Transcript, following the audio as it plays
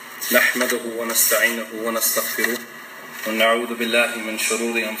نحمده ونستعينه ونستغفره ونعوذ بالله من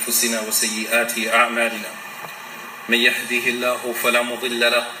شرور أنفسنا وسيئات أعمالنا من يهده الله فلا مضل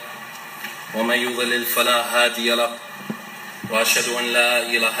له ومن يضلل فلا هادي له وأشهد أن لا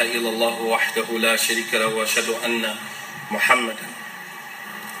إله إلا الله وحده لا شريك له وأشهد أن محمدا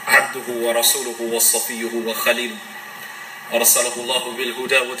عبده ورسوله وصفيه وخليله أرسله الله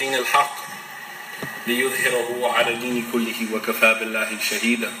بالهدى ودين الحق ليظهره على الدين كله وكفى بالله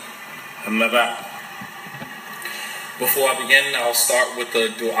شهيدا. أما بعد. Before I begin, I'll start with the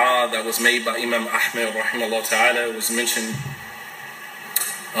dua that was made by Imam Ahmed rahimahullah ta'ala. It was mentioned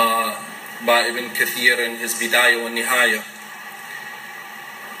by Ibn Kathir in his Bidayah wa Nihaya.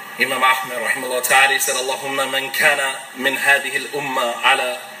 Imam Ahmed rahimahullah ta'ala said, Allahumma man kana min hadhihi al-umma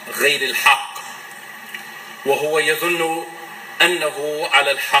ala ghayr al-haq wa huwa yadhunnu annahu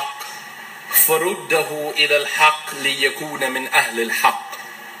ala al-haq faruddahu ila al-haq liyakuna min ahli al-haq.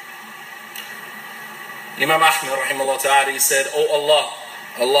 Imam Ahmed rahimahullah ta'ala said, O Allah,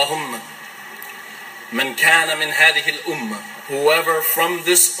 Allahumma, man kana min hadhihi al-ummah, whoever from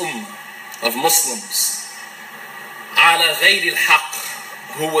this ummah of Muslims, ala ghayr al-haq,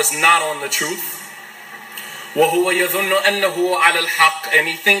 who was not on the truth, wa huwa yadhunnu annahu ala al-haq, and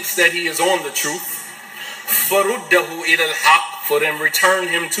he thinks that he is on the truth, faruddahu ila al-haq, for then return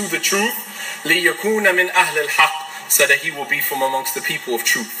him to the truth, liyakuna min ahli al-haq, so that he will be from amongst the people of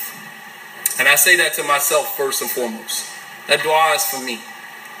truth. And I say that to myself first and foremost. That dua is for me.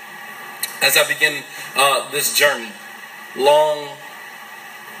 As I begin this journey, long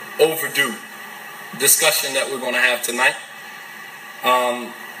overdue discussion that we're going to have tonight.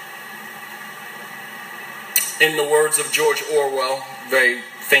 In the words of George Orwell, very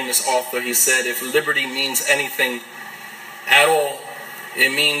famous author, he said, if liberty means anything at all,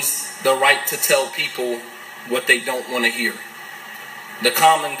 it means the right to tell people what they don't want to hear. The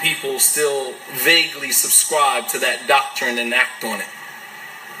common people still vaguely subscribe to that doctrine and act on it.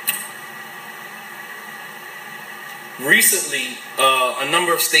 Recently, a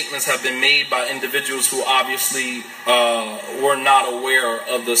number of statements have been made by individuals who obviously were not aware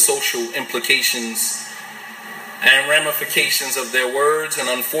of the social implications and ramifications of their words, and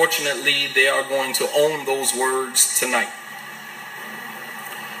unfortunately, they are going to own those words tonight.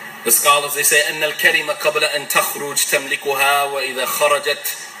 The scholars, they say, أن الكلمة قبل أن تخرج تملكها وإذا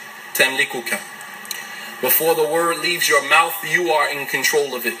خرجت تملكك. Before the word leaves your mouth, you are in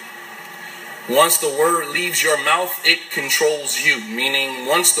control of it. Once the word leaves your mouth, it controls you. Meaning,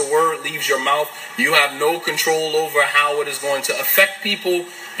 once the word leaves your mouth, you have no control over how it is going to affect people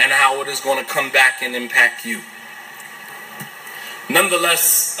and how it is going to come back and impact you.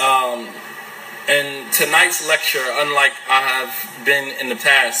 Nonetheless, in tonight's lecture, unlike I have been in the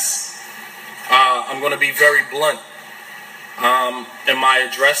past, I'm going to be very blunt in my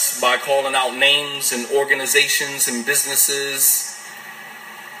address by calling out names and organizations and businesses,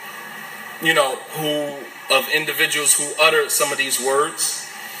 of individuals who uttered some of these words.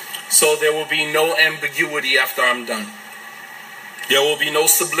 So there will be no ambiguity after I'm done. There will be no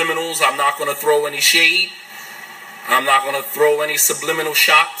subliminals. I'm not going to throw any shade. I'm not going to throw any subliminal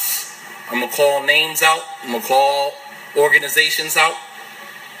shots. I'm going to call names out. I'm going to call organizations out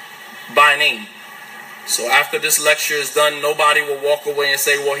by name. So after this lecture is done, nobody will walk away and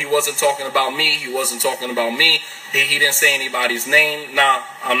say, well, he wasn't talking about me. He wasn't talking about me. He didn't say anybody's name. Nah,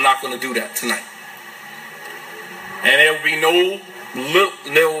 I'm not going to do that tonight. And there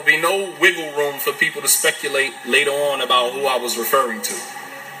will be no wiggle room for people to speculate later on about who I was referring to.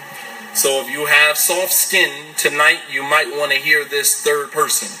 So if you have soft skin tonight, you might want to hear this third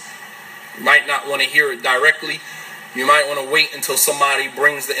person. You might not want to hear it directly. You might want to wait until somebody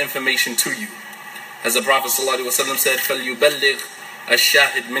brings the information to you. As the Prophet ﷺ said, فَلْيُبَلِّغْ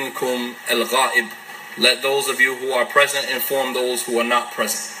الشَّاهِدْ مِنْكُمْ الْغَائِبِ. Let those of you who are present inform those who are not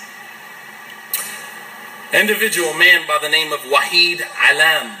present. Individual man by the name of Wahid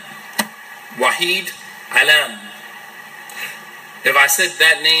Alam. Wahid Alam. If I said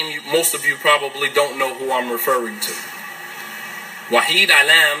that name, most of you probably don't know who I'm referring to. Wahid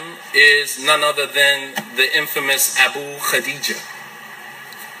Alam is none other than the infamous Abu Khadija,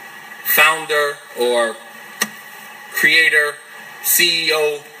 founder or creator,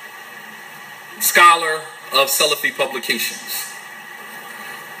 CEO, scholar of Salafi publications.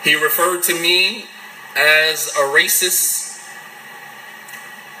 He referred to me as a racist.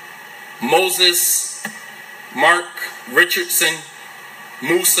 Moses Mark Richardson,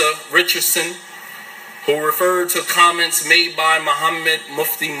 Musa Richardson, who referred to comments made by Muhammad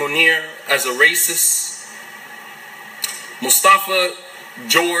Mufti Munir as a racist. Mustafa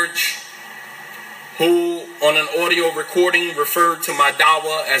George who on an audio recording referred to my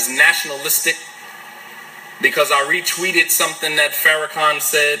dawah as nationalistic because I retweeted something that Farrakhan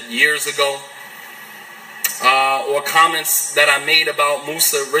said years ago, or comments that I made about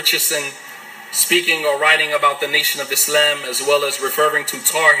Musa Richardson speaking or writing about the Nation of Islam, as well as referring to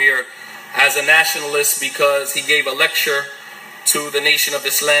Tahir as a nationalist because he gave a lecture to the Nation of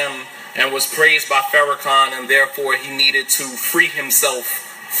Islam and was praised by Farrakhan, and therefore he needed to free himself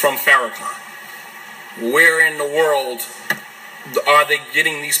from Farrakhan. Where in the world are they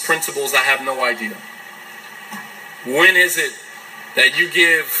getting these principles? I have no idea. When is it that you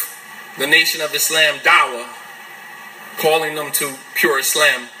give the Nation of Islam dawah, calling them to pure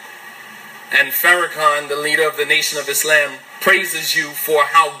Islam, and Farrakhan, the leader of the Nation of Islam, praises you for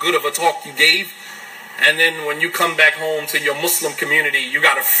how good of a talk you gave, and then when you come back home to your Muslim community, you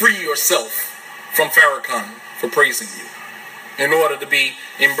got to free yourself from Farrakhan for praising you in order to be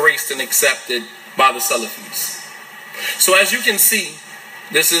embraced and accepted by the Salafis. So as you can see,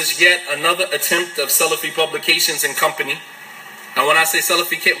 this is yet another attempt of Salafi Publications and Company. And when I say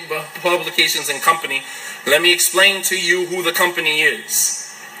Salafi Publications and Company, let me explain to you who the company is.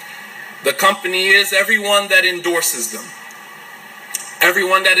 The company is everyone that endorses them.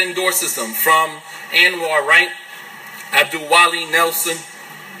 Everyone that endorses them, from Anwar Wright, Abdul Wali Nelson,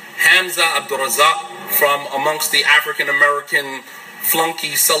 Hamza Abdul Razak, from amongst the African American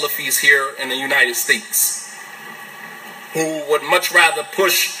flunky Salafis here in the United States, who would much rather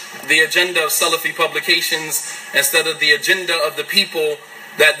push the agenda of Salafi Publications instead of the agenda of the people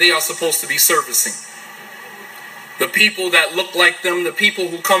that they are supposed to be servicing. The people that look like them, the people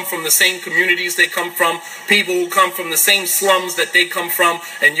who come from the same communities they come from, people who come from the same slums that they come from,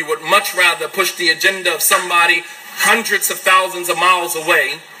 and you would much rather push the agenda of somebody hundreds of thousands of miles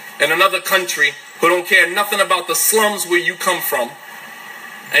away in another country who don't care nothing about the slums where you come from,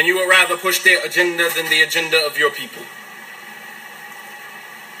 and you would rather push their agenda than the agenda of your people.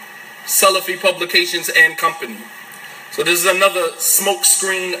 Salafi Publications and Company. So this is another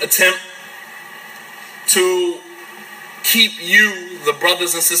smokescreen attempt to keep you, the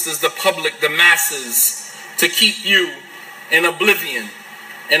brothers and sisters, the public, the masses, to keep you in oblivion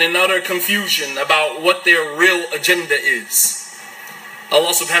and in utter confusion about what their real agenda is.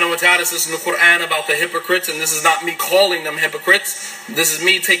 Allah subhanahu wa ta'ala says in the Quran about the hypocrites, and this is not me calling them hypocrites, this is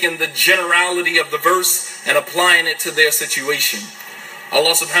me taking the generality of the verse and applying it to their situation.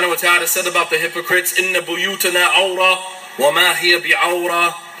 Allah subhanahu wa ta'ala said about the hypocrites, إِنَّ بُيُوتَنَا عَوْرَةٌ وَمَا هِيَ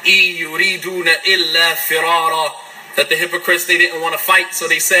بِعَوْرَةٍ إِن يُرِيدُونَ إِلَّا فِرَارًا. That the hypocrites, they didn't want to fight, so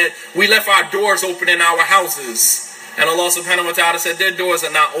they said, we left our doors open in our houses. And Allah subhanahu wa ta'ala said, their doors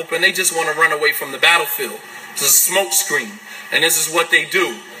are not open, they just want to run away from the battlefield. This is a smoke screen, and this is what they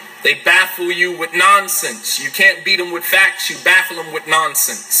do. They baffle you with nonsense. You can't beat them with facts, you baffle them with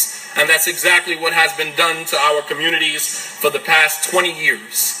nonsense. And that's exactly what has been done to our communities for the past 20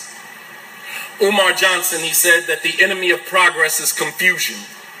 years. Umar Johnson, he said that the enemy of progress is confusion.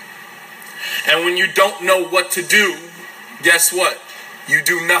 And when you don't know what to do, guess what? You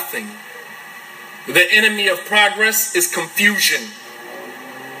do nothing. The enemy of progress is confusion.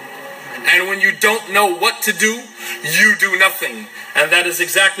 And when you don't know what to do, you do nothing. And that is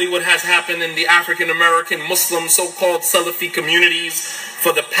exactly what has happened in the African American Muslim so-called Salafi communities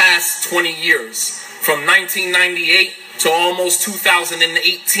for the past 20 years. From 1998 to almost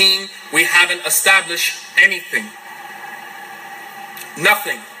 2018, we haven't established anything.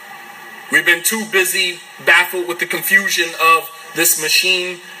 Nothing. We've been too busy, baffled with the confusion of this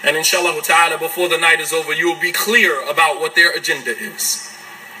machine. And inshallah ta'ala, before the night is over, you'll be clear about what their agenda is.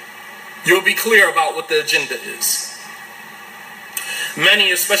 You'll be clear about what the agenda is.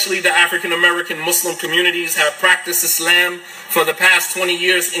 Many, especially the African American Muslim communities, have practiced Islam for the past 20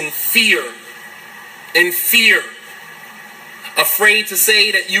 years in fear. In fear. Afraid to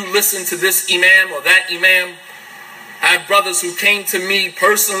say that you listen to this imam or that imam. I have brothers who came to me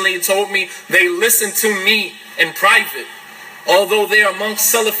personally, told me they listen to me in private. Although they're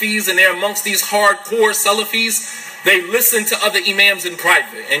amongst Salafis and they're amongst these hardcore Salafis, they listen to other imams in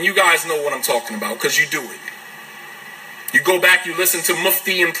private. And you guys know what I'm talking about because you do it. You go back, you listen to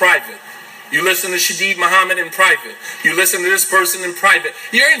Mufti in private. You listen to Shadid Muhammad in private. You listen to this person in private.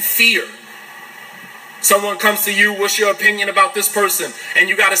 You're in fear. Someone comes to you, what's your opinion about this person? And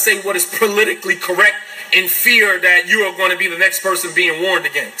you got to say what is politically correct in fear that you are going to be the next person being warned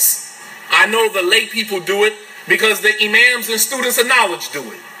against. I know the lay people do it because the imams and students of knowledge do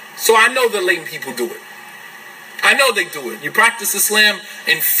it. So I know the lay people do it. I know they do it. You practice Islam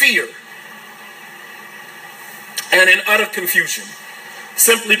in fear and in utter confusion.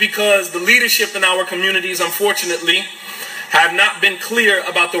 Simply because the leadership in our communities, unfortunately, have not been clear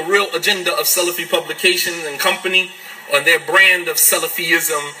about the real agenda of Salafi Publications and Company on their brand of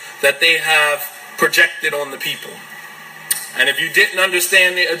Salafism that they have projected on the people. And if you didn't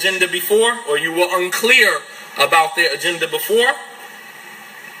understand their agenda before, or you were unclear about their agenda before,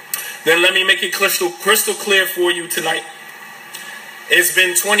 then let me make it crystal clear for you tonight. It's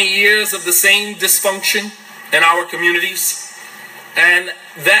been 20 years of the same dysfunction in our communities. And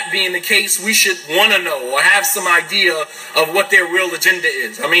that being the case, we should want to know or have some idea of what their real agenda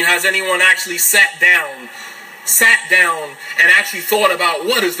is. I mean, has anyone actually sat down and actually thought about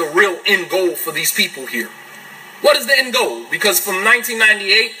what is the real end goal for these people here? What is the end goal? Because from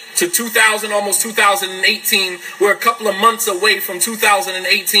 1998 to 2000, almost 2018, we're a couple of months away from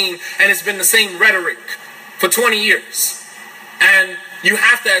 2018, and it's been the same rhetoric for 20 years. And you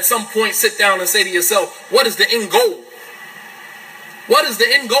have to at some point sit down and say to yourself, what is the end goal? What is the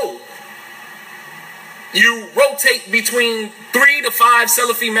end goal? You rotate between 3 to 5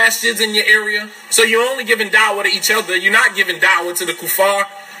 Salafi masjids in your area, so you're only giving da'wah to each other. You're not giving da'wah to the kuffar.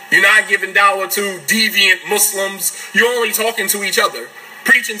 You're not giving da'wah to deviant Muslims. You're only talking to each other,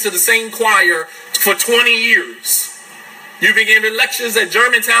 preaching to the same choir for 20 years. You've been giving lectures at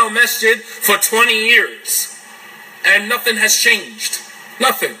Germantown Masjid for 20 years, and nothing has changed.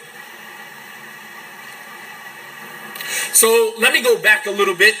 Nothing. So let me go back a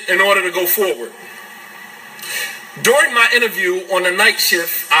little bit in order to go forward. During my interview on the night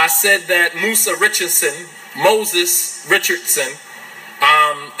shift, I said that Moses Richardson,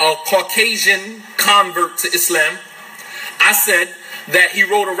 a Caucasian convert to Islam, I said that he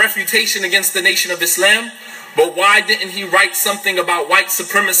wrote a refutation against the Nation of Islam, but why didn't he write something about white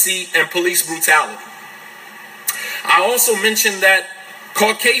supremacy and police brutality? I also mentioned that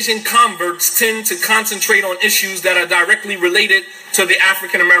Caucasian converts tend to concentrate on issues that are directly related to the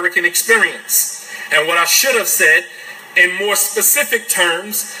African American experience. And what I should have said in more specific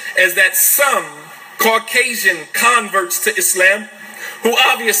terms is that some Caucasian converts to Islam, who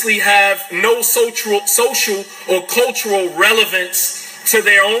obviously have no social or cultural relevance to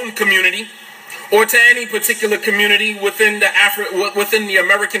their own community or to any particular community within the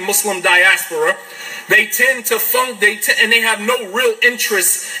American Muslim diaspora, they tend to and they have no real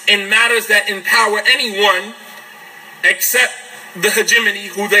interest in matters that empower anyone except the hegemony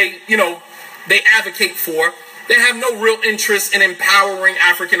who they advocate for. They have no real interest in empowering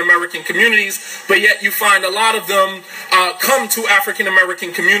African American communities, but yet you find a lot of them come to African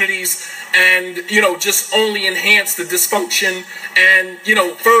American communities and just only enhance the dysfunction and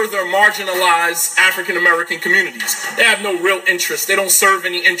further marginalize African American communities. They have no real interest. They don't serve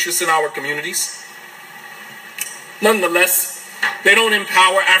any interest in our communities. Nonetheless, they don't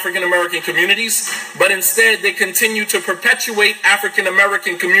empower African American communities, but instead they continue to perpetuate African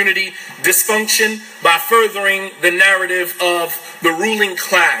American community dysfunction by furthering the narrative of the ruling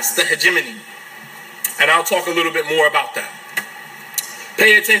class, the hegemony. And I'll talk a little bit more about that.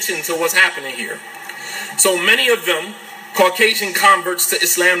 Pay attention to what's happening here. So many of them, Caucasian converts to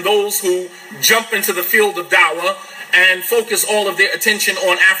Islam, those who jump into the field of da'wah and focus all of their attention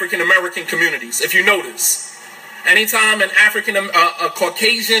on African American communities. If you notice, anytime a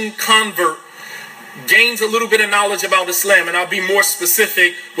Caucasian convert gains a little bit of knowledge about Islam, and I'll be more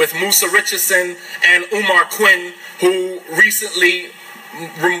specific with Musa Richardson and Umar Quinn, who recently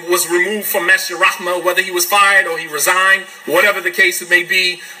was removed from Masjid Rahma, whether he was fired or he resigned, whatever the case it may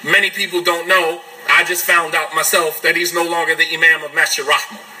be, many people don't know. I just found out myself that he's no longer the Imam of Masjid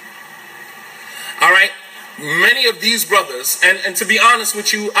Rahma. All right? Many of these brothers, and to be honest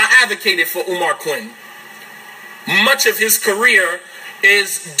with you, I advocated for Umar Quinn. Much of his career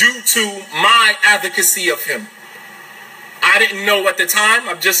is due to my advocacy of him. I didn't know at the time.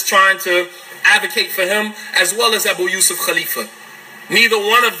 I'm just trying to advocate for him, as well as Abu Yusuf Khalifa. Neither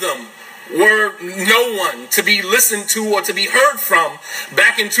one of them were no one to be listened to or to be heard from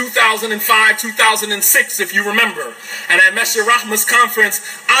back in 2005, 2006, if you remember. And at Masjid Rahma's conference,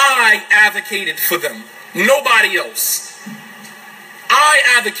 I advocated for them. Nobody else. I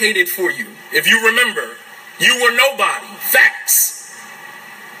advocated for you, if you remember. You were nobody. Facts.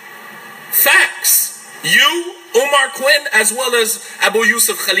 Facts. You, Umar Quinn, as well as Abu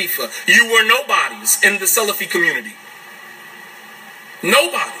Yusuf Khalifa, you were nobodies in the Salafi community.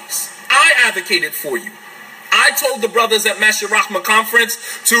 Nobodies. I advocated for you. I told the brothers at Masjid Rahma conference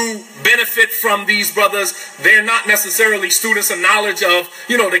to benefit from these brothers. They're not necessarily students of knowledge of,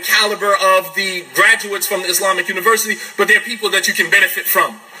 the caliber of the graduates from the Islamic University, but they're people that you can benefit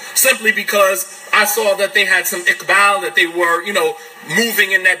from. Simply because I saw that they had some iqbal, that they were,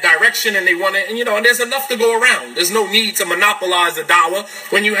 moving in that direction, and they wanted, and there's enough to go around. There's no need to monopolize the da'wah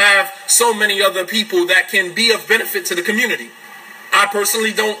when you have so many other people that can be of benefit to the community. I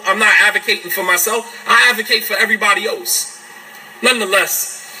personally I'm not advocating for myself. I advocate for everybody else.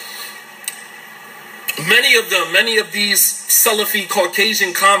 Nonetheless, many of these Salafi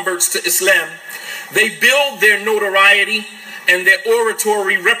Caucasian converts to Islam, they build their notoriety and their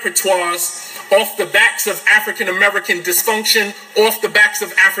oratory repertoires off the backs of African American dysfunction, off the backs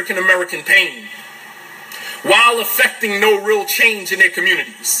of African American pain, while affecting no real change in their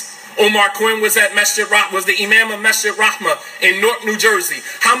communities. Omar Quinn was the Imam of Masjid Rahma in Newark, New Jersey.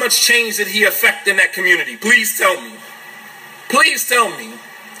 How much change did he affect in that community? Please tell me. Please tell me.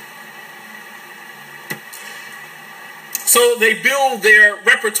 So they build their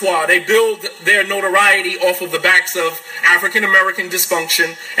repertoire, they build their notoriety off of the backs of African American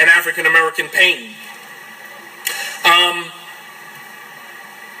dysfunction and African American pain.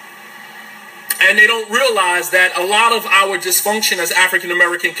 And they don't realize that a lot of our dysfunction as African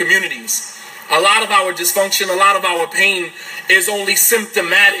American communities, a lot of our dysfunction, a lot of our pain is only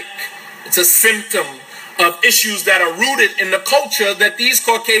symptomatic. It's a symptom of issues that are rooted in the culture that these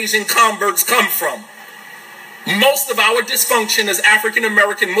Caucasian converts come from. Most of our dysfunction as African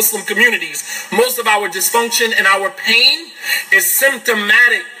American Muslim communities, most of our dysfunction and our pain is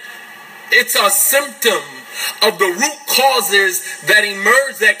symptomatic. It's a symptom of the root causes that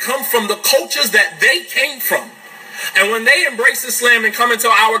emerge, that come from the cultures that they came from. And when they embrace Islam and come into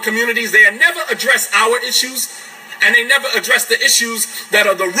our communities, they never address our issues, and they never address the issues that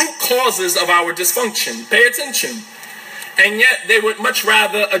are the root causes of our dysfunction. Pay attention. And yet they would much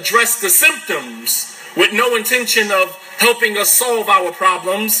rather address the symptoms with no intention of helping us solve our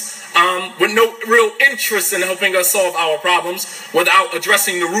problems, with no real interest in helping us solve our problems without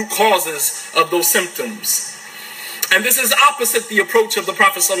addressing the root causes of those symptoms. And this is opposite the approach of the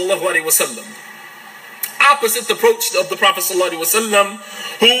Prophet sallallahu alaihi wasallam. Opposite the approach of the Prophet sallallahu alaihi wasallam,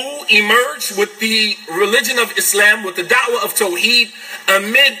 who emerged with the religion of Islam, with the da'wah of Tawheed,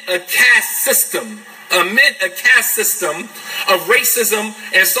 amid a caste system of racism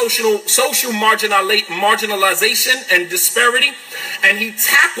and social marginalization and disparity, and he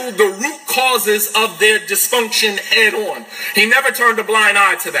tackled the root causes of their dysfunction head on. He never turned a blind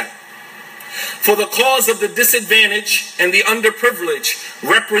eye to that. For the cause of the disadvantaged and the underprivileged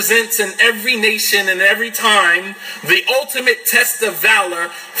represents in every nation and every time the ultimate test of valor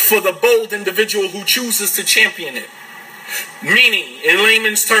for the bold individual who chooses to champion it. Meaning, in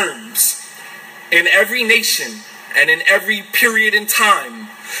layman's terms, in every nation and in every period in time,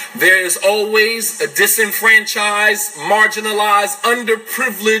 there is always a disenfranchised, marginalized,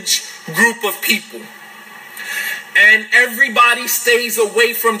 underprivileged group of people. And everybody stays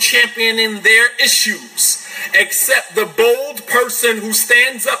away from championing their issues, except the bold person who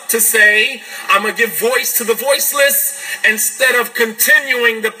stands up to say, I'm going to give voice to the voiceless, instead of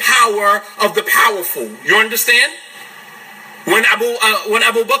continuing the power of the powerful. You understand? When Abu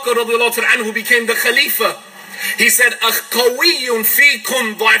Bakr radiallahu anhu became the Khalifa, he said, قَوِيٌّ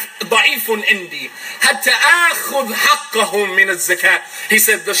فِيكُمْ ضَعِيفٌ عِنْدِي حَتَّى آخُذْ حَقَّهُمْ مِنَ الزَّكَاةِ. He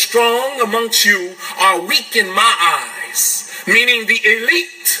said, the strong amongst you are weak in my eyes. Meaning the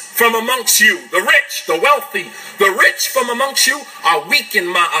elite from amongst you, the rich, the wealthy, the rich from amongst you are weak in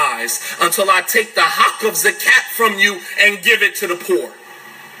my eyes until I take the haqq of zakat from you and give it to the poor.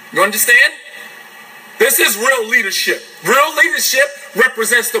 You understand? This is real leadership. Real leadership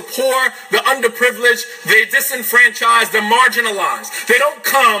represents the poor, the underprivileged, the disenfranchised, the marginalized. They don't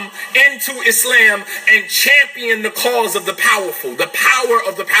come into Islam and champion the cause of the powerful, the power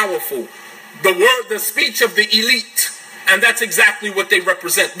of the powerful, the speech of the elite. And that's exactly what they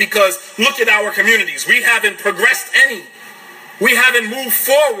represent. Because look at our communities. We haven't progressed any. We haven't moved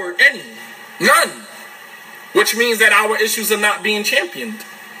forward any. None. Which means that our issues are not being championed.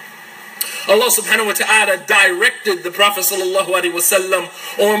 Allah subhanahu wa ta'ala directed the Prophet sallallahu alaihi wasallam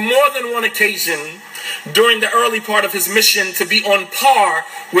on more than one occasion during the early part of his mission to be on par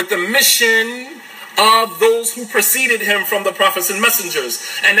with the mission of those who preceded him from the prophets and messengers,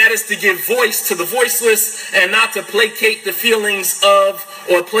 and that is to give voice to the voiceless and not to placate the feelings or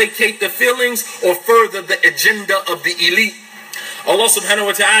further the agenda of the elite. Allah subhanahu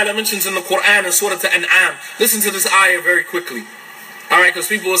wa ta'ala mentions in the Quran in Surah Al-An'am. Listen to this ayah very quickly. Alright, because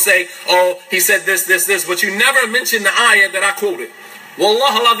people will say, oh, he said this, but you never mentioned the ayah that I quoted.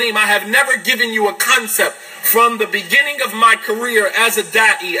 Wallah al-azim, I have never given you a concept from the beginning of my career as a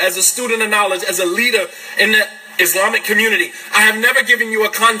da'i, as a student of knowledge, as a leader in the Islamic community, I have never given you a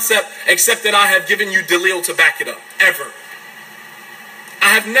concept except that I have given you dalil to back it up. Ever. I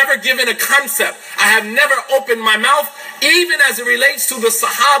have never given a concept. I have never opened my mouth, even as it relates to the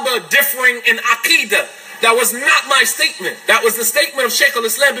Sahaba differing in Aqidah. That was not my statement. That was the statement of Shaykh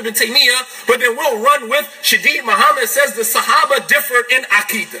al-Islam ibn Taymiyyah, but then we'll run with Shadid Muhammad says the Sahaba differed in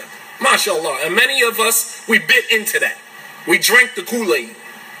Aqidah. MashaAllah. And many of us, we bit into that. We drank the Kool-Aid.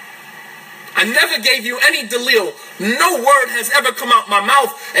 I never gave you any dalil. No word has ever come out my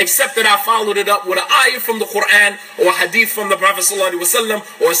mouth except that I followed it up with an ayah from the Quran or a hadith from the Prophet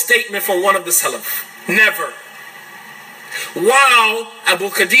ﷺ or a statement from one of the Salaf. Never. While Abu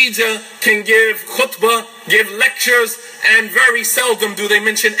Khadija can give khutbah, give lectures, and very seldom do they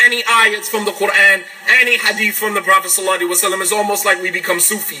mention any ayats from the Quran, any hadith from the Prophet ﷺ. It's almost like we become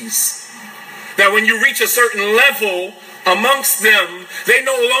Sufis. That when you reach a certain level amongst them, they're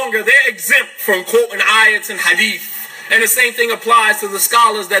exempt from quoting ayats and hadith. And the same thing applies to the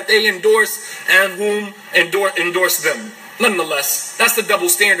scholars that they endorse and whom endorse them. Nonetheless, that's the double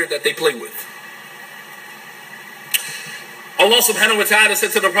standard that they play with. Allah subhanahu wa ta'ala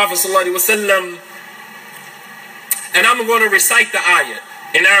said to the Prophet sallallahu alaihi wasallam, and I'm going to recite the ayat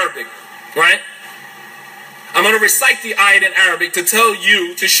in Arabic, right? I'm going to recite the ayat in Arabic to show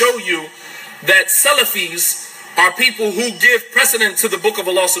you that Salafis are people who give precedence to the book of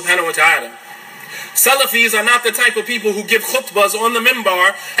Allah subhanahu wa ta'ala. Salafis are not the type of people who give khutbahs on the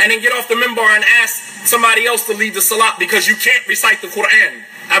minbar and then get off the minbar and ask somebody else to lead the salat because you can't recite the Quran.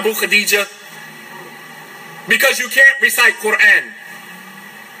 Abu Khadija, because you can't recite Quran.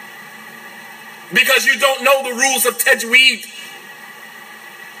 Because you don't know the rules of tajweed.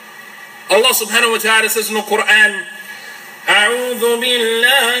 Allah subhanahu wa ta'ala says in the Quran, أعوذ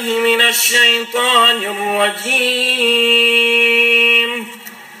بالله من الشيطان الرجيم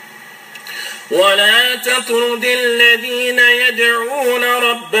ولا تطرد الذين يدعون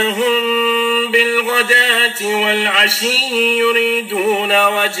ربهم بالغداة والعشي يريدون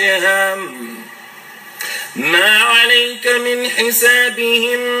وجها ما عليك من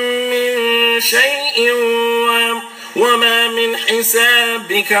حسابهم من شيء وما من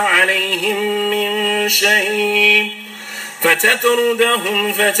حسابك عليهم من شيء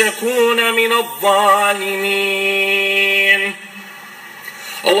فتطردهم فتكون من الظالمين.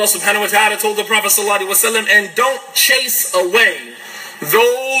 Allah subhanahu wa ta'ala told the Prophet sallallahu alaihi wasallam, and don't chase away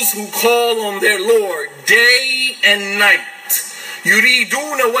those who call on their Lord day and night.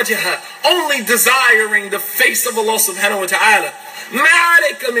 Yuriduna wajha, only desiring the face of Allah subhanahu wa ta'ala. Ma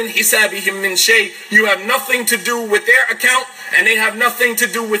alayka min hisabihim min shay, you have nothing to do with their account and they have nothing to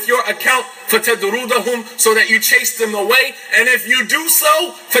do with your account. فَتَدْرُودَهُمْ, so that you chase them away, and if you do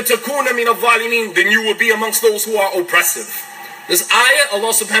so, فَتَكُونَ مِنَ الظَّالِمِينَ, then you will be amongst those who are oppressive. This ayah,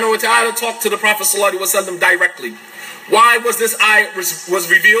 Allah subhanahu wa ta'ala talked to the Prophet sallallahu alaihi wasallam directly. Why was this ayah was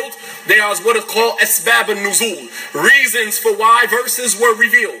revealed? There is what is called asbab al-nuzul, reasons for why verses were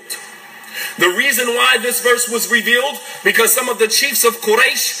revealed. The reason why this verse was revealed, because some of the chiefs of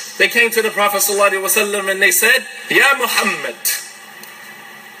Quraysh, they came to the Prophet sallallahu alaihi wasallam and they said, Ya Muhammad,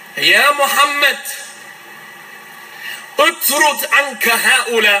 Ya Muhammad, utrud anka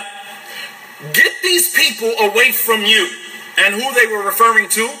haula, get these people away from you. And who they were referring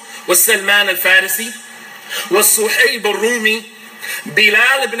to was Salman al-Farisi, was Suhayb al-Rumi,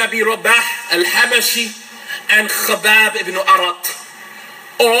 Bilal ibn Abi Rabah al-Habashi, and Khabab ibn Arat.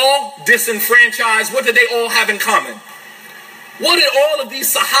 All disenfranchised. What did they all have in common? What did all of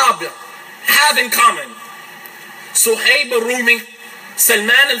these Sahaba have in common? Suhayb al-Rumi,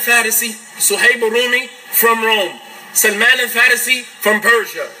 Salman al-Farisi, Suhayb al-Rumi from Rome, Salman al-Farisi from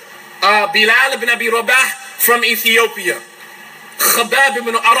Persia, Bilal ibn Abi Rabah from Ethiopia, Khabab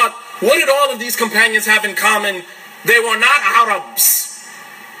ibn Arat. What did all of these companions have in common? They were not Arabs.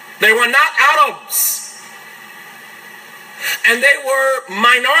 They were not Arabs. And they were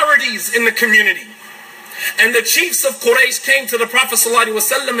minorities in the community. And the chiefs of Quraysh came to the Prophet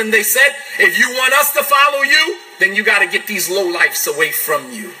ﷺ and they said, if you want us to follow you, then you got to get these lowlifes away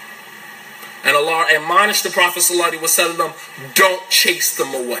from you. And Allah admonished the Prophet ﷺ, don't chase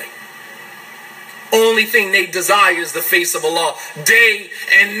them away. Only thing they desire is the face of Allah. Day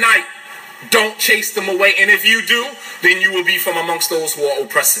and night, don't chase them away. And if you do, then you will be from amongst those who are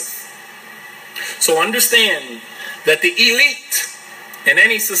oppressive. So understand that the elite in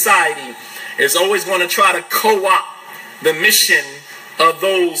any society is always going to try to co-opt the mission of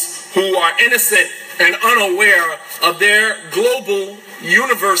those who are innocent and unaware of their global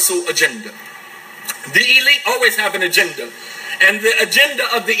universal agenda. The elite always have an agenda. And the agenda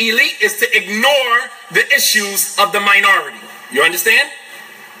of the elite is to ignore the issues of the minority. You understand?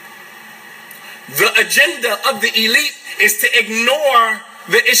 The agenda of the elite is to ignore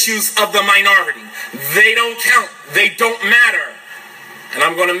the issues of the minority. They don't count. They don't matter. And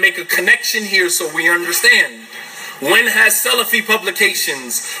I'm going to make a connection here so we understand. When has Salafi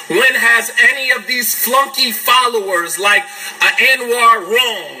publications, when has any of these flunky followers like Anwar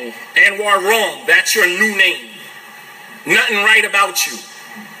Wrong, that's your new name. Nothing right about you.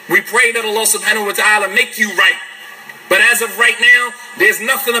 We pray that Allah subhanahu wa ta'ala make you right. But as of right now, there's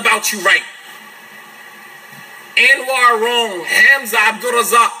nothing about you right. Anwar Wrong, Hamza Abdul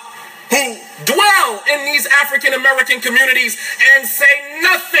Razak, who dwell in these African American communities and say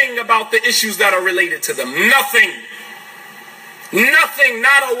nothing about the issues that are related to them. Nothing. Nothing,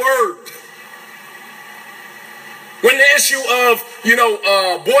 not a word. When the issue of,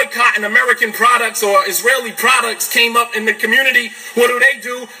 boycotting American products or Israeli products came up in the community, what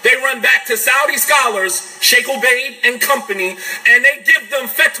do? They run back to Saudi scholars, Sheikh Ubaid and company, and they give them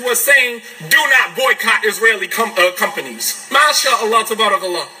fatwa saying, do not boycott Israeli companies. MashaAllah,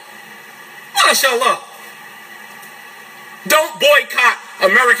 tabarakallah. MashaAllah. Don't boycott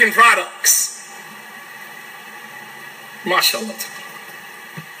American products. MashaAllah.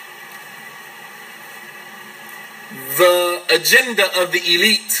 The agenda of the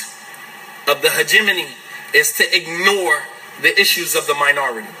elite, of the hegemony, is to ignore the issues of the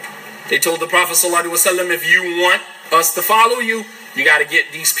minority. They told the Prophet ﷺ, if you want us to follow you, you got to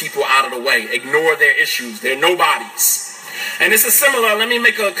get these people out of the way. Ignore their issues. They're nobodies. And this is similar. Let me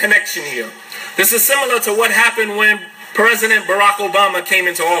make a connection here. This is similar to what happened when President Barack Obama came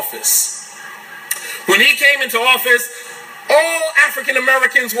into office. When he came into office, all African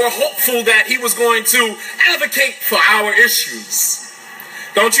Americans were hopeful that he was going to advocate for our issues.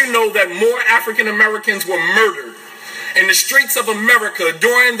 Don't you know that more African Americans were murdered in the streets of America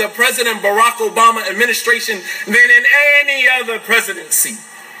during the President Barack Obama administration than in any other presidency?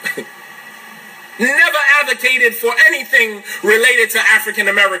 Never advocated for anything related to African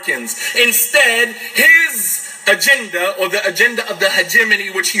Americans. Instead, his agenda, or the agenda of the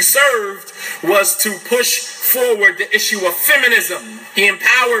hegemony which he served, was to push forward the issue of feminism. He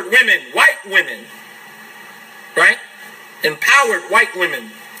empowered women, white women, right? Empowered white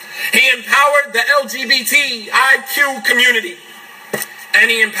women. He empowered the LGBTIQ community. And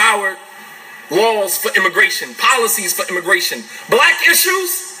he empowered laws for immigration, policies for immigration. Black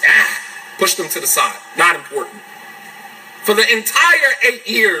issues, push them to the side. Not important. For the entire 8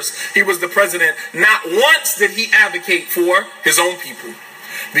 years he was the president, not once did he advocate for his own people.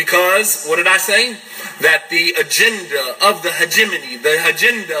 Because, what did I say? That the agenda of the hegemony, the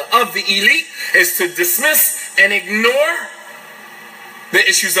agenda of the elite, is to dismiss and ignore the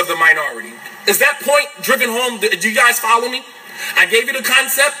issues of the minority. Is that point driven home? Do you guys follow me? I gave you the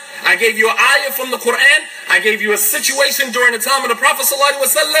concept. I gave you an ayah from the Quran. I gave you a situation during the time of the Prophet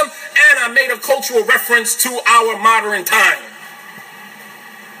ﷺ, and I made a cultural reference to our modern time.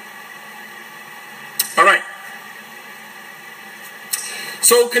 All right.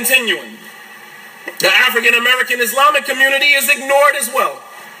 So continuing, the African American Islamic community is ignored as well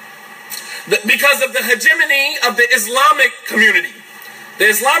because of the hegemony of the Islamic community. The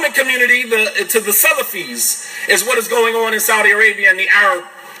Islamic community, to the Salafis, is what is going on in Saudi Arabia and the Arab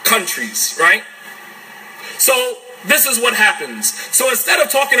countries, right? So this is what happens. So instead of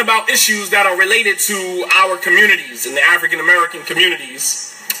talking about issues that are related to our communities and the African American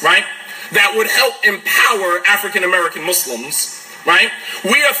communities, right, that would help empower African American Muslims, right,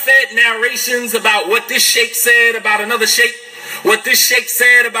 we are fed narrations about what this sheikh said about another sheikh, what this sheikh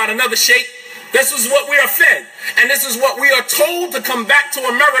said about another sheikh. This is what we are fed. And this is what we are told to come back to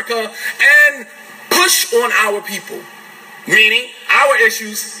America and push on our people. Meaning, our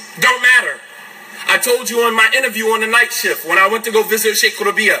issues don't matter. I told you on my interview on the night shift, when I went to go visit Sheikh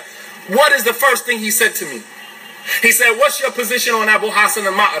Rabia, what is the first thing he said to me? He said, what's your position on Abu Hassan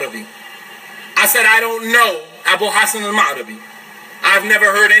al-Ma'rabi? I said, I don't know Abu Hassan al-Ma'rabi. I've never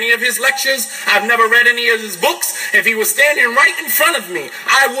heard any of his lectures. I've never read any of his books. If he was standing right in front of me,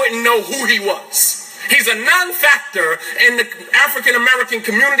 I wouldn't know who he was. He's a non-factor in the African American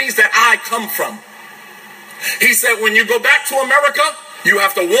communities that I come from. He said, when you go back to America, you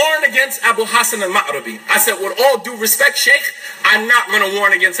have to warn against Abu Hassan al-Ma'rabi. I said, with all due respect, Sheikh, I'm not going to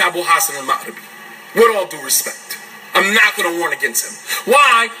warn against Abu Hassan al-Ma'rabi. With all due respect. I'm not going to warn against him.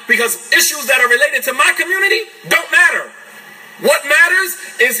 Why? Because issues that are related to my community don't matter. What matters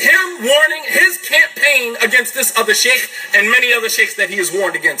is him warning his campaign against this other sheikh and many other sheikhs that he is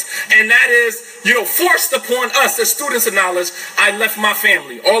warned against. And that is, forced upon us as students of knowledge. I left my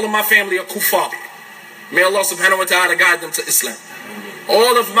family. All of my family are kuffar. May Allah subhanahu wa ta'ala guide them to Islam.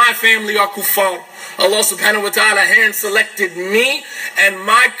 All of my family are kuffar. Allah subhanahu wa ta'ala hand selected me and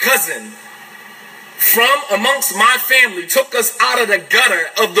my cousin from amongst my family, took us out of the gutter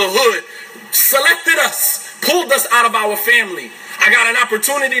of the hood, selected us, pulled us out of our family. I got an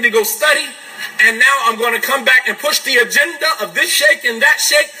opportunity to go study, and now I'm going to come back and push the agenda of this sheikh and that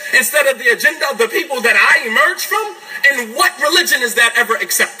sheikh instead of the agenda of the people that I emerged from? In what religion is that ever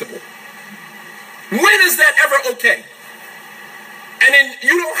acceptable? When is that ever okay? And then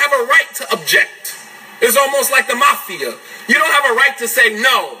you don't have a right to object. It's almost like the mafia. You don't have a right to say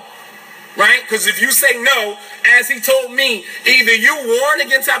no. Right? Because if you say no, as he told me, either you warn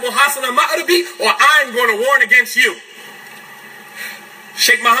against Abu Hassan al-Ma'ribi or I'm going to warn against you.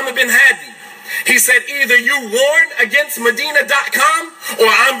 Sheikh Mohammed bin Hadi, he said either you warn against Medina.com or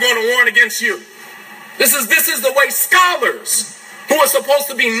I'm going to warn against you. This is the way scholars who are supposed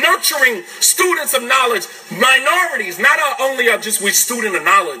to be nurturing students of knowledge, minorities, not only are just we student of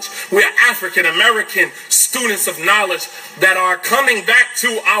knowledge, we are African American students of knowledge that are coming back to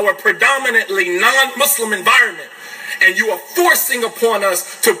our predominantly non-Muslim environment. And you are forcing upon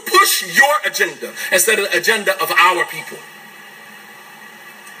us to push your agenda instead of the agenda of our people.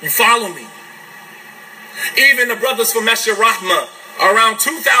 You follow me? Even the brothers from Masjid Rahma, around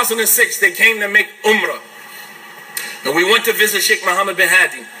 2006, they came to make Umrah. And we went to visit Sheikh Mohammed bin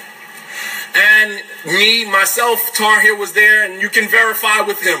Hadi. And me, myself, Tahir was there, and you can verify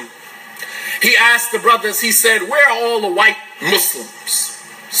with him. He asked the brothers, he said, where are all the white Muslims?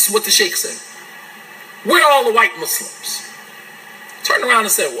 This is what the Sheikh said. Where are all the white Muslims? Turned around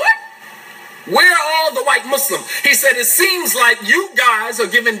and said, what? Where are all the white Muslims? He said, it seems like you guys are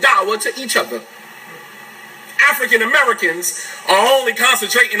giving dawah to each other. African Americans are only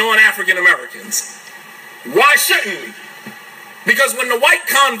concentrating on African Americans. Why shouldn't we? Because when the white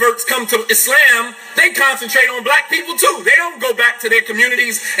converts come to Islam, they concentrate on black people too. They don't go back to their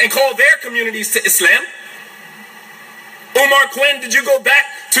communities and call their communities to Islam. Umar Quinn, did you go back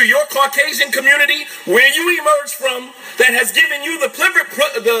to your Caucasian community where you emerged from that has given you the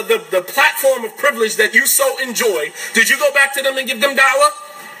platform of privilege that you so enjoy? Did you go back to them and give them dawah?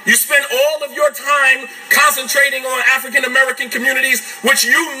 You spend all of your time concentrating on African American communities, which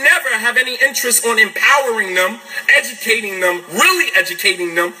you never have any interest on empowering them, educating them, really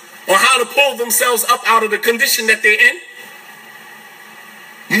educating them on how to pull themselves up out of the condition that they're in.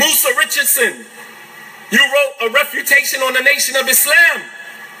 Musa Richardson, you wrote a refutation on the Nation of Islam.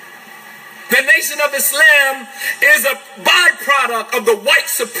 The Nation of Islam is a byproduct of the white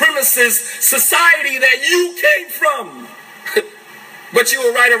supremacist society that you came from. But you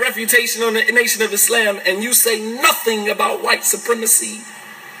will write a refutation on the Nation of Islam and you say nothing about white supremacy.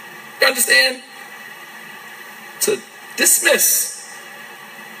 You understand? To dismiss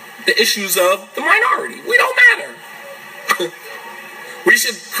the issues of the minority. We don't matter. We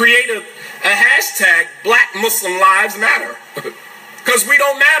should create a hashtag, Black Muslim Lives Matter. Because we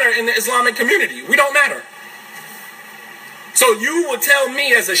don't matter in the Islamic community. We don't matter. So you will tell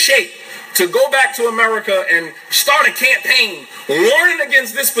me as a sheikh to go back to America and start a campaign warning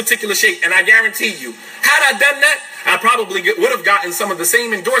against this particular sheikh, and I guarantee you, had I done that, I probably would have gotten some of the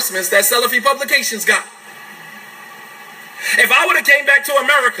same endorsements that Salafi publications got. If I would have came back to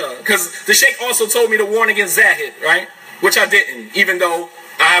America, because the sheikh also told me to warn against Zahid, right? Which I didn't, even though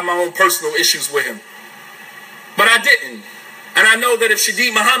I have my own personal issues with him. But I didn't. And I know that if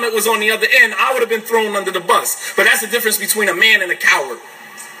Shadid Muhammad was on the other end, I would have been thrown under the bus. But that's the difference between a man and a coward.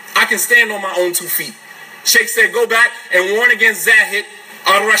 I can stand on my own 2 feet. Sheikh said, go back and warn against Zahid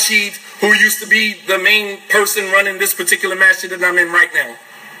al-Rashid, who used to be the main person running this particular masjid that I'm in right now.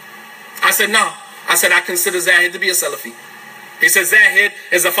 I said, no. I said, I consider Zahid to be a Salafi. He said, Zahid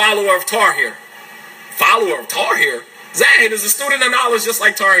is a follower of Tahir. Follower of Tahir? Zahid is a student of knowledge just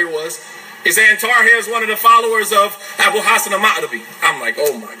like Tahir was. He said, and Tahir is one of the followers of Abu Hassan al-Ma'ribi. I'm like,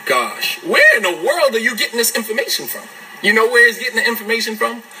 oh my gosh. Where in the world are you getting this information from? You know where he's getting the information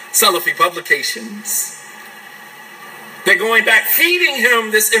from? Salafi publications. They're going back feeding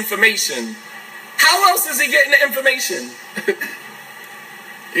him this information. How else is he getting the information?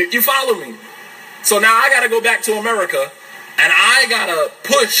 You follow me? So now I got to go back to America and I got to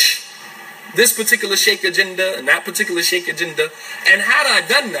push this particular sheikh agenda and that particular sheikh agenda. And had I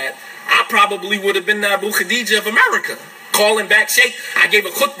done that, I probably would have been the Abu Khadija of America. Calling back, Sheikh, I gave a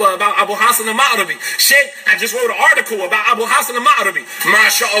khutbah about Abu Hassan al-Ma'ribi. Sheikh, I just wrote an article about Abu Hassan al-Ma'ribi.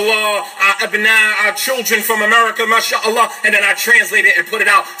 MashaAllah, our children from America, MashaAllah. And then I translate it and put it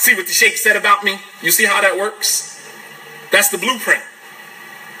out. See what the Sheikh said about me? You see how that works? That's the blueprint.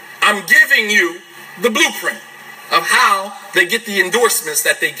 I'm giving you the blueprint of how they get the endorsements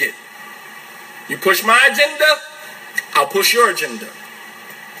that they get. You push my agenda, I'll push your agenda.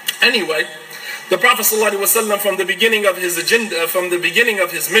 Anyway, the Prophet ﷺ, from the beginning of his agenda, from the beginning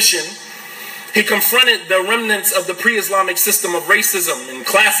of his mission, he confronted the remnants of the pre-Islamic system of racism and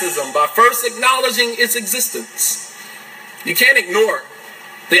classism by first acknowledging its existence. You can't ignore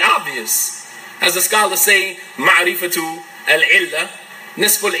the obvious. As the scholars say, ma'rifatu al-illa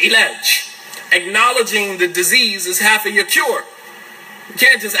nisful ilaj. Acknowledging the disease is half of your cure. You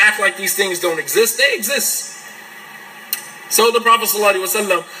can't just act like these things don't exist. They exist. So the Prophet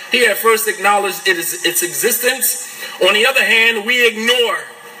ﷺ, he at first acknowledged its existence. On the other hand, we ignore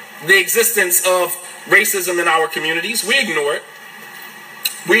the existence of racism in our communities. We ignore it.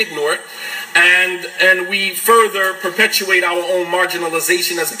 And we further perpetuate our own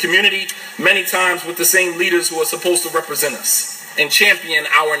marginalization as a community, many times with the same leaders who are supposed to represent us and champion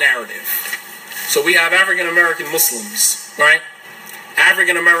our narrative. So we have African American Muslims, right?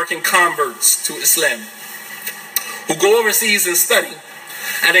 African American converts to Islam who go overseas and study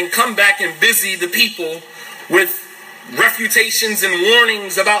and then come back and busy the people with refutations and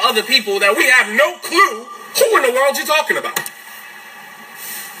warnings about other people that we have no clue who in the world you're talking about.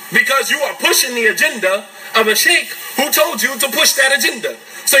 Because you are pushing the agenda of a sheikh who told you to push that agenda.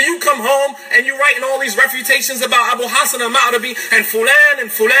 So you come home and you're writing all these refutations about Abu Hassan al-Ma'rabi and Fulan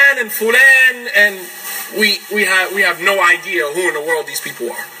and Fulan and Fulan, and we have no idea who in the world these people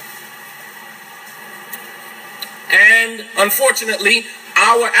are. And unfortunately,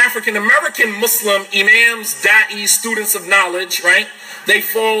 our African American Muslim imams, da'is, students of knowledge, right? They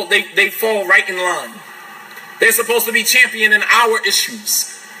fall right in line. They're supposed to be championing our issues.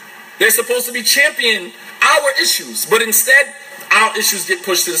 They're supposed to be championing our issues, but instead, our issues get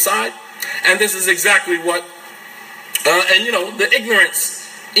pushed to the side. And this is exactly what, the ignorance,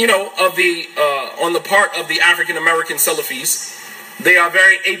 of the on the part of the African American Salafis. They are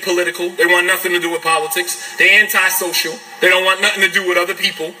very apolitical. They want nothing to do with politics. They're antisocial. They don't want nothing to do with other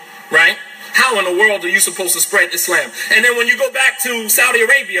people, right? How in the world are you supposed to spread Islam? And then when you go back to Saudi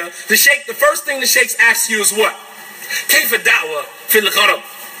Arabia, the first thing the sheikhs ask you is what? Kayfa da'wah fil gharab?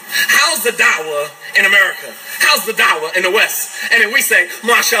 How's the da'wah in America? How's the da'wah in the West? And then we say,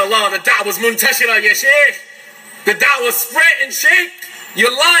 MashaAllah, the da'wah's muntashira, ya sheikh. The da'wah's spreading, sheikh.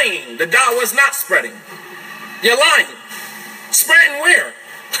 You're lying. The da'wah's not spreading. You're lying. Spreading where?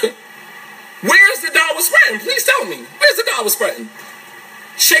 Where's the da'wah spreading? Please tell me. Where's the da'wah spreading?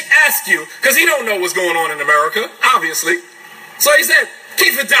 Sheikh asked you, because he don't know what's going on in America, obviously. So he said,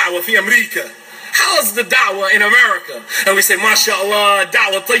 Kayfa da'wah fi America? How's the da'wah in America? And we say, MashaAllah,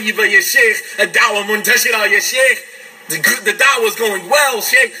 da'wah tayyiba ya sheikh, da'wah muntashira ya sheikh. The da'wah's going well,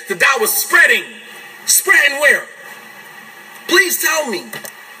 sheikh. The da'wah's spreading. Spreading where? Please tell me.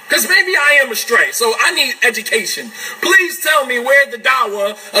 Because maybe I am astray, so I need education. Please tell me where the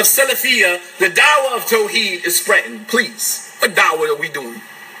da'wah of Salafiyah, the da'wah of Tawheed is spreading. Please. What da'wah are we doing?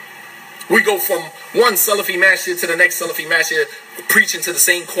 We go from one Salafi masjid to the next Salafi masjid, preaching to the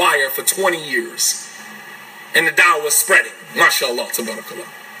same choir for 20 years. And the da'wah is spreading. MashaAllah, tabarakallah.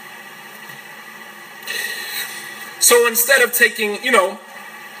 So instead of taking,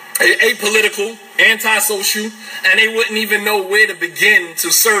 apolitical, antisocial, and they wouldn't even know where to begin to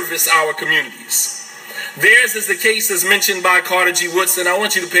service our communities. Theirs is the case as mentioned by Carter G. Woodson. I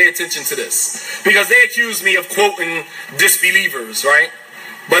want you to pay attention to this, because they accuse me of quoting disbelievers, right?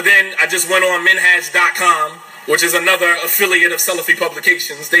 But then I just went on Minhaj.com, which is another affiliate of Salafi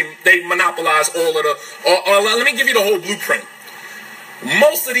Publications. They monopolize all of the... let me give you the whole blueprint.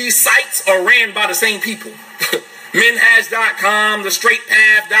 Most of these sites are ran by the same people. Minhaj.com,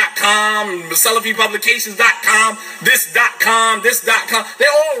 thestraightpath.com, SalafiPublications.com, this.com.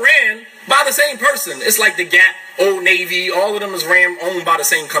 They're all ran by the same person. It's like the Gap, Old Navy, all of them is owned by the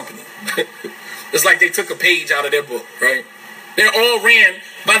same company. It's like they took a page out of their book, right? They're all ran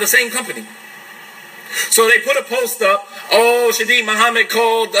by the same company. So they put a post up, Shadeed Muhammad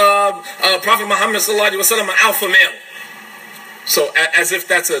called Prophet Muhammad sallallahu alaihi wasallam an alpha male. So as if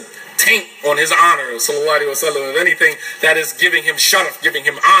that's a taint on his honor, sallallahu alaihi wasallam. If anything, that is giving him sharaf, giving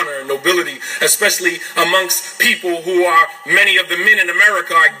him honor and nobility, especially amongst people who are, many of the men in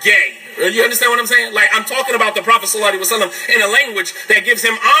America are gay. You understand what I'm saying? Like, I'm talking about the Prophet sallallahu alaihi wasallam in a language that gives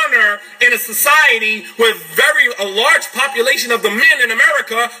him honor in a society where a large population of the men in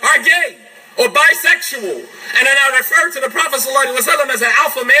America are gay or bisexual. And then I refer to the Prophet sallallahu alaihi wasallam as an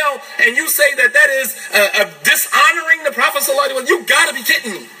alpha male, and you say that is dishonoring the Prophet sallallahu alaihi wasallam. You gotta be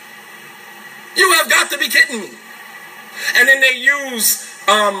kidding me. You have got to be kidding me. And then they use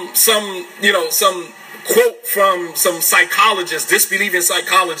some quote from some psychologists, disbelieving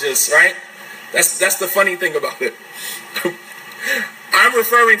psychologists, right? That's the funny thing about it. I'm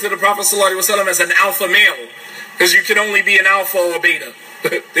referring to the Prophet ﷺ as an alpha male, because you can only be an alpha or a beta.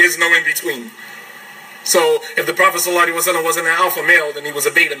 There's no in between. So if the Prophet ﷺ wasn't an alpha male, then he was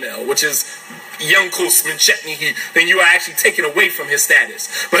a beta male, which is yankus min shatnihi, then you are actually taken away from his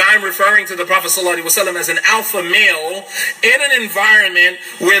status. But I'm referring to the Prophet ﷺ as an alpha male in an environment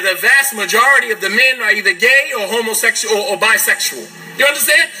where the vast majority of the men are either gay or homosexual or bisexual. You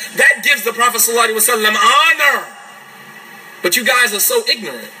understand? That gives the Prophet ﷺ honor. But you guys are so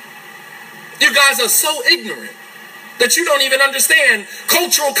ignorant. You guys are so ignorant that you don't even understand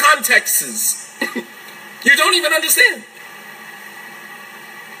cultural contexts. You don't even understand.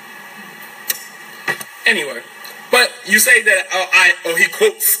 Anyway, but you say that he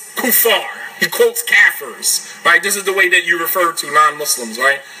quotes kuffar. He quotes kafirs, right? This is the way that you refer to non-Muslims,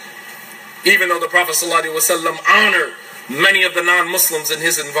 right? Even though the Prophet ﷺ honored many of the non-Muslims in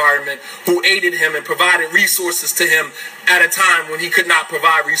his environment who aided him and provided resources to him at a time when he could not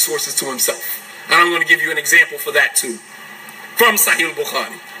provide resources to himself. And I'm going to give you an example for that too. From Sahih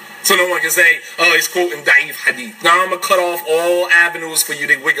al-Bukhari. So no one can say, oh, he's quoting da'if hadith. Now I'm going to cut off all avenues for you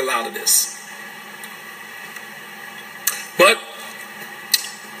to wiggle out of this. But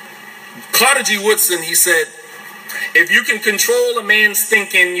Carter G. Woodson, he said, if you can control a man's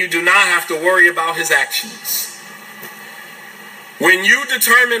thinking, you do not have to worry about his actions. When you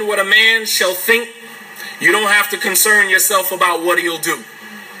determine what a man shall think, you don't have to concern yourself about what he'll do.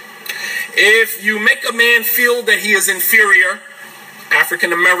 If you make a man feel that he is inferior,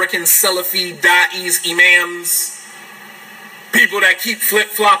 African Americans, Salafi, Da'is, Imams, people that keep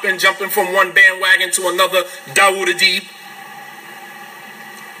flip-flopping, jumping from one bandwagon to another, Dawood Adib,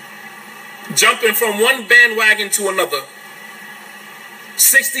 jumping from one bandwagon to another,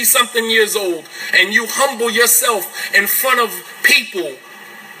 60-something years old, and you humble yourself in front of people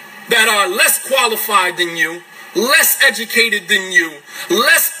that are less qualified than you, less educated than you,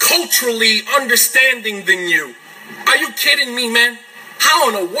 less culturally understanding than you. Are you kidding me, man? How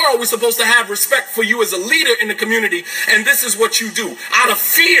in the world are we supposed to have respect for you as a leader in the community, and this is what you do? Out of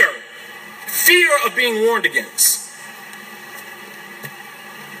fear of being warned against.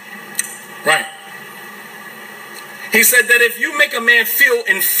 Right. He said that if you make a man feel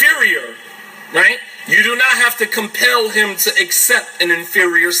inferior, right, you do not have to compel him to accept an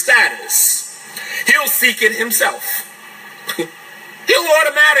inferior status. He'll seek it himself. He'll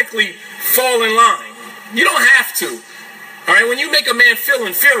automatically fall in line. You don't have to. All right, when you make a man feel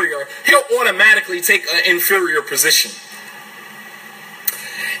inferior, he'll automatically take an inferior position.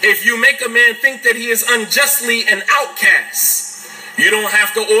 If you make a man think that he is unjustly an outcast, you don't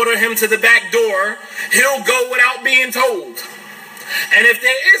have to order him to the back door. He'll go without being told. And if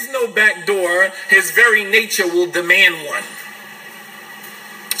there is no back door, his very nature will demand one.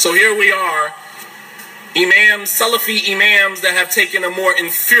 So here we are, Imams, Salafi Imams that have taken a more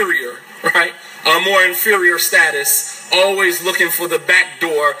inferior, right? A more inferior status, always looking for the back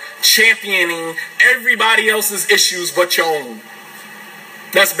door, championing everybody else's issues but your own.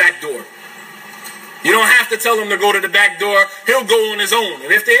 That's back door. You don't have to tell him to go to the back door. He'll go on his own.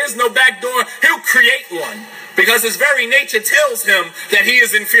 And if there is no back door, he'll create one, because his very nature tells him that he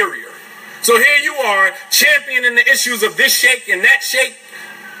is inferior. So here you are, championing the issues of this sheikh and that sheikh,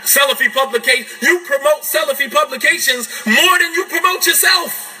 Salafi publication. You promote Salafi publications more than you promote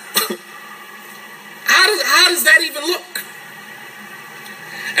yourself. How does that even look?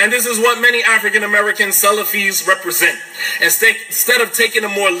 And this is what many African American Salafis represent. Instead of taking a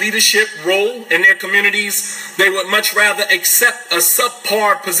more leadership role in their communities, they would much rather accept a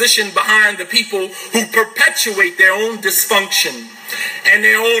subpar position behind the people who perpetuate their own dysfunction and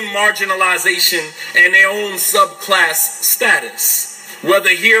their own marginalization and their own subclass status.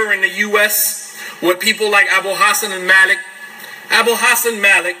 Whether here in the U.S. with people like Abu Hassan and Malik. Abu Hassan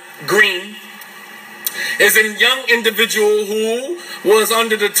Malik Green is a young individual who was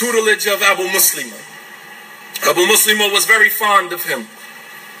under the tutelage of Abu Muslima. Abu Muslima was very fond of him.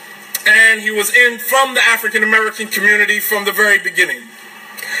 And he was from the African American community from the very beginning.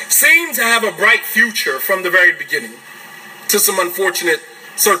 Seemed to have a bright future from the very beginning, to some unfortunate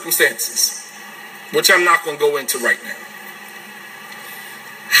circumstances, which I'm not going to go into right now.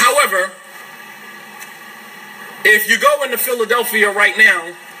 However, if you go into Philadelphia right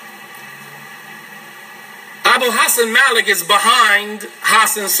now, Abu Hassan Malik is behind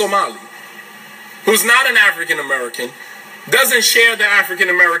Hassan Somali, who's not an African American, doesn't share the African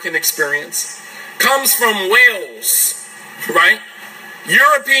American experience, comes from Wales, right?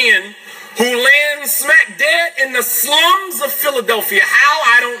 European, who lands smack dead in the slums of Philadelphia. How?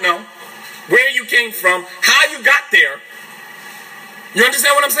 I don't know. Where you came from, how you got there. You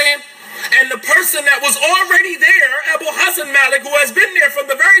understand what I'm saying? And the person that was already there, Abu Hassan Malik, who has been there from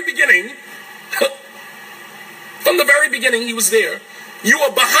the very beginning, from the very beginning he was there, you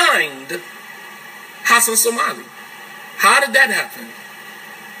are behind Hassan Somali. How did that happen?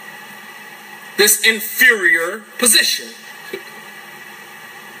 This inferior position.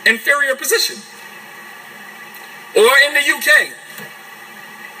 Inferior position. Or in the UK.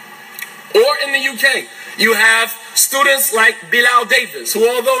 You have students like Bilal Davis, who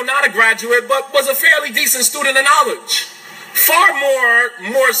although not a graduate, but was a fairly decent student of knowledge. Far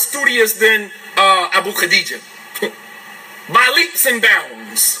more studious than Abu Khadija. By leaps and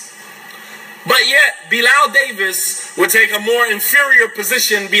bounds. But yet, Bilal Davis would take a more inferior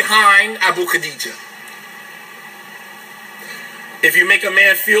position behind Abu Khadija. If you make a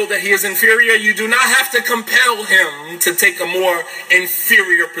man feel that he is inferior, you do not have to compel him to take a more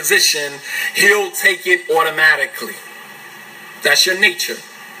inferior position. He'll take it automatically. That's your nature.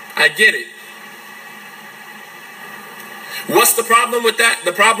 I get it. What's the problem with that?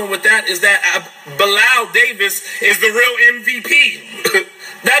 The problem with that is that Bilal Davis is the real MVP.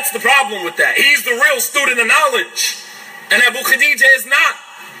 That's the problem with that. He's the real student of knowledge. And Abu Khadija is not.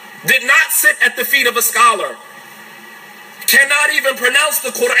 Did not sit at the feet of a scholar. Cannot even pronounce the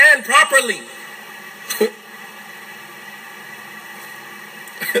Quran properly.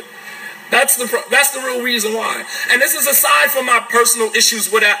 That's the real reason why. And this is aside from my personal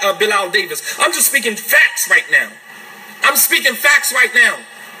issues with Bilal Davis. I'm just speaking facts right now. I'm speaking facts right now.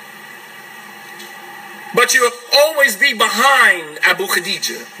 But you'll always be behind Abu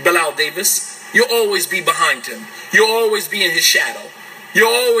Khadija, Bilal Davis. You'll always be behind him. You'll always be in his shadow.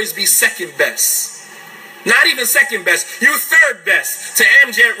 You'll always be second best. Not even second best. You third best to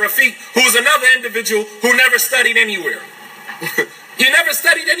Amjad Rafiq, who's another individual who never studied anywhere. You never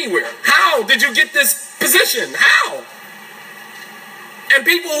studied anywhere. How did you get this position? How? And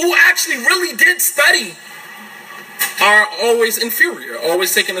people who actually really did study are always inferior,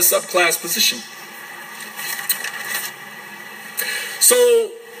 always taking a subclass position.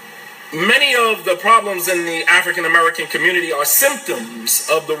 So many of the problems in the African American community are symptoms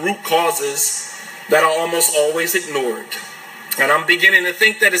of the root causes that are almost always ignored. And I'm beginning to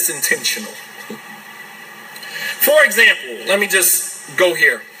think that it's intentional. For example, let me just go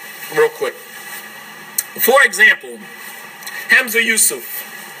here real quick. For example, Hamza Yusuf.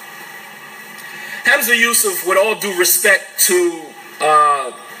 Hamza Yusuf, with all due respect to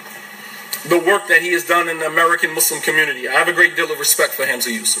the work that he has done in the American Muslim community, I have a great deal of respect for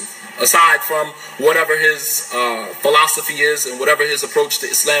Hamza Yusuf. Aside from whatever his philosophy is and whatever his approach to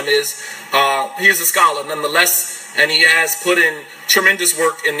Islam is, he is a scholar nonetheless, and he has put in tremendous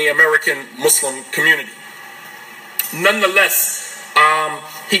work in the American Muslim community. Nonetheless,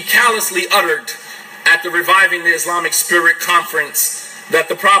 he callously uttered at the Reviving the Islamic Spirit conference that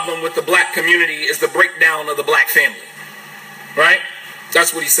the problem with the black community is the breakdown of the black family. Right?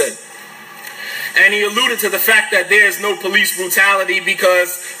 That's what he said. And he alluded to the fact that there is no police brutality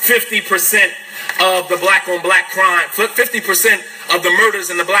because 50% of the black on black crime, 50% of the murders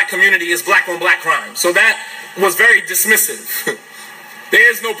in the black community is black on black crime. So that was very dismissive. There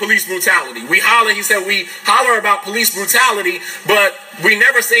is no police brutality. He said we holler about police brutality, but we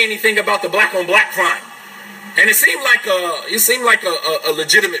never say anything about the black on black crime. And it seemed like a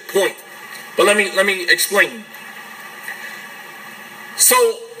legitimate point. But let me explain. So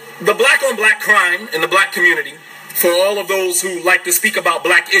the black on black crime in the black community, for all of those who like to speak about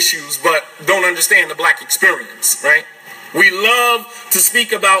black issues but don't understand the black experience, right? We love to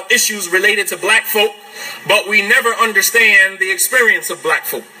speak about issues related to black folk, but we never understand the experience of black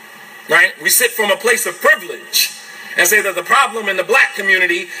folk, right? We sit from a place of privilege and say that the problem in the black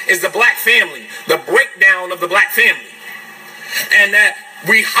community is the black family, the breakdown of the black family. And that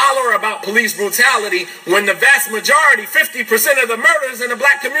we holler about police brutality when the vast majority, 50% of the murders in the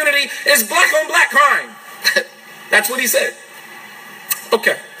black community is black on black crime. That's what he said.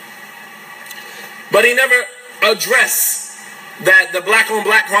 Okay. But he never addressed that the black on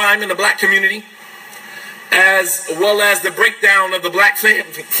black crime in the black community, as well as the breakdown of the black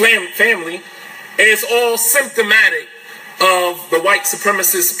family, is all symptomatic of the white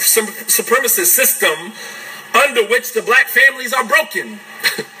supremacist system under which the black families are broken.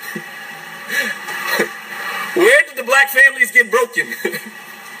 Where did the black families get broken?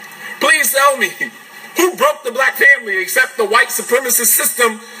 Please tell me. Who broke the black family except the white supremacist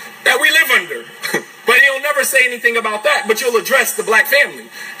system that we live under? But he'll never say anything about that, but you'll address the black family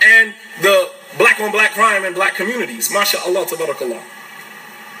and the black on black crime in black communities. MashaAllah, tabarakallah.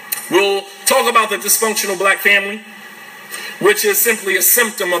 We'll talk about the dysfunctional black family, which is simply a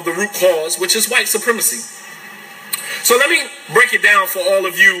symptom of the root cause, which is white supremacy. So let me break it down for all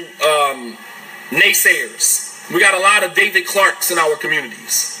of you naysayers. We got a lot of David Clarks in our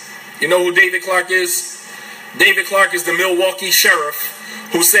communities. You know who David Clark is? David Clark is the Milwaukee sheriff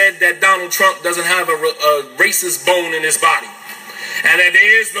who said that Donald Trump doesn't have a racist bone in his body and that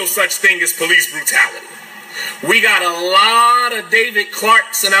there is no such thing as police brutality. We got a lot of David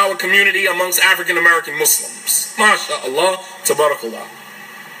Clarks in our community amongst African American Muslims. MashaAllah, tabarakallah.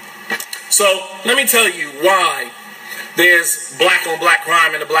 So let me tell you why there's black on black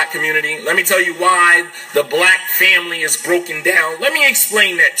crime in the black community. Let me tell you why the black family is broken down. Let me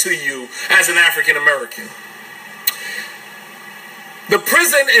explain that to you as an African American. The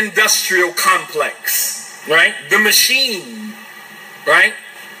prison industrial complex, right? The machine, right?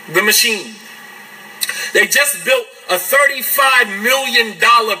 The machine. They just built a $35 million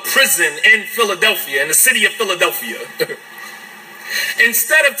prison in Philadelphia, in the city of Philadelphia.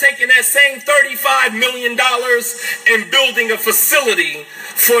 Instead of taking that same $35 million and building a facility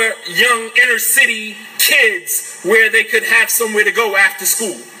for young inner city kids where they could have somewhere to go after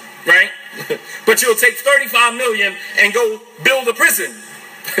school, right? But you'll take $35 million and go build a prison.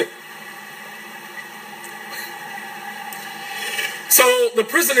 So the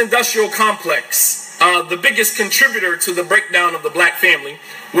prison industrial complex, the biggest contributor to the breakdown of the black family,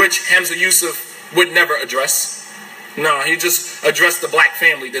 which Hamza Yusuf would never address. No, he just addressed the black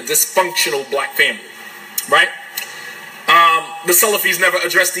family, the dysfunctional black family, right? The Salafis never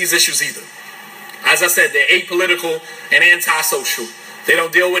addressed these issues either. As I said, they're apolitical and antisocial. They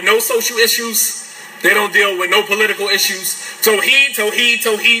don't deal with no social issues. They don't deal with no political issues. Tawheed, Tawheed,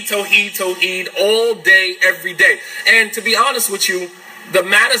 Tawheed, Tawheed, Tawheed, all day, every day. And to be honest with you, the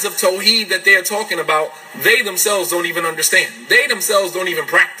matters of Tawheed that they're talking about, they themselves don't even understand. They themselves don't even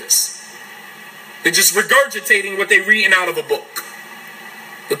practice. They're just regurgitating what they're reading out of a book.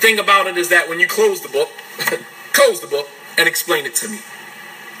 The thing about it is that when you close the book and explain it to me.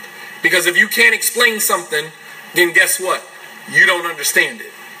 Because if you can't explain something, then guess what? You don't understand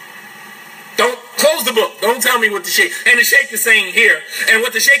it. Don't close the book. Don't tell me what the sheikh and the sheikh is saying here, and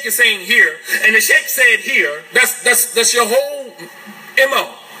what the sheikh is saying here, and the sheikh said here. That's your whole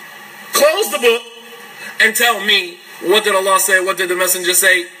MO. Close the book and tell me, what did Allah say? What did the messenger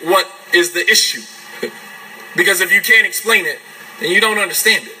say? What is the issue? Because if you can't explain it, then you don't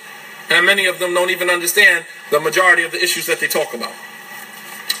understand it. And many of them don't even understand the majority of the issues that they talk about.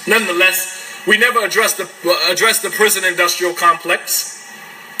 Nonetheless, we never addressed the prison industrial complex,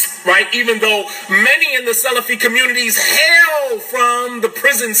 right? Even though many in the Salafi communities hail from the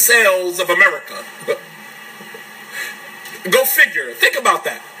prison cells of America. Go figure. Think about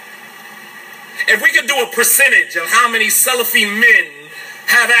that. If we could do a percentage of how many Salafi men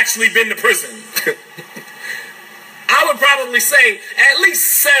have actually been to prison, I would probably say at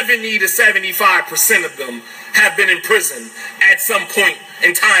least 70 to 75% of them have been in prison at some point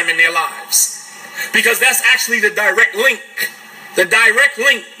in time in their lives. Because that's actually the direct link. The direct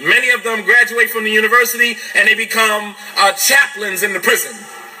link. Many of them graduate from the university and they become chaplains in the prison.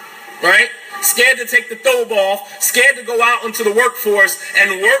 Right? Scared to take the thobe off, scared to go out into the workforce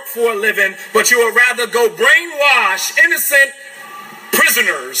and work for a living, but you would rather go brainwash innocent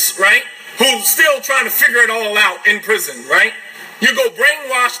prisoners, right? Who's still trying to figure it all out in prison, right? You go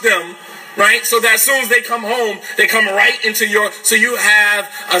brainwash them, right? So that as soon as they come home, they come right into so you have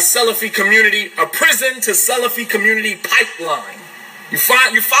a Salafi community, a prison to Salafi community pipeline. You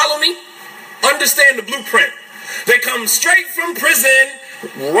follow me? Understand the blueprint. They come straight from prison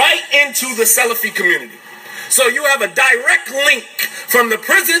right into the Salafi community. So you have a direct link from the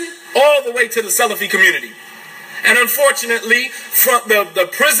prison all the way to the Salafi community. And unfortunately, from the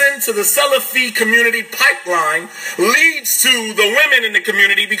prison to the Salafi community pipeline leads to the women in the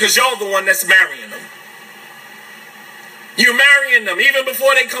community because y'all the one that's marrying them. You're marrying them even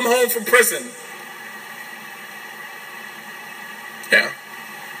before they come home from prison. Yeah.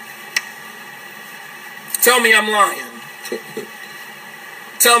 Tell me I'm lying.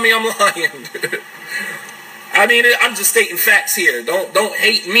 Tell me I'm lying. I mean, I'm just stating facts here. Don't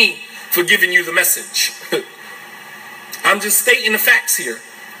hate me for giving you the message. I'm just stating the facts here.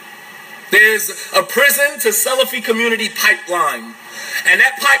 There's a prison to Salafi community pipeline. And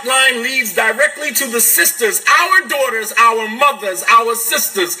that pipeline leads directly to the sisters, our daughters, our mothers, our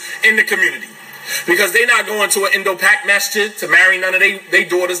sisters in the community. Because they're not going to an Indo-Pak masjid to marry none of their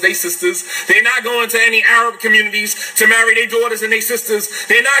daughters, their sisters. They're not going to any Arab communities to marry their daughters and their sisters.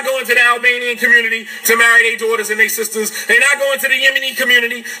 They're not going to the Albanian community to marry their daughters and their sisters. They're not going to the Yemeni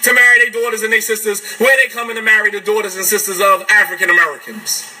community to marry their daughters and their sisters. Where they coming to marry the daughters and sisters of African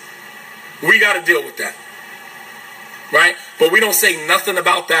Americans. We got to deal with that. Right? But we don't say nothing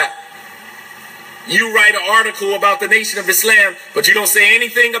about that You write an article about the Nation of Islam, but you don't say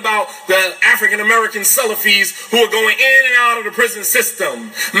anything about the African-American Salafis who are going in and out of the prison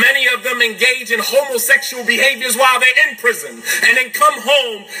system. Many of them engage in homosexual behaviors while they're in prison, and then come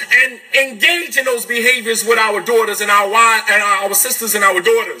home and engage in those behaviors with our daughters and our wives and our sisters and our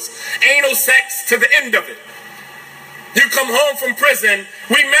daughters. Anal sex to the end of it. You come home from prison,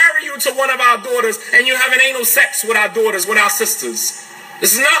 we marry you to one of our daughters, and you have an anal sex with our daughters, with our sisters.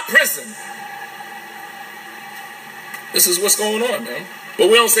 This is not prison. This is what's going on, man. But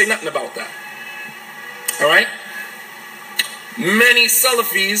we don't say nothing about that. All right? Many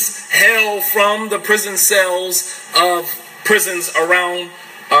Salafis hail from the prison cells of prisons around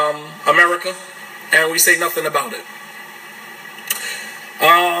America, and we say nothing about it.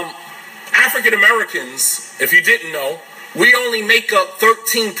 African Americans, if you didn't know, we only make up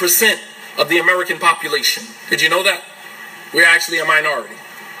 13% of the American population. Did you know that? We're actually a minority.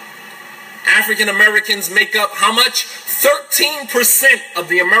 African Americans make up how much? 13% of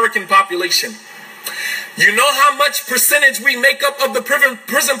the American population. You know how much percentage we make up of the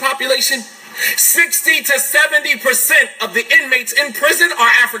prison population? 60 to 70% of the inmates in prison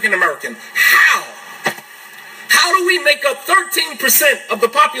are African American. How? How do we make up 13% of the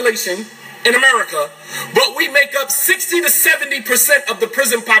population in America, but we make up 60 to 70% of the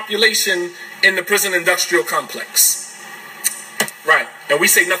prison population in the prison industrial complex? Right, and we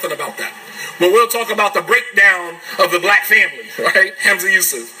say nothing about that. But we'll talk about the breakdown of the black family, right? Hamza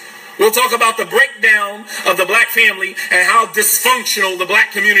Yusuf. We'll talk about the breakdown of the black family and how dysfunctional the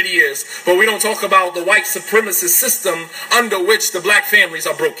black community is. But we don't talk about the white supremacist system under which the black families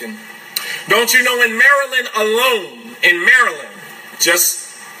are broken. Don't you know in Maryland alone, in Maryland, just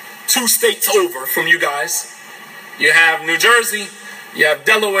 2 states over from you guys, you have New Jersey, you have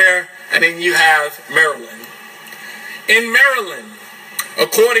Delaware, and then you have Maryland. In Maryland,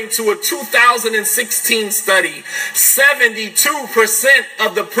 according to a 2016 study, 72%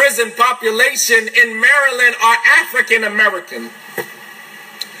 of the prison population in Maryland are African American.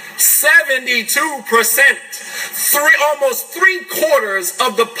 72%. Almost 3/4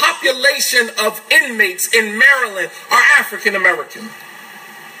 of the population of inmates in Maryland are African American.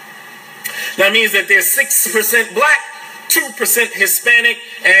 That means that there's 6% black, 2% Hispanic,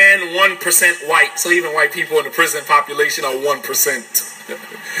 and 1% white. So even white people in the prison population are 1%.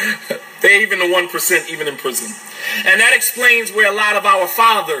 They're even the 1% even in prison. And that explains where a lot of our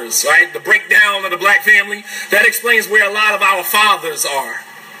fathers, right, the breakdown of the black family, that explains where a lot of our fathers are.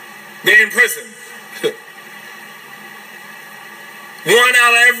 They're in prison. 1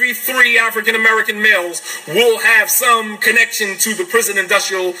 out of every 3 African American males will have some connection to the prison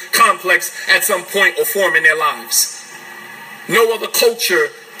industrial complex at some point or form in their lives. No other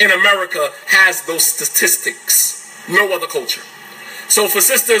culture in America has those statistics. No other culture. So for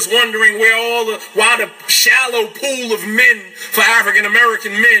sisters wondering why the shallow pool of men for African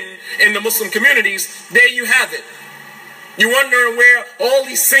American men in the Muslim communities, there you have it. You're wondering where all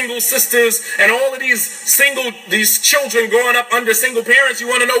these single sisters and all of these children growing up under single parents, you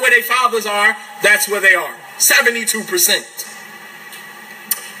want to know where their fathers are? That's where they are. 72%.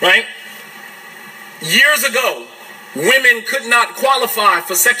 Right? Years ago, women could not qualify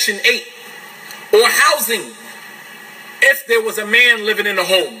for Section 8 or housing if there was a man living in a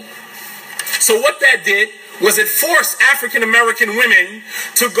home. So what that did was it forced African American women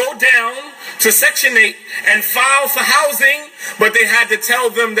to go down to Section 8 and file for housing, but they had to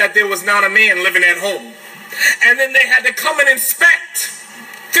tell them that there was not a man living at home. And then they had to come and inspect.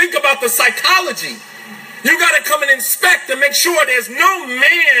 Think about the psychology. You got to come and inspect to make sure there's no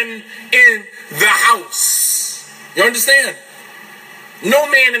man in the house. You understand? No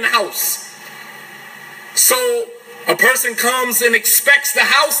man in the house. So a person comes and inspects the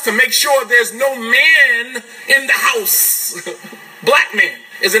house to make sure there's no man in the house. Black man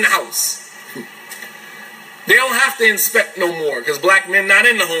is in the house. They don't have to inspect no more because black men not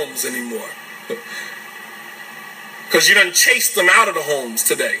in the homes anymore. Because you done chased them out of the homes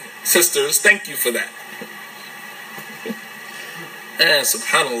today. Sisters, thank you for that. And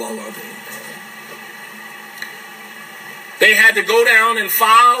subhanAllah. They had to go down and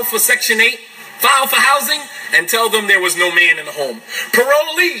file for Section 8, file for housing, and tell them there was no man in the home.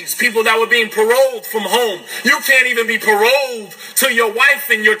 Parolees, people that were being paroled from home. You can't even be paroled to your wife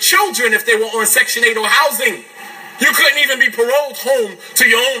and your children if they were on Section 8 or housing. You couldn't even be paroled home to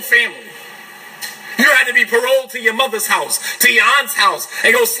your own family. You had to be paroled to your mother's house, to your aunt's house,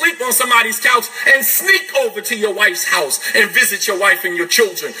 and go sleep on somebody's couch and sneak over to your wife's house and visit your wife and your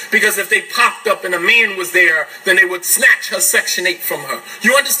children. Because if they popped up and a man was there, then they would snatch her Section 8 from her.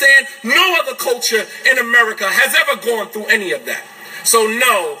 You understand? No other culture in America has ever gone through any of that. So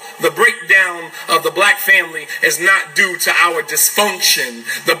no, the breakdown of the black family is not due to our dysfunction.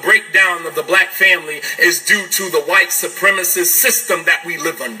 The breakdown of the black family is due to the white supremacist system that we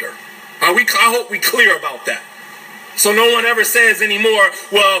live under. I hope we're clear about that. So no one ever says anymore,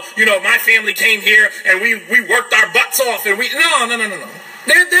 well, my family came here and we worked our butts off and no.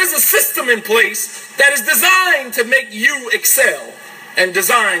 There's a system in place that is designed to make you excel and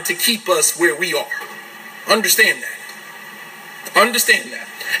designed to keep us where we are. Understand that. Understand that.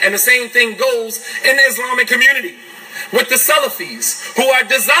 And the same thing goes in the Islamic community with the Salafis, who are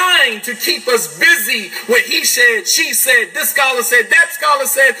designed to keep us busy with he said, she said, this scholar said, that scholar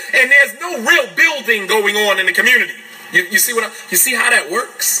said, and there's no real building going on in the community. You see how that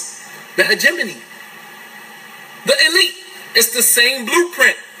works? The hegemony. The elite. It's the same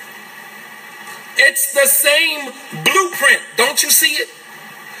blueprint. It's the same blueprint. Don't you see it?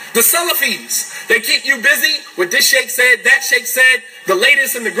 The Salafis, they keep you busy with this sheikh said, that sheikh said, the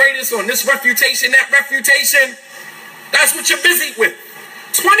latest and the greatest on this refutation, that refutation. That's what you're busy with.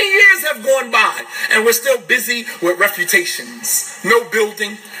 20 years have gone by and we're still busy with refutations. No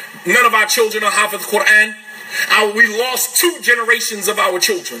building. None of our children are Hafiz Quran. We lost 2 generations of our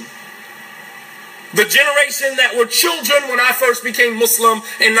children. The generation that were children when I first became Muslim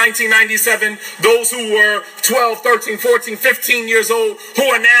in 1997, those who were 12, 13, 14, 15 years old, who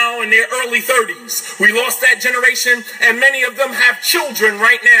are now in their early 30s. We lost that generation, and many of them have children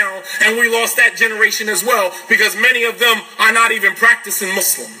right now, and we lost that generation as well, because many of them are not even practicing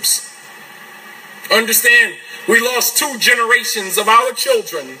Muslims. Understand? We lost 2 generations of our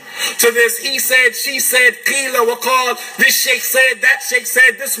children to this he said, she said, qila wa qal, this sheikh said, that sheikh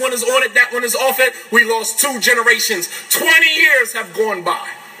said, this one is on it, that one is off it. We lost 2 generations. 20 years have gone by.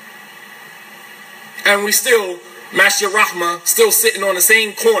 And we still, Master Rahma, still sitting on the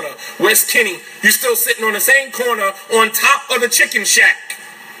same corner. West Kenny, you still sitting on the same corner on top of the chicken shack.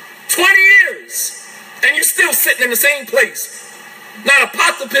 20 years. And you still sitting in the same place. Not a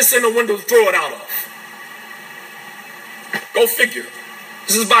pot to piss in the window to throw it out of. Go figure.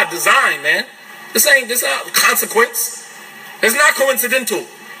 This is by design, man. This not consequence. It's not coincidental.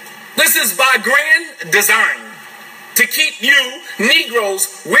 This is by grand design to keep you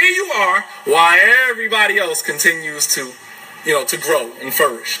Negroes where you are while everybody else continues to, to grow and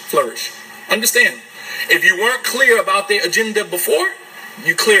flourish. Understand? If you weren't clear about their agenda before,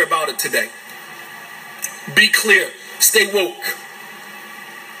 you're clear about it today. Be clear. Stay woke.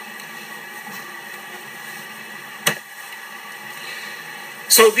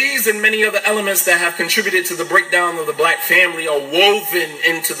 So these and many other elements that have contributed to the breakdown of the black family are woven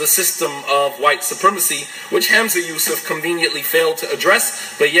into the system of white supremacy, which Hamza Yusuf conveniently failed to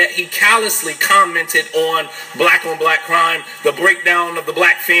address, but yet he callously commented on black crime, the breakdown of the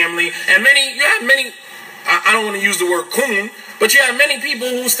black family, and I don't want to use the word coon, but you have many people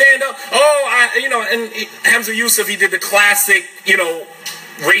who stand up, and Hamza Yusuf, he did the classic,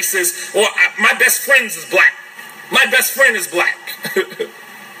 racist, my best friend is black. My best friend is black.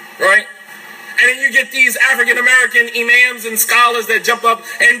 Right? And then you get these African-American imams and scholars that jump up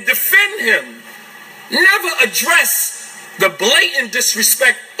and defend him. Never address the blatant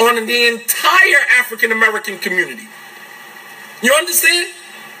disrespect on the entire African-American community. You understand?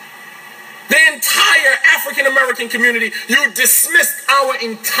 The entire African-American community. You dismissed our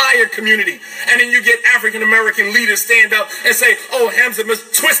entire community. And then you get African-American leaders stand up and say, oh, Hamza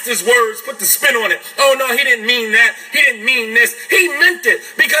must twist his words, put the spin on it. Oh, no, he didn't mean that. He didn't mean this. He meant it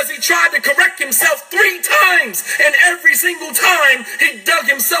because he tried to correct himself 3 times. And every single time, he dug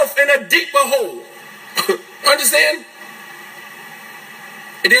himself in a deeper hole. Understand?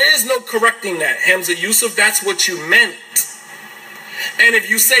 There is no correcting that. Hamza Yusuf, that's what you meant. And if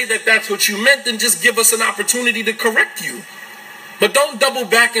you say that that's what you meant, then just give us an opportunity to correct you. But don't double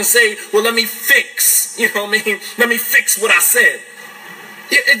back and say, well, let me fix, let me fix what I said.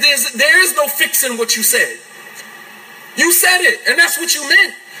 There is no fixing what you said. You said it, and that's what you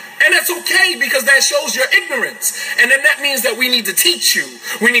meant. And that's okay, because that shows your ignorance. And then that means that we need to teach you.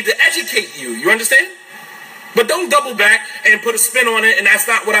 We need to educate you. You understand? But don't double back and put a spin on it and that's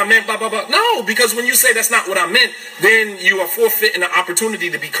not what I meant, blah, blah, blah. No, because when you say that's not what I meant, then you are forfeiting the opportunity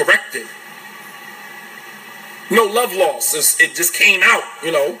to be corrected. No love loss. It just came out,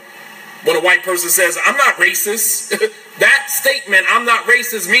 when a white person says, I'm not racist. That statement, I'm not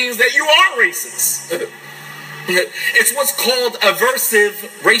racist, means that you are racist. It's what's called aversive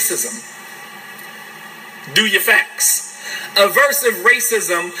racism. Do your facts. Aversive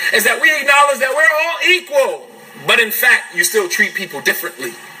racism is that we acknowledge that we're all equal, but in fact, you still treat people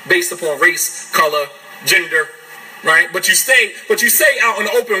differently based upon race, color, gender, right? But you say out in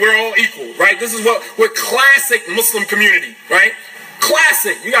the open, we're all equal, right? This is what classic Muslim community, right?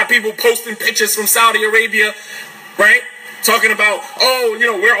 Classic. You got people posting pictures from Saudi Arabia, right? Talking about, oh, you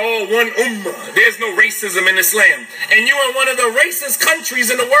know, we're all one ummah. There's no racism in Islam. And you in one of the racist countries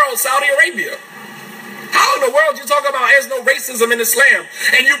in the world, Saudi Arabia. How in the world you talk about there's no racism in Islam?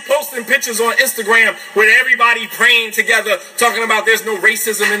 And you posting pictures on Instagram with everybody praying together, talking about there's no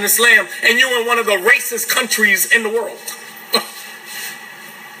racism in Islam. And you in one of the racist countries in the world.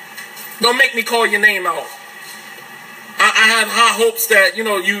 Don't make me call your name out. I have high hopes that, you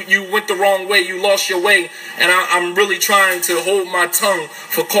know, you went the wrong way, you lost your way, and I'm really trying to hold my tongue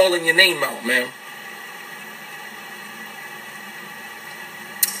for calling your name out, man.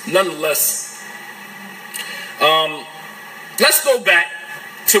 Nonetheless, let's go back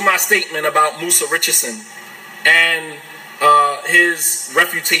to my statement about Musa Richardson and his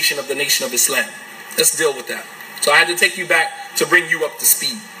refutation of the Nation of Islam. Let's deal with that. So I had to take you back to bring you up to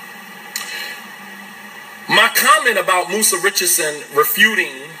speed. My comment about Musa Richardson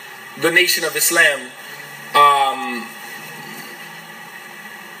refuting the Nation of Islam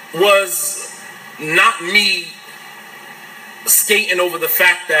was not me skating over the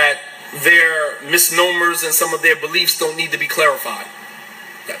fact that their misnomers and some of their beliefs don't need to be clarified.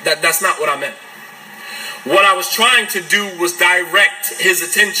 That's not what I meant. What I was trying to do was direct his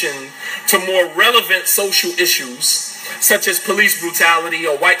attention to more relevant social issues, such as police brutality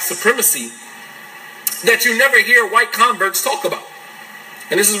or white supremacy, that you never hear white converts talk about.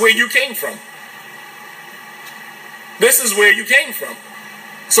 And this is where you came from. This is where you came from.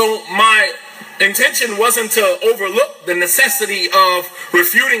 So my intention wasn't to overlook the necessity of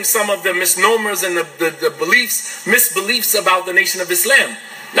refuting some of the misnomers and the beliefs, misbeliefs about the Nation of Islam.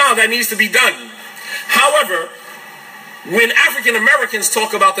 Now that needs to be done. However, when African Americans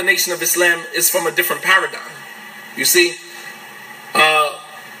talk about the Nation of Islam, it's from a different paradigm. You see,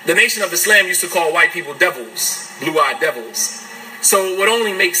 the Nation of Islam used to call white people devils, blue-eyed devils. So it would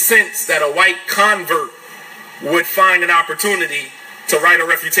only make sense that a white convert would find an opportunity to write a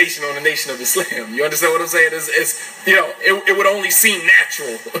refutation on the Nation of Islam. You understand what I'm saying? It's you know, it would only seem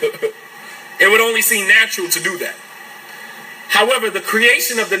natural. It would only seem natural to do that. However, the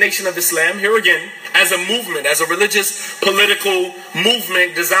creation of the Nation of Islam, here again, as a movement, as a religious political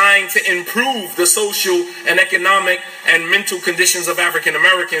movement designed to improve the social and economic and mental conditions of African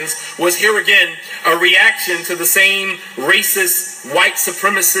Americans, was here again a reaction to the same racist, white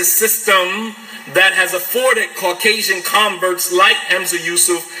supremacist system that has afforded Caucasian converts like Hamza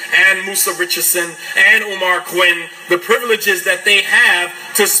Yusuf and Musa Richardson and Omar Quinn the privileges that they have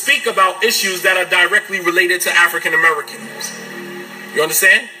to speak about issues that are directly related to African Americans. You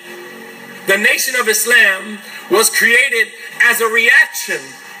understand? The Nation of Islam was created as a reaction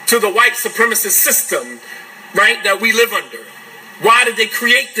to the white supremacist system, right, that we live under. Why did they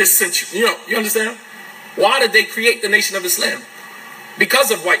create this century? You understand? Why did they create the Nation of Islam? Because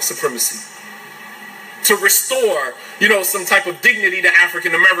of white supremacy. To restore, some type of dignity to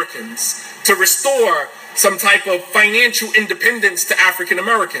African Americans. To restore some type of financial independence to African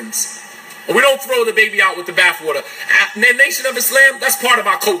Americans. And we don't throw the baby out with the bathwater. The Nation of Islam, that's part of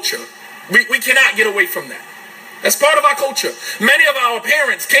our culture. We cannot get away from that. That's part of our culture. Many of our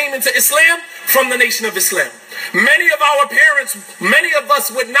parents came into Islam from the Nation of Islam. Many of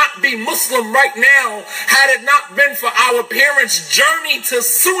us would not be Muslim right now had it not been for our parents' journey to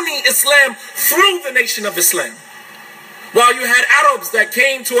Sunni Islam through the Nation of Islam. While you had Arabs that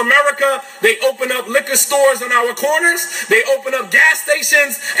came to America, they opened up liquor stores on our corners, they opened up gas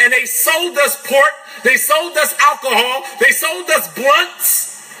stations, and they sold us pork, they sold us alcohol, they sold us blunts,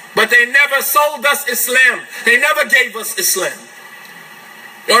 but they never sold us Islam. They never gave us Islam.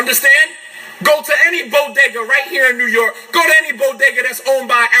 You understand? Go to any bodega right here in New York, go to any bodega that's owned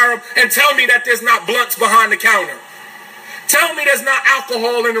by Arab, and tell me that there's not blunts behind the counter. Tell me there's not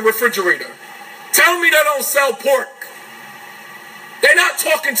alcohol in the refrigerator. Tell me they don't sell pork. They're not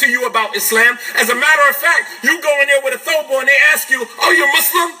talking to you about Islam. As a matter of fact, you go in there with a thobe and they ask you, oh, you're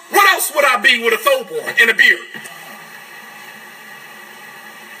Muslim? What else would I be with a thobe and a beard?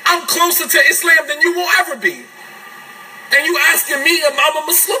 I'm closer to Islam than you will ever be. And you asking me if I'm a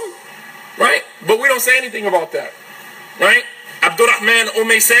Muslim? Right? But we don't say anything about that. Right? Abdurrahman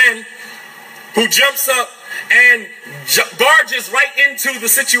Omeysan, who jumps up and barges right into the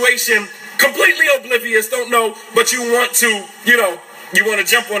situation, completely oblivious, don't know, but you want to, you want to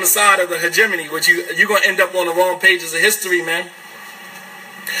jump on the side of the hegemony, which you're going to end up on the wrong pages of history, man.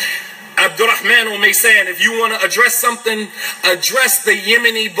 Abdurrahman Omeysan, if you want to address something, address the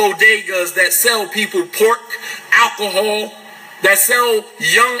Yemeni bodegas that sell people pork, alcohol, that sell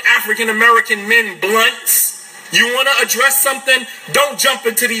young African-American men blunts. You want to address something, don't jump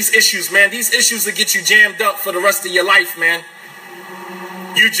into these issues, man. These issues will get you jammed up for the rest of your life, man.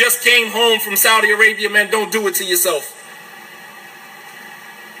 You just came home from Saudi Arabia, man. Don't do it to yourself.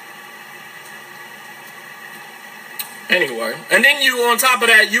 Anyway, and then you, on top of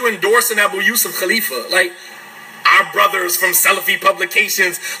that, you endorsing Abu Yusuf Khalifa. Like, our brothers from Salafi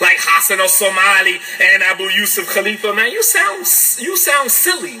publications like Hassan al-Somali and Abu Yusuf Khalifa, man, you sound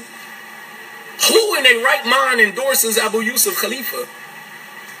silly. Who in their right mind endorses Abu Yusuf Khalifa?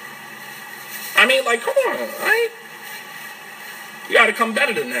 I mean, like, come on, right? You got to come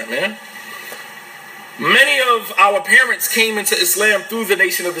better than that, man. Many of our parents came into Islam through the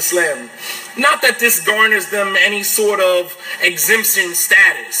Nation of Islam. Not that this garners them any sort of exemption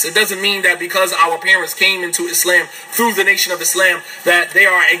status. It doesn't mean that because our parents came into Islam through the Nation of Islam that they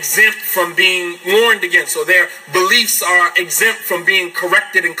are exempt from being warned against, or their beliefs are exempt from being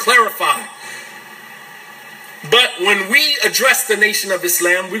corrected and clarified. But when we address the Nation of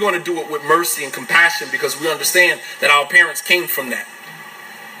Islam, we're going to do it with mercy and compassion, because we understand that our parents came from that.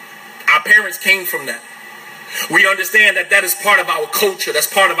 Our parents came from that. We understand that that is part of our culture. That's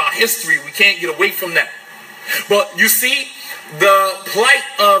part of our history. We can't get away from that. But you see, the plight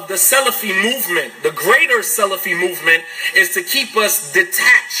of the Salafi movement, the greater Salafi movement, is to keep us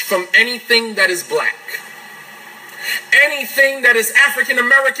detached from anything that is black. Anything that is African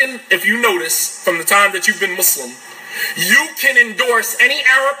American, if you notice, from the time that you've been Muslim, you can endorse any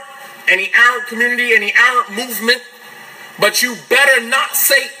Arab community, any Arab movement, but you better not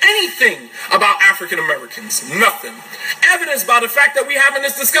say anything about African Americans. Nothing. Evidenced by the fact that we're having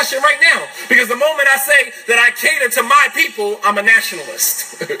this discussion right now. Because the moment I say that I cater to my people, I'm a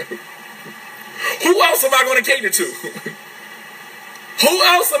nationalist. Who else am I going to cater to? Who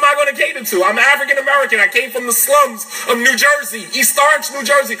else am I going to cater to? I'm African American. I came from the slums of New Jersey, East Orange, New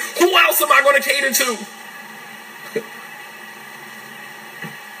Jersey. Who else am I going to cater to?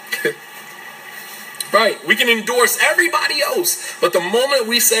 Right, we can endorse everybody else, but the moment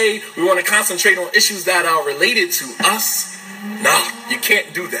we say we want to concentrate on issues that are related to us, nah, you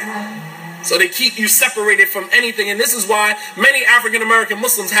can't do that. So they keep you separated from anything, and this is why many African American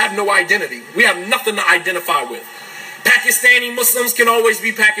Muslims have no identity. We have nothing to identify with. Pakistani Muslims can always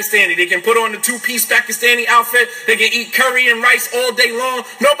be Pakistani. They can put on the two-piece Pakistani outfit. They can eat curry and rice all day long.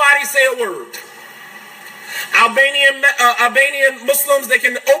 Nobody say a word. Albanian Muslims, they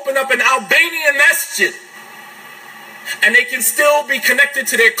can open up an Albanian masjid and they can still be connected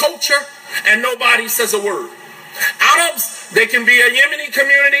to their culture and nobody says a word. Arabs, they can be a Yemeni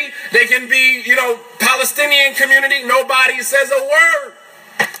community, they can be, Palestinian community, nobody says a word.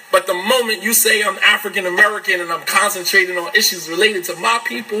 But the moment you say I'm African American and I'm concentrating on issues related to my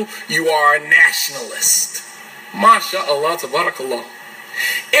people, you are a nationalist. MashaAllah, tabarakallah.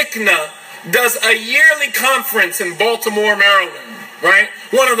 ICNA does a yearly conference in Baltimore, Maryland, right?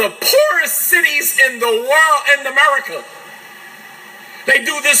 One of the poorest cities in the world, in America. They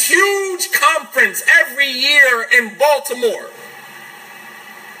do this huge conference every year in Baltimore.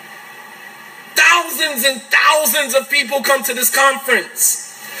 Thousands and thousands of people come to this conference.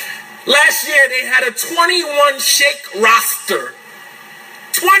 Last year they had a 21 sheikh roster.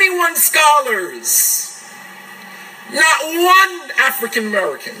 21 scholars. Not one African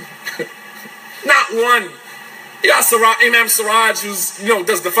American. Not one. You got Imam Siraj, who's,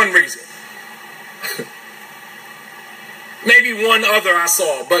 does the fundraising. Maybe one other I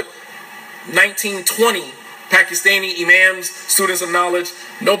saw, but 1920 Pakistani imams, students of knowledge,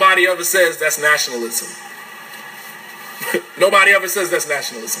 nobody ever says that's nationalism. Nobody ever says that's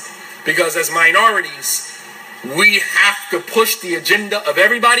nationalism. Because as minorities, we have to push the agenda of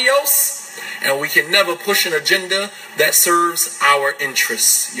everybody else, and we can never push an agenda that serves our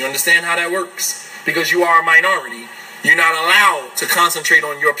interests. You understand how that works? Because you are a minority. You're not allowed to concentrate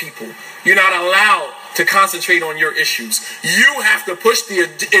on your people. You're not allowed to concentrate on your issues. You have to push the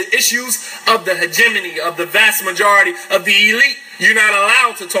issues of the hegemony, of the vast majority, of the elite. You're not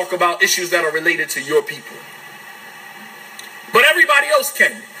allowed to talk about issues that are related to your people. But everybody else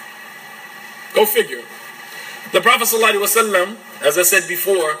can. Go figure. The Prophet ﷺ, as I said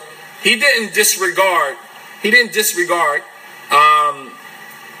before, he didn't disregard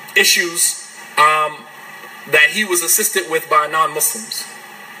issues that he was assisted with by non-Muslims.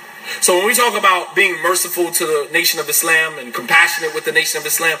 So when we talk about being merciful to the Nation of Islam and compassionate with the Nation of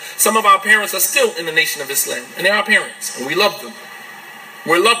Islam, some of our parents are still in the Nation of Islam, and they're our parents, and we love them.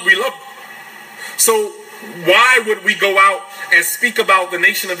 We love them. So why would we go out and speak about the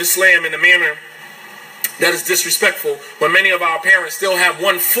Nation of Islam in a manner that is disrespectful when many of our parents still have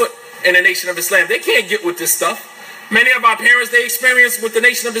one foot in the Nation of Islam? They can't get with this stuff. Many of our parents, they experience with the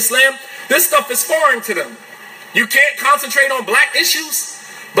Nation of Islam, this stuff is foreign to them. You can't concentrate on black issues.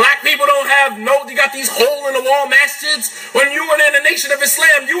 Black people don't have you got these hole-in-the-wall masjids. When you were in the Nation of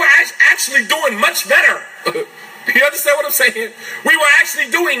Islam, you were actually doing much better. You understand what I'm saying? We were actually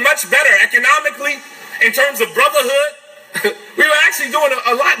doing much better economically, in terms of brotherhood. We were actually doing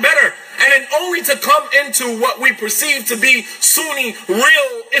a lot better. And then only to come into what we perceive to be Sunni,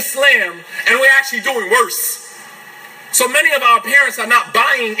 real Islam, and we're actually doing worse. So many of our parents are not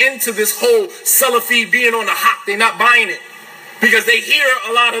buying into this whole Salafi being on the hop. They're not buying it. Because they hear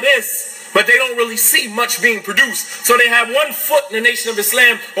a lot of this, but they don't really see much being produced. So they have 1 foot in the Nation of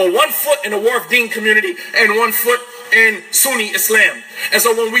Islam, or 1 foot in the Warf Deen community, and 1 foot in Sunni Islam. And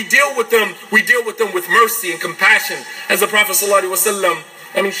so when we deal with them with mercy and compassion. As the Prophet ﷺ,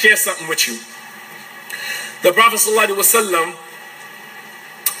 let me share something with you. The Prophet ﷺ,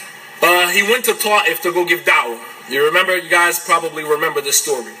 he went to Ta'if to go give da'wah. You guys probably remember this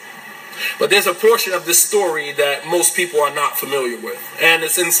story. But there's a portion of this story that most people are not familiar with. And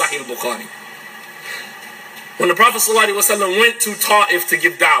it's in Sahih Bukhari. When the Prophet ﷺ went to Ta'if to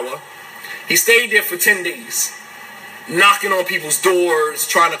give da'wah, he stayed there for 10 days. Knocking on people's doors,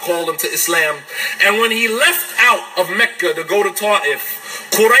 trying to call them to Islam. And when he left out of Mecca to go to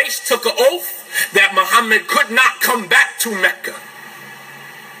Ta'if, Quraysh took an oath that Muhammad could not come back to Mecca.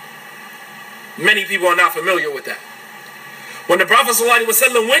 Many people are not familiar with that. When the Prophet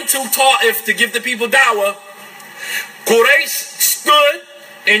ﷺ went to Ta'if to give the people da'wah, Quraysh stood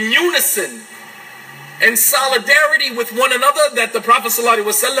in unison, in solidarity with one another, that the Prophet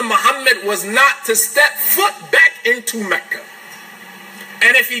ﷺ, Muhammad, was not to step foot back into Mecca.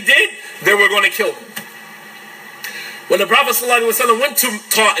 And if he did, they were going to kill him. When the Prophet ﷺ went to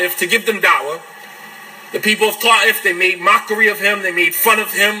Ta'if to give them da'wah, the people of Ta'if, they made mockery of him, they made fun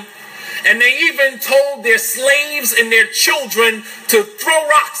of him, and they even told their slaves and their children to throw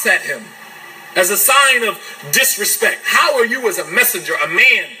rocks at him as a sign of disrespect. How are you as a messenger, a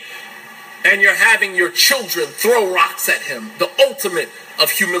man, and you're having your children throw rocks at him? The ultimate of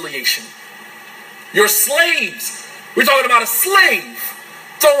humiliation. Your slaves, we're talking about a slave,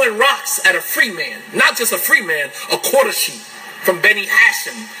 throwing rocks at a free man. Not just a free man, a Qurashi from Beni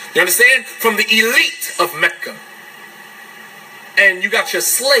Hashim. You understand? From the elite of Mecca. And you got your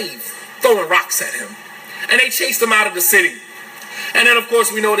slave throwing rocks at him. And they chased him out of the city. And then, of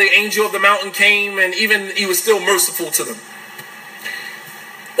course, we know the angel of the mountain came, and even he was still merciful to them.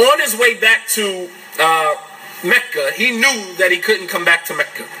 On his way back to Mecca, he knew that he couldn't come back to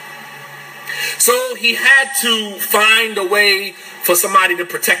Mecca. So he had to find a way for somebody to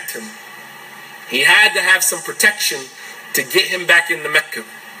protect him. He had to have some protection to get him back into Mecca.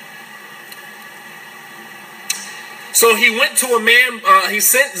 So he went to a man, he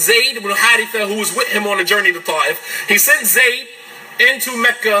sent Zayd ibn Haritha, who was with him on a journey to Ta'if. He sent Zayd into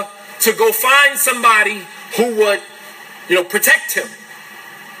Mecca to go find somebody who would, protect him.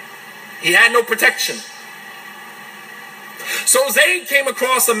 He had no protection. So Zayd came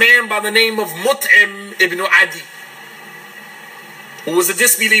across a man by the name of Mut'im ibn Adi, who was a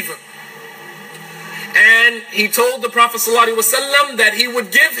disbeliever. And he told the Prophet ﷺ that he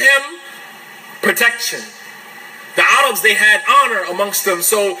would give him protection. The Arabs, they had honor amongst them.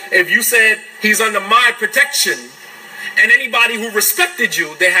 So if you said, he's under my protection, and anybody who respected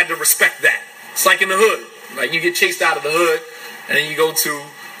you, they had to respect that. It's like in the hood. Like you get chased out of the hood, and then you go to,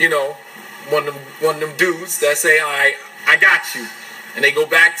 one of them dudes that say, all right, I got you. And they go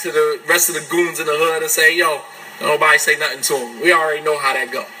back to the rest of the goons in the hood and say, yo, nobody say nothing to them. We already know how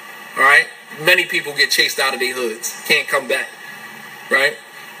that go. All right? Many people get chased out of their hoods. Can't come back. Right?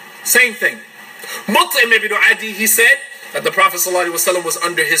 Same thing. Mut'im ibn Adi, he said that the Prophet ﷺ was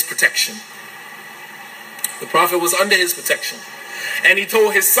under his protection. The Prophet was under his protection. And he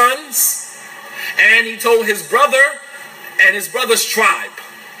told his sons, and he told his brother, and his brother's tribe.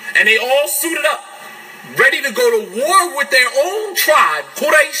 And they all suited up, ready to go to war with their own tribe,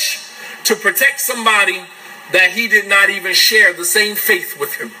 Quraysh, to protect somebody that he did not even share the same faith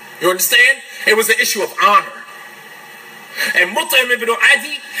with him. You understand? It was an issue of honor. And Mut'im ibn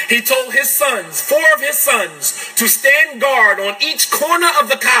Adi, he told his sons, 4 of his sons, to stand guard on each corner of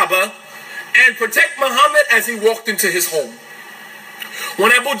the Kaaba and protect Muhammad as he walked into his home.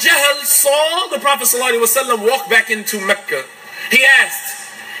 When Abu Jahl saw the Prophet ﷺ walk back into Mecca, he asked,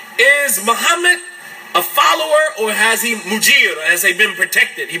 is Muhammad a follower, or has he mujir, has he been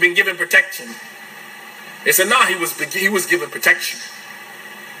protected? He been given protection? They said, no, he was given protection.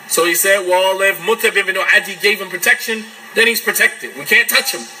 So he said, well, if Mut'im ibn Adi gave him protection, then he's protected. We can't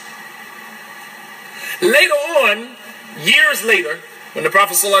touch him. Later on, years later, when the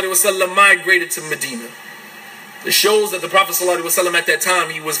Prophet ﷺ migrated to Medina, It shows that the Prophet ﷺ at that time,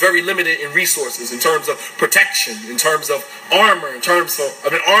 he was very limited in resources, in terms of protection, in terms of armor, in terms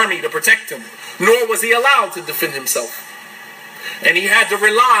of an army to protect him. Nor was he allowed to defend himself. And he had to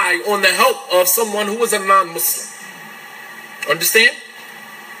rely on the help of someone who was a non-Muslim. Understand?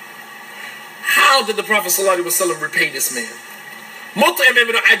 How did the Prophet ﷺ repay this man? Mut'im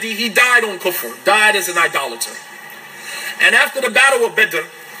ibn Adi, he died on kufr, died as an idolater. And after the battle of Badr,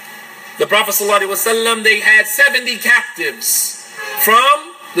 the Prophet ﷺ, they had 70 captives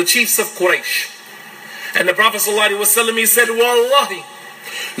from the chiefs of Quraysh. And the Prophet ﷺ, he said, Wallahi,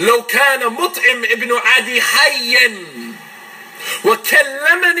 لو كان مطعم ابن عدي حيا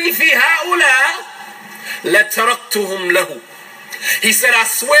وكلمني في هؤلاء لتركتهم له. He said, I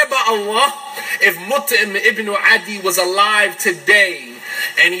swear by Allah, if Mut'im ibn Adi was alive today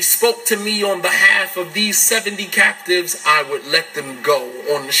and he spoke to me on behalf of these 70 captives, I would let them go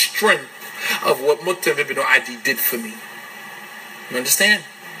on the strength of what Mut'im ibn Adi did for me. You understand?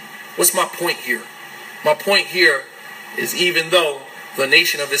 What's my point here? My point here is, even though the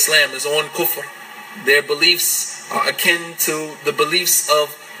nation of Islam is on kufr, their beliefs are akin to the beliefs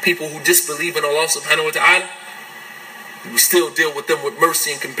of people who disbelieve in Allah subhanahu wa ta'ala, we still deal with them with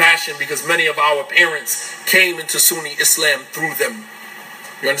mercy and compassion, because many of our parents came into Sunni Islam through them.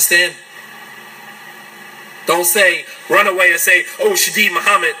 You understand? Don't run away and say, oh, Shadid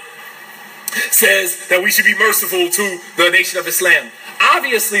Muhammad says that we should be merciful to the nation of Islam.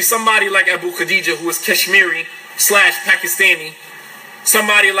 Obviously, somebody like Abu Khadija, who is Kashmiri / Pakistani,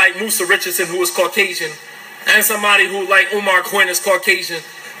 somebody like Musa Richardson, who is Caucasian, and somebody who like Umar Quinn is Caucasian,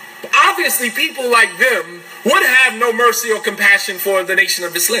 obviously people like them would have no mercy or compassion for the nation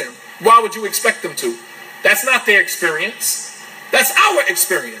of Islam. Why would you expect them to? That's not their experience. That's our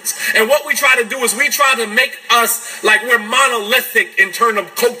experience. And what we try to do is we try to make us like we're monolithic in terms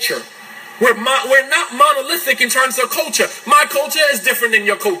of culture. We're not monolithic in terms of culture. My culture is different than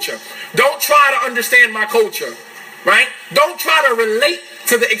your culture. Don't try to understand my culture, right? Don't try to relate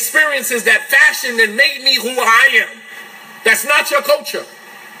to the experiences that fashioned and made me who I am. That's not your culture.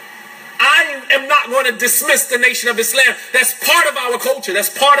 I am not going to dismiss the nation of Islam. That's part of our culture. That's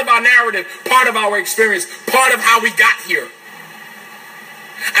part of our narrative, part of our experience, part of how we got here.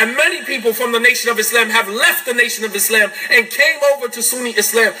 And many people from the nation of Islam have left the nation of Islam and came over to Sunni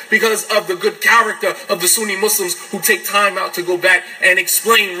Islam because of the good character of the Sunni Muslims who take time out to go back and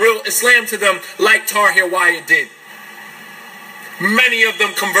explain real Islam to them, like Tahir Wyatt did. Many of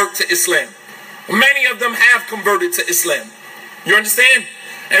them convert to Islam. Many of them have converted to Islam. You understand?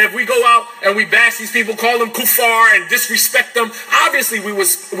 And if we go out and we bash these people, call them kuffar and disrespect them, obviously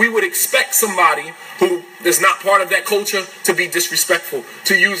we would expect somebody who is not part of that culture to be disrespectful,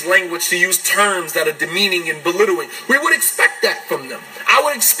 to use language, to use terms that are demeaning and belittling. We would expect that from them. I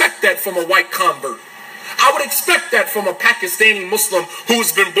would expect that from a white convert. I would expect that from a Pakistani Muslim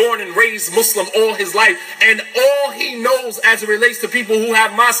who's been born and raised Muslim all his life, and all he knows as it relates to people who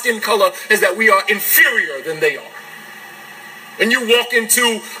have my skin color is that we are inferior than they are. And you walk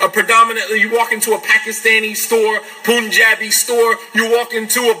into a Pakistani store, Punjabi store, you walk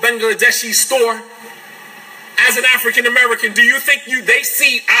into a Bangladeshi store. As an African American, do you think they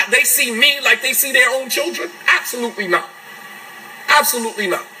see me like they see their own children? Absolutely not. Absolutely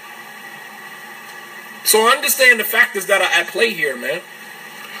not. So understand the factors that are at play here, man.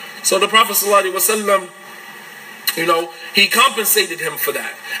 So the Prophet ﷺ, he compensated him for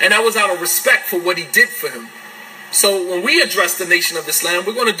that. And that was out of respect for what he did for him. So when we address the nation of Islam,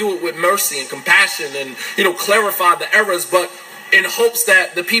 we're going to do it with mercy and compassion and, clarify the errors, but in hopes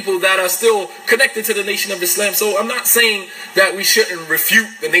that the people that are still connected to the nation of Islam. So I'm not saying that we shouldn't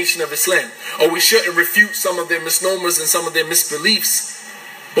refute the nation of Islam, or we shouldn't refute some of their misnomers and some of their misbeliefs.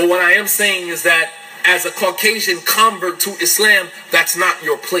 But what I am saying is that as a Caucasian convert to Islam, that's not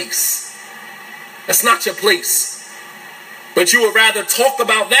your place. That's not your place. But you would rather talk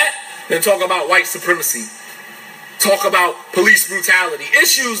about that than talk about white supremacy. Talk about police brutality.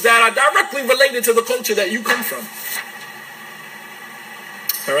 Issues that are directly related to the culture that you come from.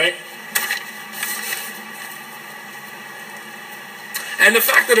 Alright? And the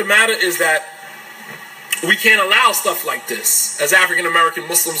fact of the matter is that we can't allow stuff like this. As African American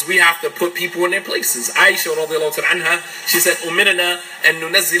Muslims, we have to put people in their places. Aisha radiallahu anha, she said, "Umirna an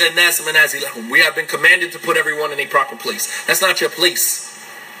nunazzila an-nas manazilahum." We have been commanded to put everyone in a proper place. That's not your place.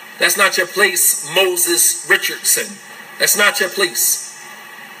 That's not your place, Moses Richardson. That's not your place.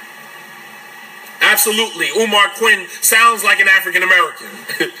 Absolutely, Umar Quinn sounds like an African American.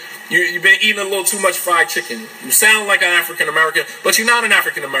 You've been eating a little too much fried chicken. You sound like an African American, but you're not an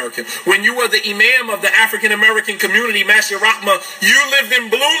African American. When you were the imam of the African American community, Masjid Rahma, you lived in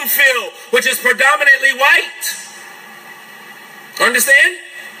Bloomfield, which is predominantly white. Understand?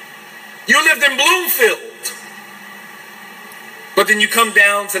 You lived in Bloomfield. But then you come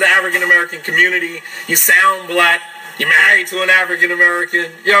down to the African American community, you sound black, you're married to an African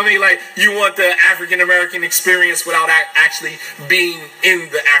American, you know what I mean? Like, you want the African American experience without actually being in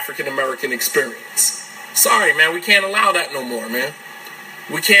the African American experience. Sorry, man, we can't allow that no more, man.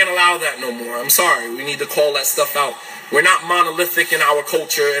 We can't allow that no more. I'm sorry. We need to call that stuff out. We're not monolithic in our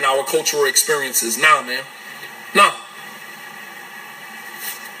culture and our cultural experiences. Nah, man. Nah.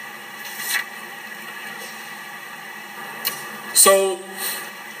 So,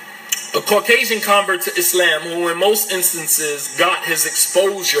 a Caucasian convert to Islam, who in most instances got his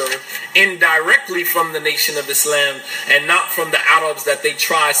exposure indirectly from the Nation of Islam and not from the Arabs that they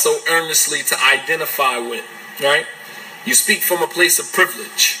try so earnestly to identify with, right? You speak from a place of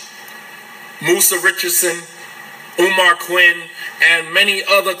privilege. Musa Richardson, Umar Quinn, and many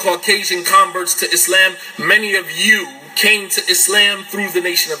other Caucasian converts to Islam, many of you came to Islam through the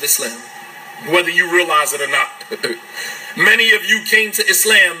Nation of Islam, whether you realize it or not. Many of you came to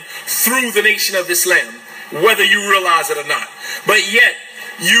Islam through the Nation of Islam, whether you realize it or not. But yet,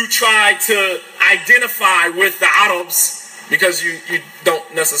 you try to identify with the Arabs, because you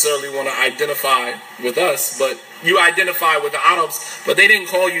don't necessarily want to identify with us, but you identify with the Arabs, but they didn't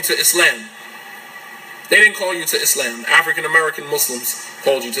call you to Islam. They didn't call you to Islam. African American Muslims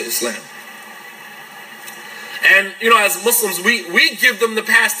called you to Islam. And, you know, as Muslims, we give them the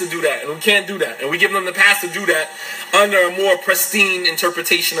pass to do that, and we can't do that. And we give them the pass to do that under a more pristine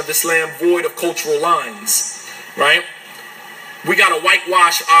interpretation of Islam, void of cultural lines, right? We got to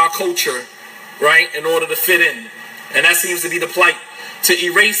whitewash our culture, right, in order to fit in. And that seems to be the plight. To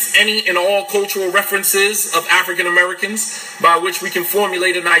erase any and all cultural references of African Americans by which we can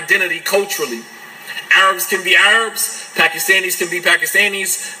formulate an identity culturally. Arabs can be Arabs, Pakistanis can be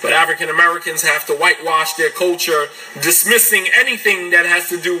Pakistanis, but African Americans have to whitewash their culture, dismissing anything that has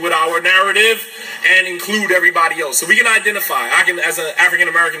to do with our narrative and include everybody else. So we can identify. I can, as an African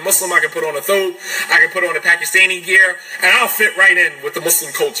American Muslim, I can put on a thobe, I can put on a Pakistani gear, and I'll fit right in with the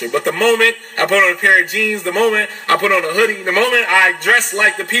Muslim culture. But the moment I put on a pair of jeans, the moment I put on a hoodie, the moment I dress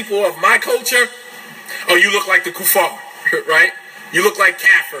like the people of my culture, oh, you look like the kuffar, right? You look like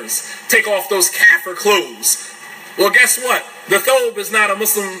kafirs. Take off those kafir clothes. Well, guess what? The thobe is not a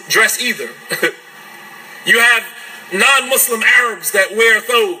Muslim dress either. You have non-Muslim Arabs that wear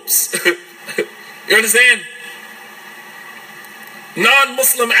thobes. You understand?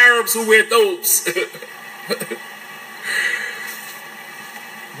 Non-Muslim Arabs who wear thobes.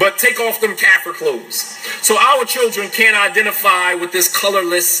 But take off them kafir clothes. So our children can't identify with this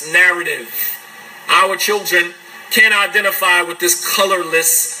colorless narrative. Our children can't identify with this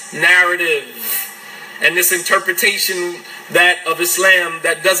colorless narrative and this interpretation that of Islam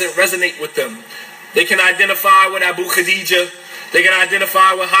that doesn't resonate with them. They can identify with Abu Khadija. They can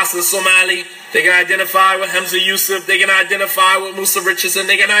identify with Hassan Somali. They can identify with Hamza Yusuf. They can identify with Musa Richardson.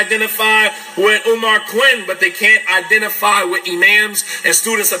 They can identify with Umar Quinn, but they can't identify with imams and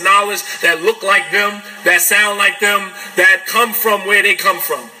students of knowledge that look like them, that sound like them, that come from where they come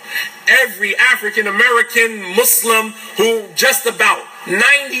from. Every African American Muslim who just about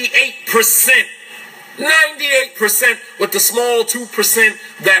 98% with the small 2%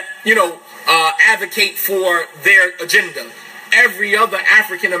 that, advocate for their agenda. Every other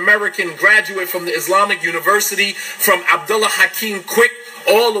African American graduate from the Islamic University, from Abdullah Hakim Quick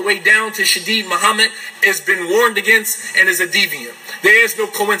all the way down to Shadid Muhammad, has been warned against and is a deviant. There is no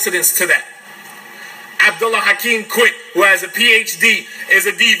coincidence to that. Abdullah Hakim Quick, who has a PhD, is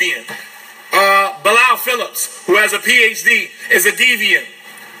a deviant. Bilal Phillips, who has a PhD, is a deviant.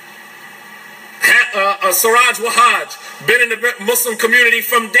 Siraj Wahaj, been in the Muslim community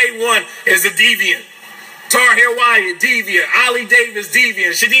from day one, is a deviant. Tahir Wyatt, deviant. Ali Davis,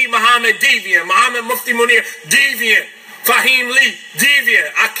 deviant. Shadid Muhammad, deviant. Muhammad Mufti Munir, deviant. Fahim Lee,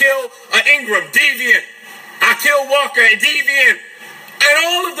 deviant. Akil Ingram, deviant. Akil Walker, deviant. And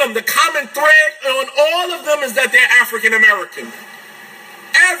all of them, the common thread on all of them is that they're African American.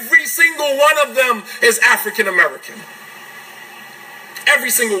 Every single one of them is African American.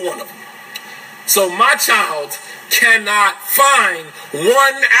 Every single one of them. So my child cannot find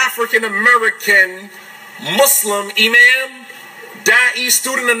one African American Muslim imam, da'i,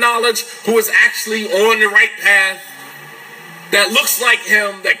 student of knowledge, who is actually on the right path, that looks like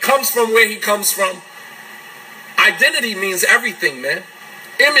him, that comes from where he comes from. Identity means everything, man.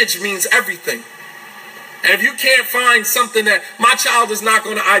 Image means everything. And if you can't find something that, my child is not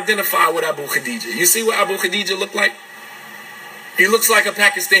going to identify with Abu Khadija. You see what Abu Khadija looked like? He looks like a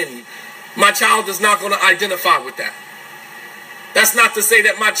Pakistani. My child is not going to identify with that. That's not to say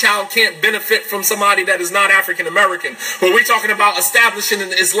that my child can't benefit from somebody that is not African American. But we're talking about establishing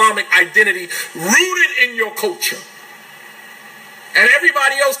an Islamic identity rooted in your culture. And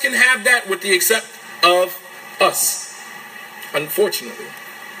everybody else can have that with the exception of us, unfortunately.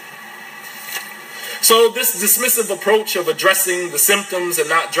 So this dismissive approach of addressing the symptoms and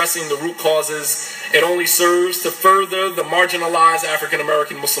not addressing the root causes, it only serves to further the marginalized African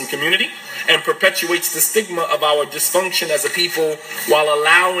American Muslim community and perpetuates the stigma of our dysfunction as a people while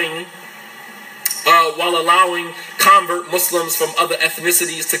allowing convert Muslims from other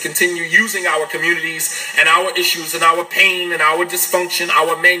ethnicities to continue using our communities and our issues and our pain and our dysfunction,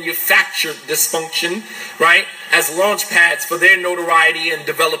 our manufactured dysfunction, right, as launch pads for their notoriety and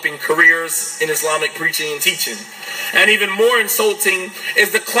developing careers in Islamic preaching and teaching. And even more insulting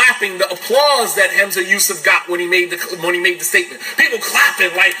is the clapping, the applause that Hamza Yusuf got when he made the statement. People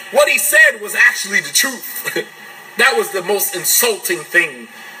clapping like what he said was actually the truth. That was the most insulting thing,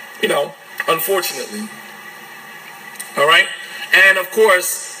 unfortunately. All right? And of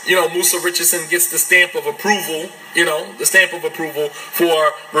course, Musa Richardson gets the stamp of approval,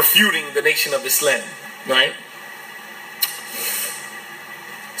 for refuting the Nation of Islam, right?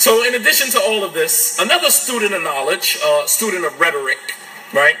 So in addition to all of this, another student of knowledge, student of rhetoric,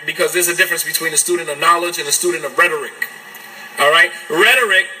 right? Because there's a difference between a student of knowledge and a student of rhetoric. All right?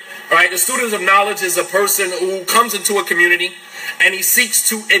 Rhetoric, all right, the student of knowledge is a person who comes into a community and he seeks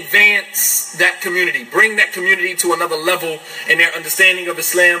to advance that community, bring that community to another level in their understanding of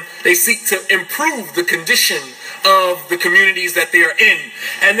Islam. They seek to improve the condition of the communities that they are in.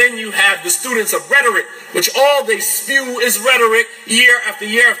 And then you have the students of rhetoric, which all they spew is rhetoric. Year after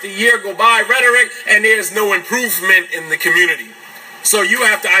year after year go by, rhetoric, and there's no improvement in the community. So you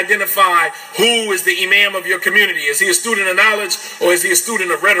have to identify who is the imam of your community. Is he a student of knowledge or is he a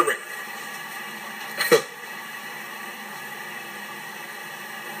student of rhetoric?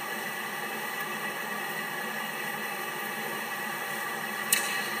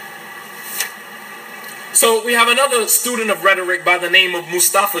 So we have another student of rhetoric by the name of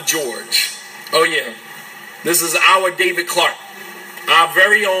Mustafa George. Oh yeah, this is our David Clark, our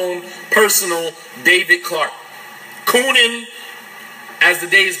very own personal David Clark, cooning as the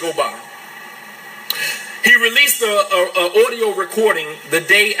days go by. He released a audio recording the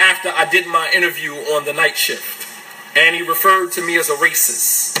day after I did my interview on the night shift, and he referred to me as a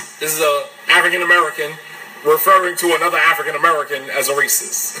racist. This is an African American referring to another African American as a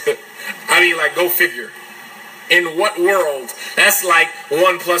racist. I mean, like, go figure. In what world? That's like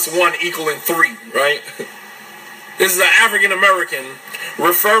 1 + 1 = 3, right? This is an African American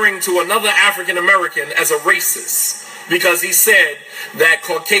referring to another African American as a racist because he said that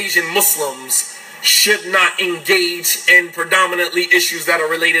Caucasian Muslims should not engage in predominantly issues that are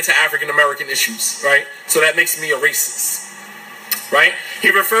related to African American issues, right? So that makes me a racist, right?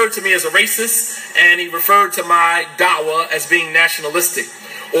 He referred to me as a racist, and he referred to my da'wah as being nationalistic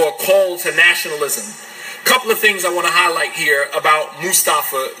or a call to nationalism. Couple of things I want to highlight here about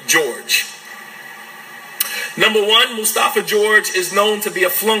Mustafa George. Number one, Mustafa George is known to be a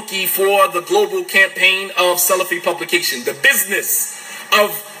flunky for the global campaign of Salafi publication, the business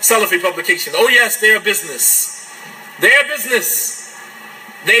of Salafi publication. Oh yes, they're a business. They're a business.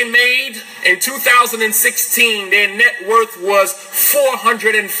 They made, in 2016, their net worth was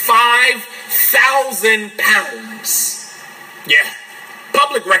 £405,000. Yeah,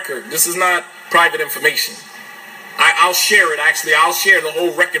 public record. This is not private information. I'll share it. Actually, I'll share the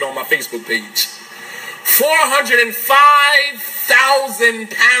whole record on my Facebook page.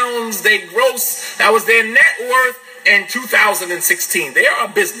 £405,000 they gross. That was their net worth in 2016. They are a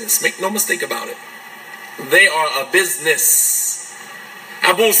business. Make no mistake about it. They are a business.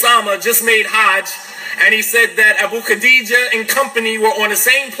 Abu Usama just made Hajj, and he said that Abu Khadija and company were on the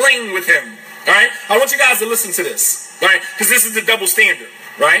same plane with him. All right? I want you guys to listen to this. All right? Because this is the double standard.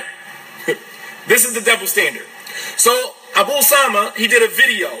 Right? This is the double standard. So Abu Usama, he did a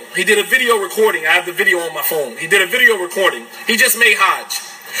video. He did a video recording. I have the video on my phone. He did a video recording. He just made Hajj.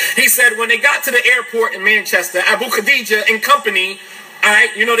 He said when they got to the airport in Manchester, Abu Khadija and company, all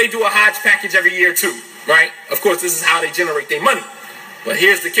right, they do a Hajj package every year too, right? Of course, this is how they generate their money. But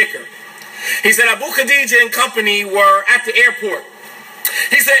here's the kicker. He said Abu Khadija and company were at the airport.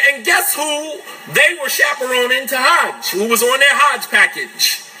 He said, and guess who they were chaperoning to Hajj, who was on their Hajj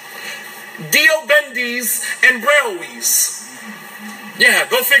package? Deobandis and Brailwis. Yeah,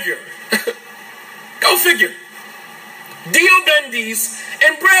 go figure. Go figure. Deobandis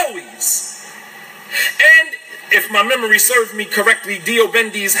and Brailwis. And if my memory serves me correctly,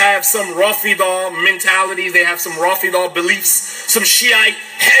 Deobandis have some Rafida mentality. They have some Rafida beliefs, some Shiite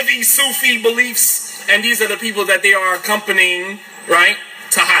heavy Sufi beliefs. And these are the people that they are accompanying, right,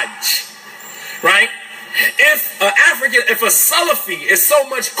 to Hajj. Right? If a Salafi is so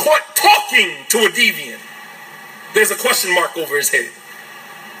much caught talking to a deviant, there's a question mark over his head.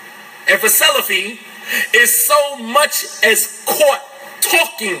 If a Salafi is so much as caught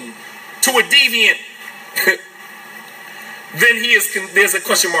talking to a deviant, then there's a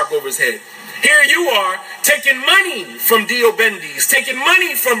question mark over his head. Here you are taking money from Deobandis, taking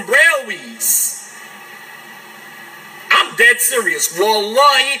money from Brailwis. I'm dead serious.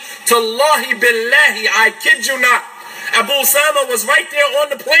 Wallahi, tallahi, billahi, I kid you not. Abu Usama was right there on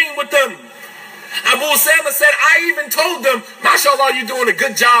the plane with them. Abu Usama said, I even told them, mashallah, you're doing a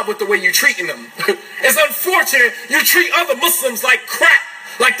good job with the way you're treating them. It's unfortunate you treat other Muslims like crap,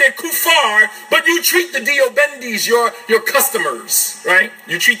 like they're kuffar, but you treat the Deobandis, your customers, right?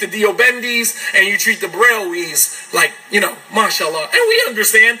 You treat the Deobandis and you treat the Brailwis like, mashallah. And we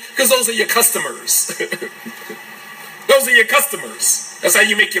understand, because those are your customers. Those are your customers. That's how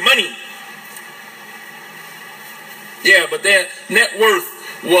you make your money. Yeah, but their net worth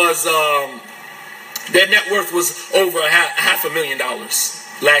was over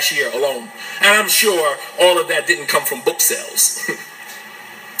 $500,000 last year alone, and I'm sure all of that didn't come from book sales.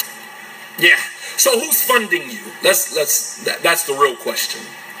 Yeah. So who's funding you? That's the real question.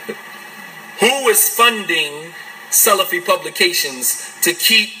 Who is funding Salafi publications to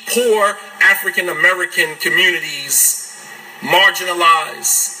keep poor African American communities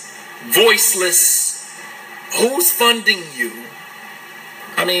marginalized, voiceless? Who's funding you?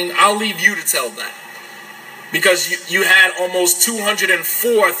 I mean, I'll leave you to tell that. Because you had almost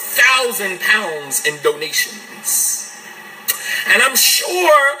 204,000 pounds in donations. And I'm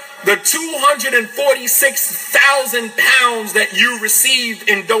sure the 246,000 pounds that you received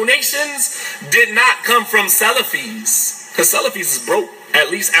in donations did not come from Salafis. Because Salafis is broke. At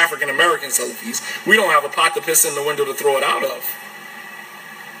least African American Salafis. We don't have a pot to piss in the window to throw it out of.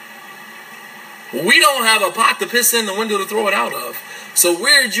 We don't have a pot to piss in the window to throw it out of. So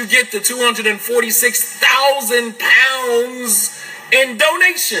where did you get the 246,000 pounds in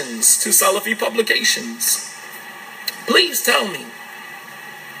donations to Salafi publications? Please tell me.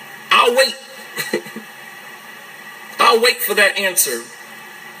 I'll wait. I'll wait for that answer.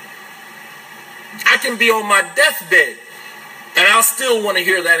 I can be on my deathbed and I'll still want to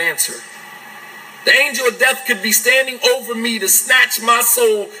hear that answer. The angel of death could be standing over me to snatch my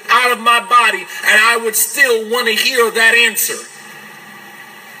soul out of my body, and I would still want to hear that answer.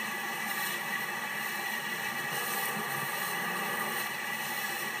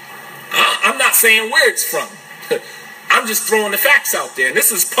 I'm not saying where it's from. I'm just throwing the facts out there. And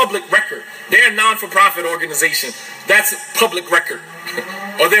this is public record. They're a non-for-profit organization. That's public record.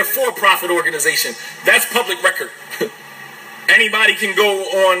 Or they're a for-profit organization. That's public record. Anybody can go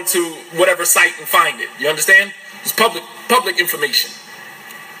on to whatever site and find it. You understand? It's public information.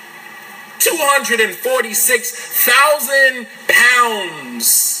 246,000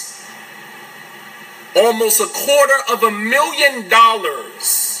 pounds. Almost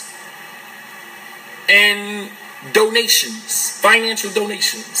 $250,000 in donations, financial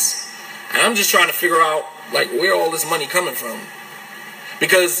donations. And I'm just trying to figure out, where all this money coming from.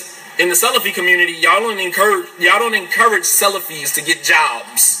 Because in the Salafi community, y'all don't encourage Salafis to get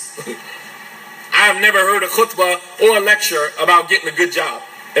jobs. I have never heard a khutbah or a lecture about getting a good job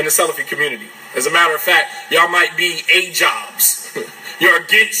in the Salafi community. As a matter of fact, y'all might be a-jobs. You're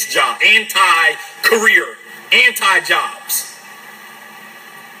against job, anti-career, anti-jobs.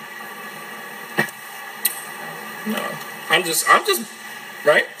 No, I'm just,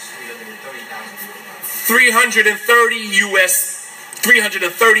 right?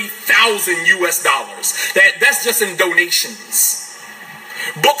 330,000 US dollars. That's just in donations.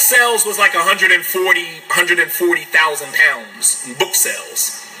 Book sales was like 140,000 pounds in book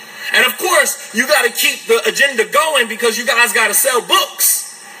sales. And of course, you got to keep the agenda going because you guys got to sell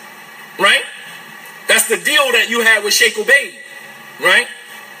books, right? That's the deal that you had with Sheikh Ubaid, right?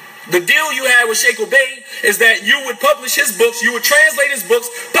 The deal you had with Sheikh Ubaid is that you would publish his books, you would translate his books,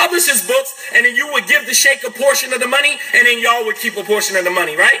 publish his books, and then you would give the Sheikh a portion of the money, and then y'all would keep a portion of the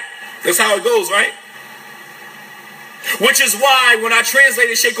money, right? That's how it goes, right? Which is why when I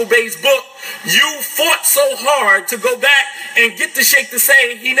translated Sheikh Ubaid's book, you fought so hard to go back and get the Sheikh to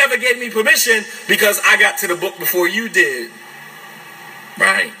say he never gave me permission because I got to the book before you did.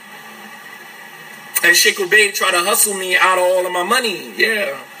 Right? And Sheikh Ubaid tried to hustle me out of all of my money.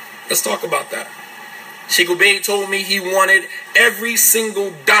 Yeah. Let's talk about that. Sheikh Ubaid told me he wanted every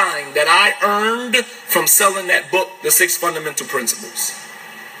single dime that I earned from selling that book, The Six Fundamental Principles.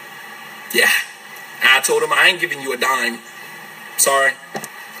 Yeah. I told him, I ain't giving you a dime. Sorry.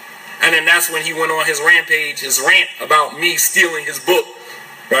 And then that's when he went on his rampage, his rant about me stealing his book,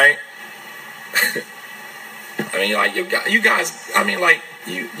 right? I mean, like, you guys, I mean, like,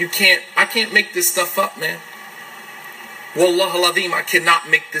 you can't, I can't make this stuff up, man. Wallah al-Azim, I cannot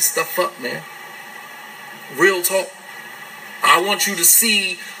make this stuff up, man. Real talk. I want you to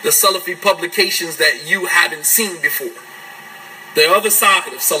see the Salafi publications that you haven't seen before. The other side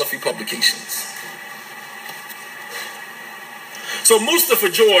of Salafi publications. So Mustafa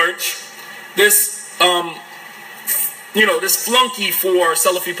George, this this flunky for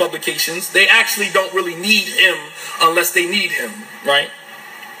Salafi publications, they actually don't really need him unless they need him, right?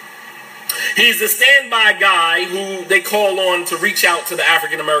 He's the standby guy who they call on to reach out to the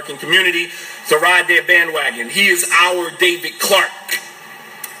African American community to ride their bandwagon. He is our David Clark.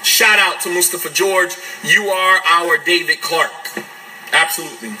 Shout out to Mustafa George. You are our David Clark.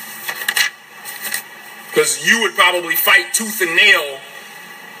 Absolutely. Because you would probably fight tooth and nail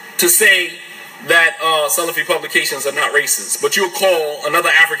to say that Salafi publications are not racist. But you'll call another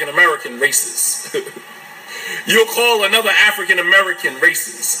African American racist. You'll call another African American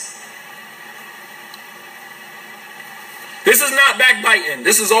racist. This is not backbiting.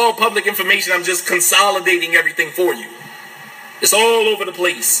 This is all public information. I'm just consolidating everything for you. It's all over the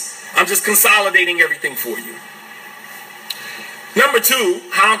place. I'm just consolidating everything for you. Number two,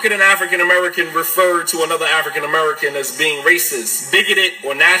 how could an African American refer to another African American as being racist, bigoted,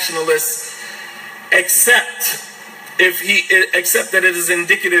 or nationalist, except that it is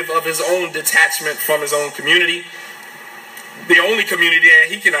indicative of his own detachment from his own community, the only community that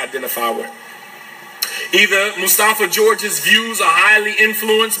he can identify with? Either Mustafa George's views are highly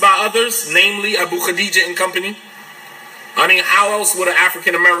influenced by others, namely Abu Khadija and company. I mean, how else would an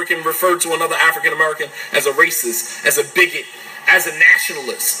African American refer to another African American as a racist, as a bigot, as a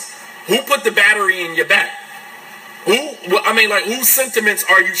nationalist? Who put the battery in your back? Whose sentiments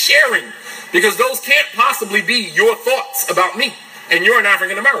are you sharing? Because those can't possibly be your thoughts about me, and you're an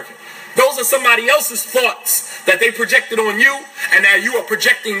African American. Those are somebody else's thoughts that they projected on you, and now you are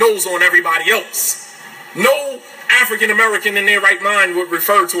projecting those on everybody else. No African American in their right mind would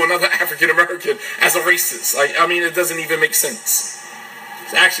refer to another African American as a racist. I mean, it doesn't even make sense.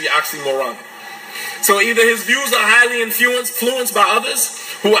 It's actually oxymoronic. So either his views are highly influenced by others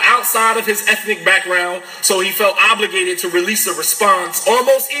who are outside of his ethnic background, so he felt obligated to release a response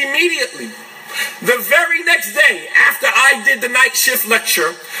almost immediately. The very next day, after I did the night shift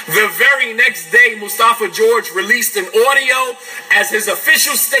lecture, the very next day, Mustafa George released an audio as his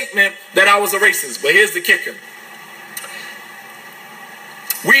official statement that I was a racist. But here's the kicker.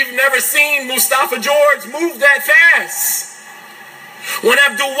 We've never seen Mustafa George move that fast. When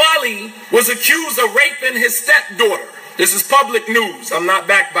Abdul Wali was accused of raping his stepdaughter, this is public news, I'm not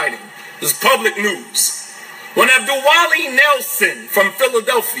backbiting, this is public news. When Abdul Wali Nelson from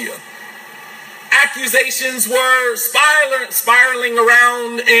Philadelphia, accusations were spiraling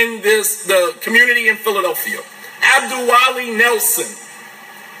around in the community in Philadelphia. Abdul Wali Nelson,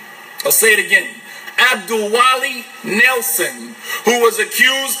 I'll say it again, Abdul Wali Nelson, who was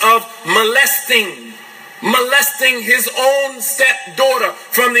accused of molesting his own stepdaughter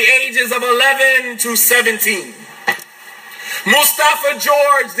from the ages of 11 to 17. Mustafa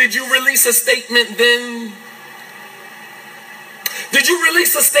George, did you release a statement then? Did you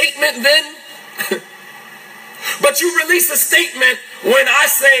release a statement then? But you release a statement when I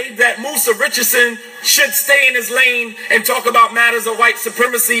say that Musa Richardson should stay in his lane and talk about matters of white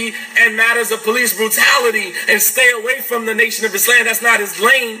supremacy and matters of police brutality and stay away from the Nation of Islam. That's not his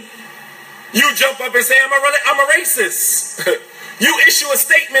lane. You jump up and say, I'm a racist. You issue a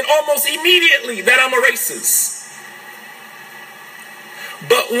statement almost immediately that I'm a racist.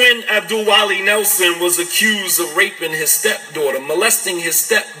 But when Abdul Wali Nelson was accused of raping his stepdaughter, molesting his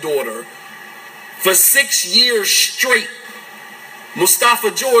stepdaughter for 6 years straight, Mustafa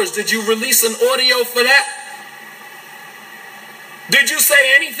George, did you release an audio for that? Did you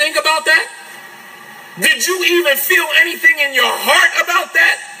say anything about that? Did you even feel anything in your heart about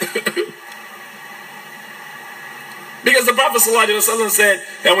that? Because the Prophet ﷺ said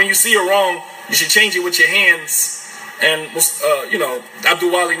that when you see a wrong, you should change it with your hands. And,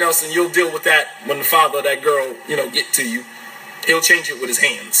 Abdul Wali Nelson, you'll deal with that when the father of that girl, get to you. He'll change it with his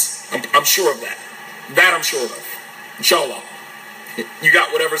hands. I'm sure of that. That I'm sure of. Inshallah. You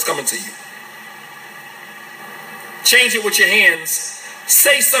got whatever's coming to you. Change it with your hands.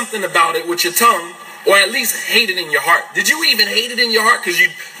 Say something about it with your tongue. Or at least hate it in your heart. Did you even hate it in your heart? Because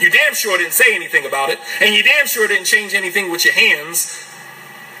you damn sure didn't say anything about it. And you damn sure didn't change anything with your hands.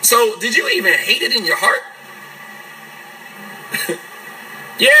 So did you even hate it in your heart?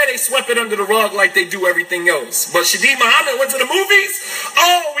 Yeah, they swept it under the rug like they do everything else. But Shadeed Muhammad went to the movies.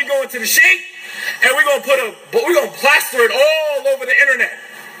 Oh, we going to the Sheikh. And we're gonna plaster it all over the internet.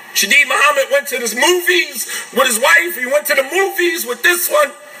 Shadeed Muhammad went to the movies with his wife. He went to the movies with this one.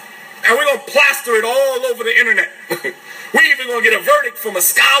 And we're going to plaster it all over the internet. We're even going to get a verdict from a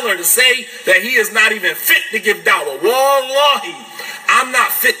scholar to say that he is not even fit to give dawah. Wallahi, I'm not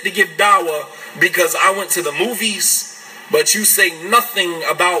fit to give dawah because I went to the movies, but you say nothing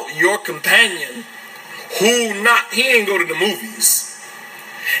about your companion he ain't go to the movies.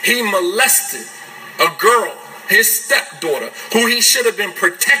 He molested a girl, his stepdaughter, who he should have been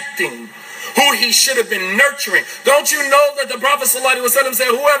protecting, who he should have been nurturing. Don't you know that the Prophet ﷺ said,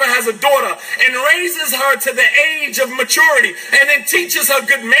 whoever has a daughter and raises her to the age of maturity and then teaches her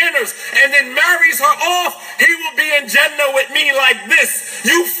good manners and then marries her off, he will be in Jannah with me like this.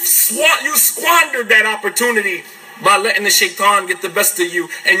 You squandered that opportunity by letting the shaitan get the best of you,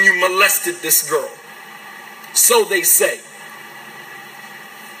 and you molested this girl. So they say.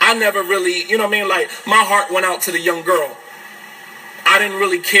 I never really, like my heart went out to the young girl. I didn't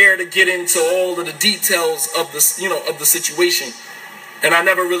really care to get into all of the details of this, of the situation. And I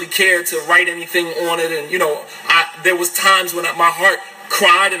never really cared to write anything on it. And, there was times when my heart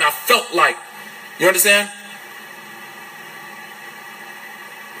cried and I felt like, you understand?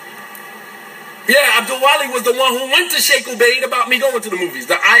 Yeah, Abdul Wali was the one who went to Sheikh Ubaid about me going to the movies.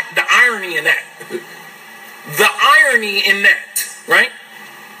 The irony in that. The irony in that, right?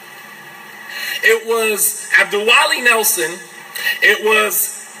 It was Abdul Wali Nelson. It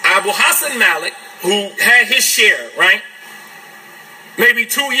was Abu Hassan Malik who had his share, right? Maybe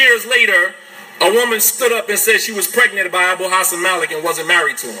 2 years later, a woman stood up and said she was pregnant by Abu Hassan Malik and wasn't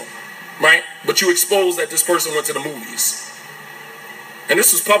married to him, right? But you exposed that this person went to the movies. And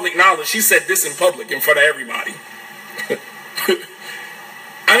this was public knowledge. She said this in public in front of everybody.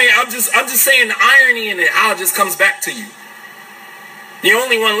 I mean, I'm just saying the irony in it, how it just comes back to you. The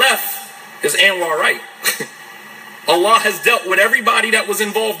only one left is Anwar Wright. Allah has dealt with everybody that was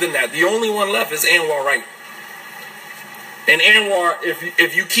involved in that. The only one left is Anwar Wright. And Anwar,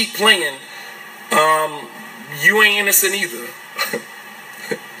 if you keep playing, you ain't innocent either.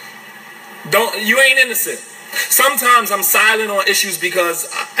 You ain't innocent. Sometimes I'm silent on issues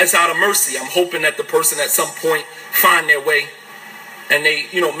because it's out of mercy. I'm hoping that the person at some point find their way and they,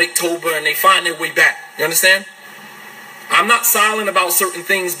 make Tawbah and they find their way back. You understand? I'm not silent about certain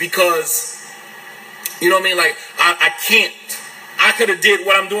things because, like, I can't. I could have did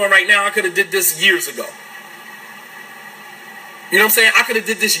what I'm doing right now. I could have did this years ago. You know what I'm saying? I could have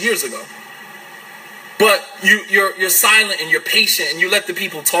did this years ago. But you're silent and you're patient and you let the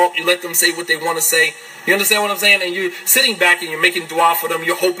people talk. You let them say what they want to say. You understand what I'm saying? And you're sitting back and you're making dua for them.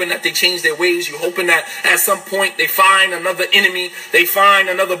 You're hoping that they change their ways. You're hoping that at some point they find another enemy. They find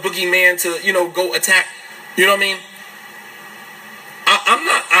another boogeyman to, go attack. You know what I mean?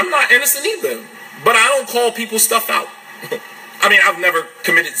 I'm not innocent either. But I don't call people's stuff out. I mean, I've never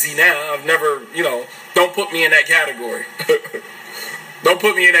committed zina. I've never, don't put me in that category. Don't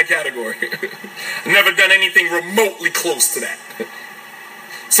put me in that category. Never done anything remotely close to that.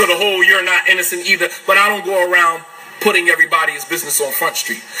 So the whole you're not innocent either, but I don't go around putting everybody's business on Front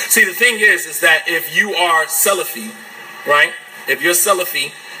Street. See, the thing is that if you are Salafi, right? If you're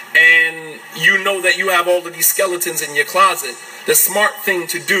Salafi and you know that you have all of these skeletons in your closet, the smart thing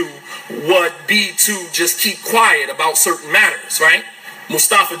to do would be to just keep quiet about certain matters, right?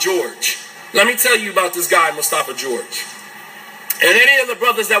 Mustafa George. Let me tell you about this guy, Mustafa George. And any of the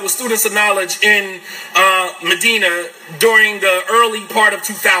brothers that were students of knowledge in Medina during the early part of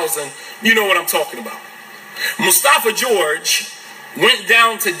 2000, you know what I'm talking about. Mustafa George went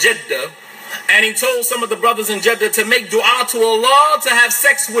down to Jeddah and he told some of the brothers in Jeddah to make dua to Allah to have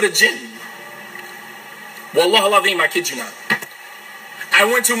sex with a jinn. Wallah al-Azim, I kid you not. I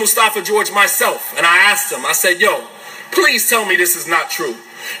went to Mustafa George myself and I asked him, I said, yo, please tell me this is not true.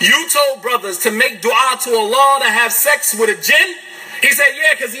 You told brothers to make dua to Allah to have sex with a jinn? He said,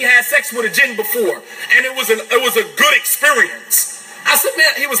 yeah, because he had sex with a jinn before. And it was a good experience. I said,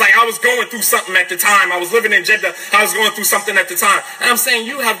 man, he was like, I was going through something at the time. I was living in Jeddah. I was going through something at the time. And I'm saying,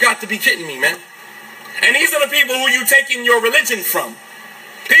 you have got to be kidding me, man. And these are the people who you taking your religion from.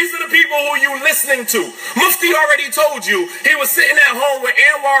 These are the people who you listening to. Mufti already told you he was sitting at home with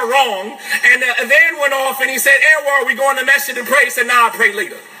Anwar wrong. And the van went off and he said, Anwar, we going to masjid and pray? He said, nah, I'll pray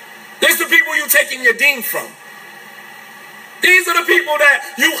later. These are the people you taking your deen from. These are the people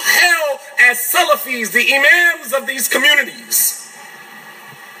that you held as Salafis, the imams of these communities.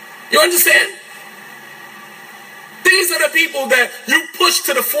 You understand? These are the people that you push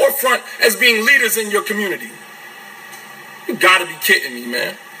to the forefront as being leaders in your community. You gotta be kidding me,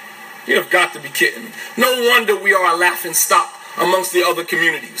 man. You have got to be kidding me. No wonder we are a laughing stock amongst the other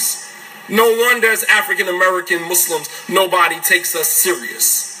communities. No wonder as African American Muslims, nobody takes us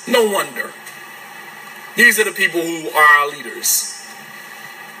serious. No wonder. These are the people who are our leaders.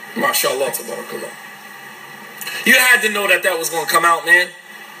 MashaAllah, tabarakallah. You had to know that was going to come out, man.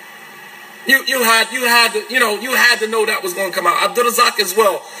 You had to know that was going to come out. Abdul Razak as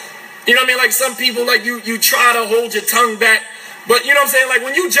well. You know what I mean? Like some people, like you try to hold your tongue back, but you know what I'm saying? Like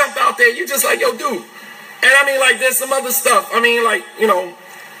when you jump out there, you just like, yo, dude. And I mean, like there's some other stuff. I mean, like, you know,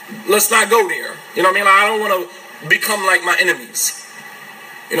 let's not go there. You know what I mean? Like, I don't want to become like my enemies.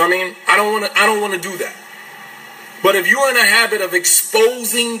 You know what I mean? I don't want to do that. But if you're in a habit of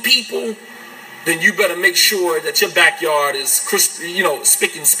exposing people, then you better make sure that your backyard is,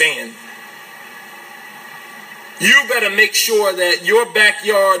 spick and span. You better make sure that your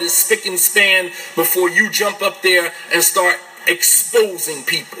backyard is spick and span before you jump up there and start exposing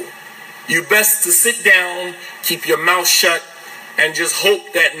people. You best to sit down, keep your mouth shut, and just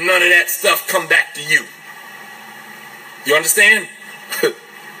hope that none of that stuff come back to you. You understand?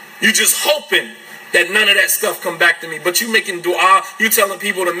 You just hoping that none of that stuff come back to me. But you making dua, you telling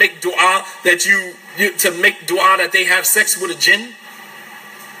people to make dua that they have sex with a jinn?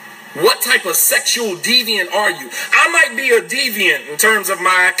 What type of sexual deviant are you? I might be a deviant in terms of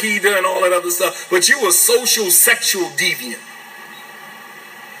my aqidah and all that other stuff, but you a social sexual deviant.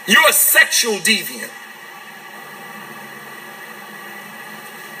 You're a sexual deviant.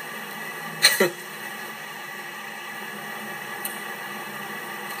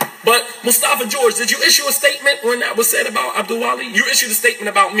 But Mustafa George, did you issue a statement when that was said about Abdul Wali? You issued a statement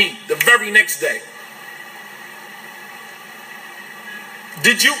about me the very next day.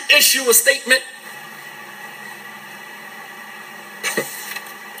 Did you issue a statement?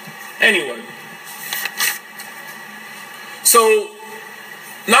 Anyway. So,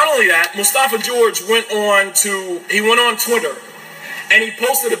 not only that, Mustafa George went on Twitter, and he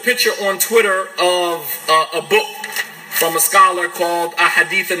posted a picture on Twitter of a book from a scholar called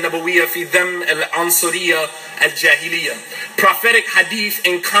Ahadith al-Nabawiyya fi Dham al-Ansariya al-Jahiliya. Prophetic hadith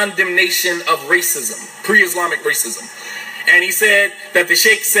in condemnation of racism, pre-Islamic racism. And he said that the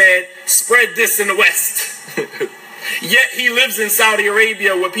Sheikh said, spread this in the West. Yet he lives in Saudi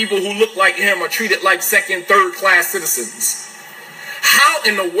Arabia where people who look like him are treated like second, third class citizens. How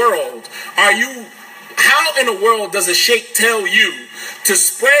in the world does a Sheikh tell you to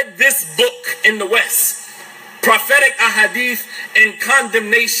spread this book in the West? Prophetic ahadith in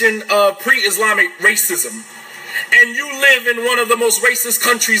condemnation of pre-Islamic racism. And you live in one of the most racist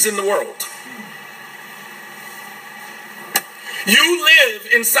countries in the world. You live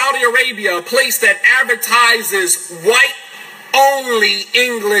in Saudi Arabia, a place that advertises white-only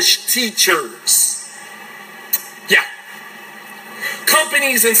English teachers. Yeah.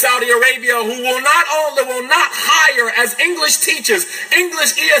 Companies in Saudi Arabia who will not hire as English teachers,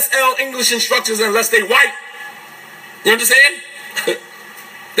 English ESL, English instructors unless they white. You understand?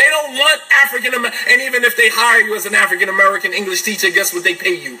 They don't want African American, and even if they hire you as an African American English teacher, guess what they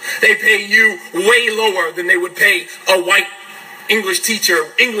pay you? They pay you way lower than they would pay a white English teacher,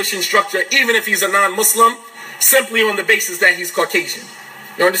 English instructor, even if he's a non-Muslim, simply on the basis that he's Caucasian.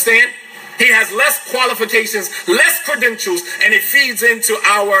 You understand? He has less qualifications, less credentials, and it feeds into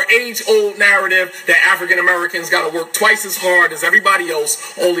our age-old narrative that African Americans got to work twice as hard as everybody else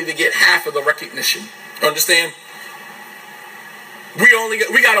only to get half of the recognition. You understand?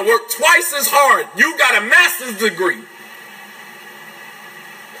 We got to work twice as hard. You got a master's degree.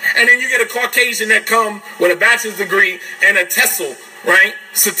 And then you get a Caucasian that come with a bachelor's degree and a TESOL, right,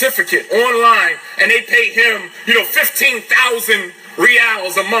 certificate online, and they pay him, 15,000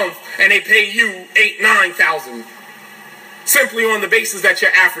 reals a month, and they pay you 8,000-9,000, simply on the basis that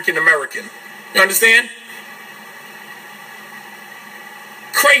you're African American. You understand?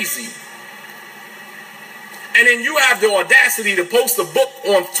 Crazy. And then you have the audacity to post a book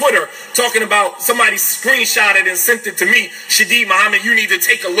on Twitter talking about somebody screenshot it and sent it to me. Shadid Muhammad, you need to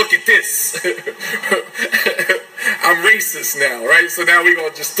take a look at this. I'm racist now, right? So now we're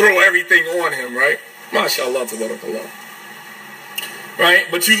going to just throw everything on him, right? MashaAllah, tabarakallah. Right?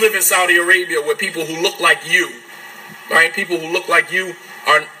 But you live in Saudi Arabia where people who look like you, right? People who look like you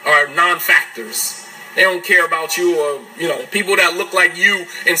are non-factors. They don't care about you, or, people that look like you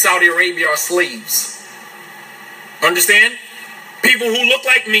in Saudi Arabia are slaves. Understand? People who look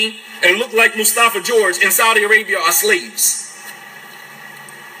like me and look like Mustafa George in Saudi Arabia are slaves.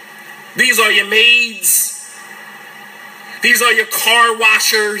 These are your maids. These are your car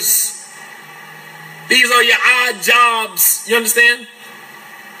washers. These are your odd jobs. You understand?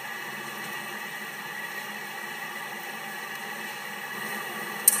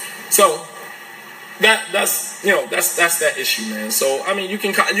 So that's that issue, man. So I mean, you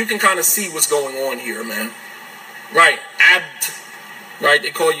can kind of see what's going on here, man. Right, abd, right?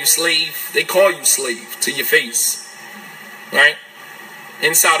 They call you slave. They call you slave to your face, right?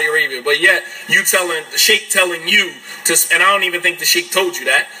 In Saudi Arabia, but yet the sheikh telling you to, and I don't even think the sheikh told you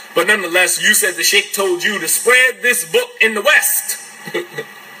that, but nonetheless, you said the sheikh told you to spread this book in the West.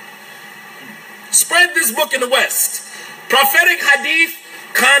 Spread this book in the West. Prophetic hadith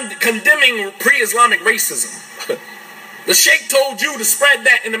condemning pre-Islamic racism. The sheikh told you to spread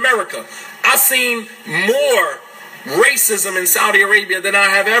that in America. I've seen more racism in Saudi Arabia than I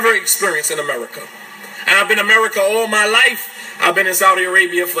have ever experienced in America. And I've been in America all my life. I've been in Saudi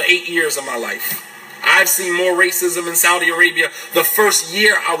Arabia for 8 years of my life. I've seen more racism in Saudi Arabia the first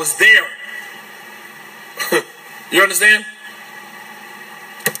year I was there. You understand?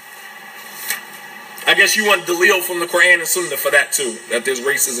 I guess you want Dalil from the Quran and Sunnah for that too, that there's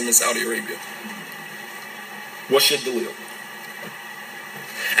racism in Saudi Arabia. What's your Dalil?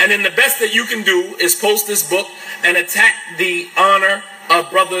 And then the best that you can do is post this book and attack the honor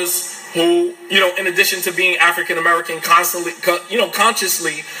of brothers who, in addition to being African American,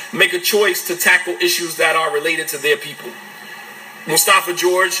 consciously make a choice to tackle issues that are related to their people. Mustafa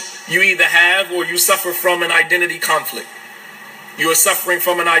George, you either have or you suffer from an identity conflict. You are suffering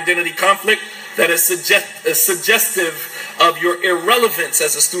from an identity conflict that is suggestive of your irrelevance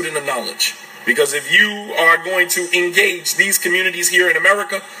as a student of knowledge. Because if you are going to engage these communities here in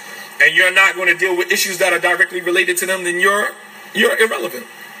America and you're not going to deal with issues that are directly related to them, then you're irrelevant.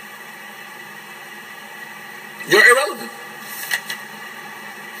 You're irrelevant.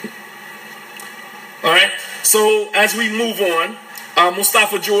 All right. So as we move on,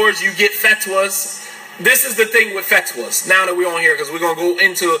 Mustafa George, you get fatwas. This is the thing with fatwas. Now that we're on here, because we're going to go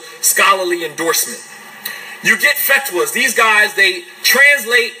into scholarly endorsement. You get fatwas. These guys, they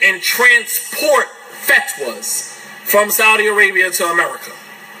translate and transport fatwas from Saudi Arabia to America.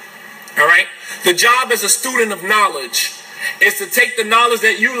 All right. The job as a student of knowledge is to take the knowledge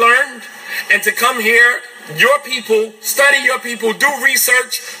that you learned and to come here, your people, study your people, do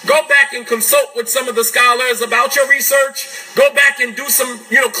research, go back and consult with some of the scholars about your research, go back and do some,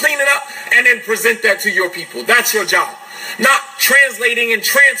 cleaning up, and then present that to your people. That's your job. Not translating and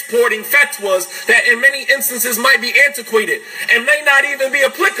transporting fatwas that in many instances might be antiquated and may not even be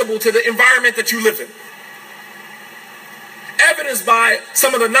applicable to the environment that you live in. Evidenced by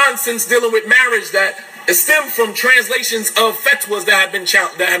some of the nonsense dealing with marriage that stem from translations of fatwas that have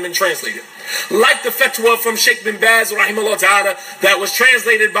been translated. Like the fatwa from Sheikh bin Baz, rahimahullah ta'ala, that was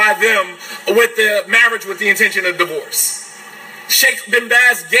translated by them with the marriage with the intention of divorce. Sheikh bin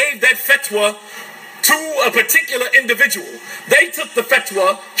Baz gave that fatwa to a particular individual. They took the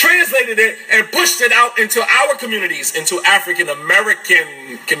fatwa, translated it, and pushed it out into our communities, into African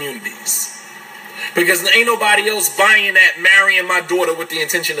American communities. Because there ain't nobody else buying that, marrying my daughter with the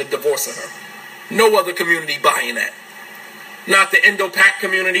intention of divorcing her. No other community buying that. Not the Indo-Pac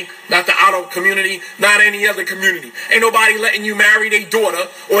community, not the Otto community, not any other community. Ain't nobody letting you marry their daughter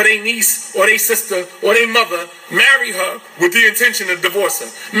or their niece or their sister or their mother, marry her with the intention of divorcing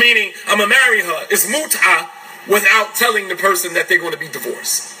her. Meaning, I'm going to marry her. It's mut'ah without telling the person that they're going to be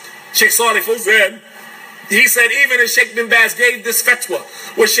divorced. Sheikh Salih Fawzan, he said even if Sheikh bin Baz gave this fatwa,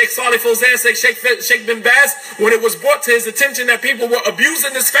 what Sheikh Salih Fawzan said, Sheikh bin Baz, when it was brought to his attention that people were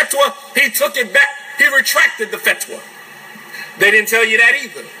abusing this fatwa, he took it back. He retracted the fatwa. They didn't tell you that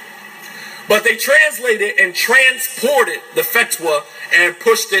either. But they translated and transported the fatwa and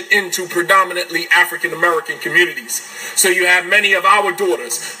pushed it into predominantly African American communities. So you have many of our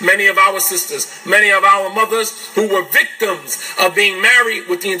daughters, many of our sisters, many of our mothers who were victims of being married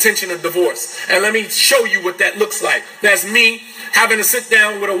with the intention of divorce. And let me show you what that looks like. That's me having to sit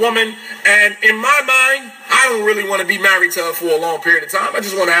down with a woman, and in my mind, I don't really want to be married to her for a long period of time. I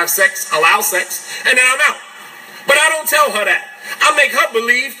just want to have sex, allow sex, and then I'm out. But I don't tell her that. I make her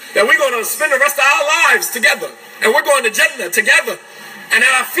believe that we're going to spend the rest of our lives together. And we're going to Jannah together. And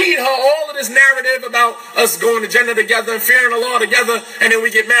then I feed her all of this narrative about us going to Jannah together and fearing Allah together. And then we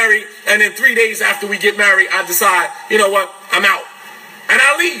get married. And then 3 days after we get married, I decide, you know what, I'm out. And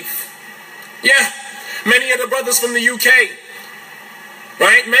I leave. Yeah. Many of the brothers from the UK.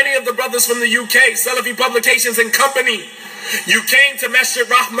 Right? Many of the brothers from the UK, Salafi Publications and Company. You came to Masjid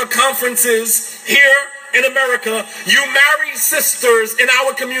Rahmah conferences here in America, you married sisters in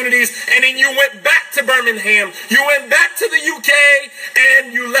our communities, and then you went back to Birmingham, you went back to the UK,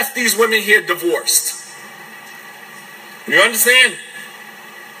 and you left these women here divorced. You understand?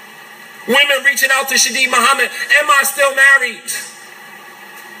 Women reaching out to Shadeed Muhammad, am I still married?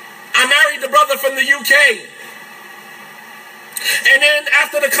 I married the brother from the UK. And then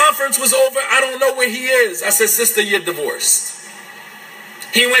after the conference was over, I don't know where he is. I said, sister, you're divorced.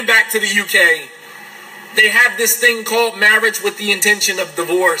 He went back to the UK. They have this thing called marriage with the intention of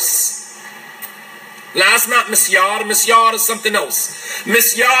divorce. Now, that's not misyad. Misyad is something else.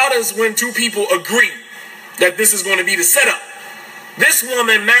 Misyad is when two people agree that this is going to be the setup. This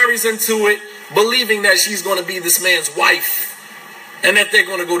woman marries into it, believing that she's going to be this man's wife and that they're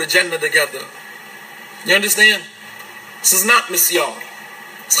going to go to Jannah together. You understand? This is not misyad.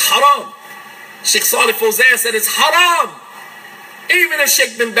 It's haram. Sheikh Salih Fawzan said it's haram. Even if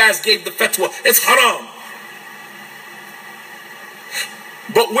Sheikh bin Baz gave the fatwa, it's haram.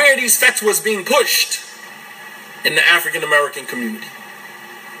 But where are these fatwas being pushed? In the African American community.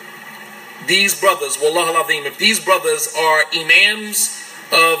 These brothers, wallah al-azim, if these brothers are imams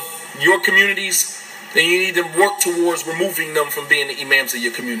of your communities, then you need to work towards removing them from being the imams of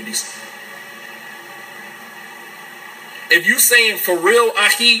your communities. If you saying for real,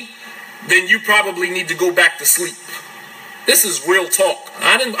 ahi, then you probably need to go back to sleep. This is real talk.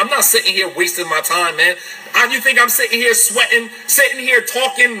 I'm not sitting here wasting my time, man. You think I'm sitting here sweating, sitting here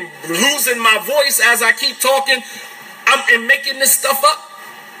talking, losing my voice as I keep talking, and making this stuff up?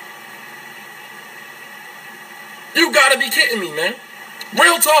 You gotta be kidding me, man.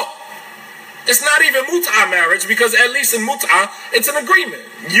 Real talk. It's not even mut'ah marriage, because at least in mut'ah, it's an agreement.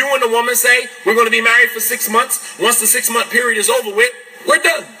 You and the woman say, we're going to be married for 6 months. Once the 6-month period is over with, we're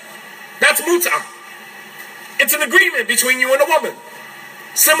done. That's mut'ah. It's an agreement between you and the woman.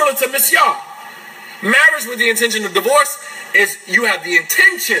 Similar to misyah. Marriage with the intention of divorce is you have the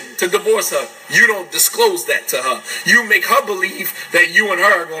intention to divorce her. You don't disclose that to her. You make her believe that you and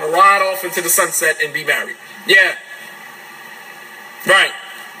her are going to ride off into the sunset and be married. Yeah. Right.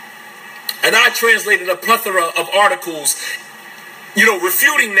 And I translated a plethora of articles,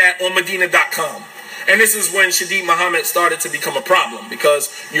 refuting that on Medina.com. And this is when Shadeed Muhammad started to become a problem, because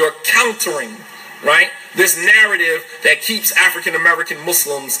you're countering, right, this narrative that keeps African American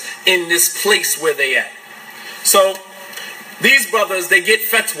Muslims in this place where they at. So these brothers, they get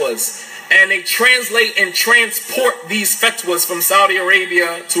fatwas, and they translate and transport these fatwas from Saudi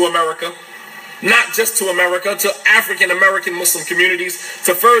Arabia to America. Not just to America, to African American Muslim communities,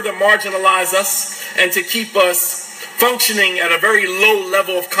 to further marginalize us and to keep us functioning at a very low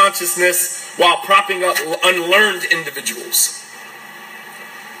level of consciousness while propping up unlearned individuals.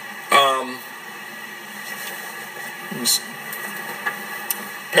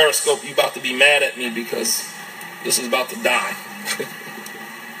 Periscope, you about to be mad at me because this is about to die.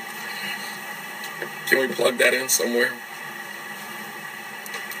 Can we plug that in somewhere?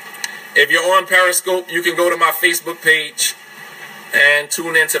 If you're on Periscope, you can go to my Facebook page and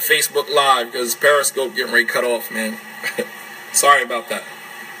tune into Facebook Live, because Periscope getting ready to cut off, man. Sorry about that.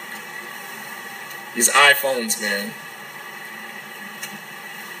 These iPhones, man.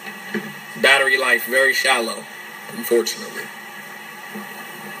 Battery life very shallow, unfortunately.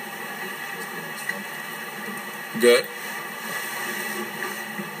 Good.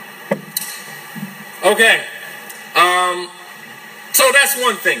 Okay. So that's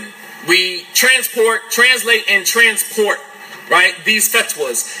one thing. We translate and transport, right, these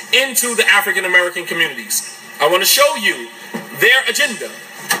fatwas into the African American communities. I want to show you their agenda.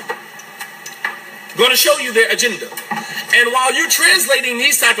 I'm going to show you their agenda. And while you're translating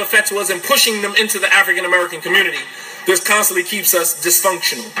these type of fatwas and pushing them into the African American community, this constantly keeps us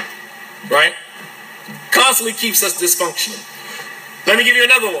dysfunctional, right? Constantly keeps us dysfunctional. Let me give you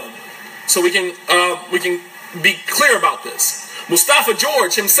another one, so we can be clear about this. Mustafa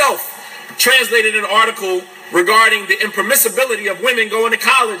George himself translated an article regarding the impermissibility of women going to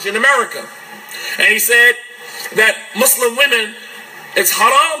college in America. And he said that Muslim women, it's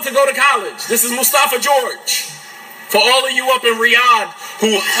haram to go to college. This is Mustafa George. For all of you up in Riyadh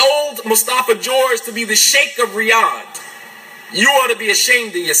who hold Mustafa George to be the Sheikh of Riyadh, you ought to be ashamed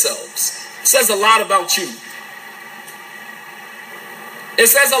of yourselves. It says a lot about you. It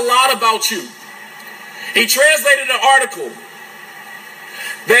says a lot about you. He translated an article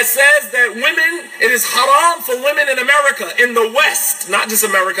that says that women, it is haram for women in America, in the West, not just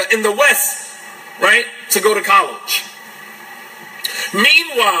America, in the West, right, to go to college.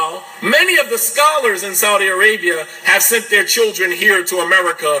 Meanwhile, many of the scholars in Saudi Arabia have sent their children here to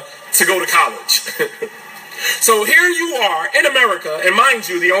America to go to college. So here you are in America, and mind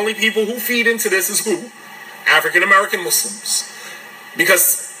you, the only people who feed into this is who? African American Muslims.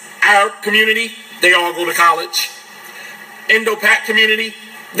 Because Arab community, they all go to college. Indo-Pak community,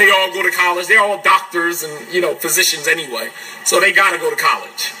 they all go to college. They're all doctors and, physicians anyway. So they got to go to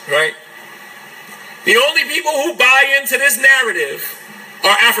college, right? The only people who buy into this narrative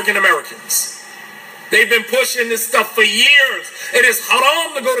are African Americans. They've been pushing this stuff for years. It is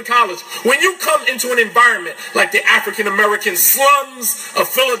haram to go to college. When you come into an environment like the African American slums of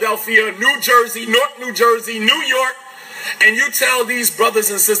Philadelphia, New Jersey, North New Jersey, New York, and you tell these brothers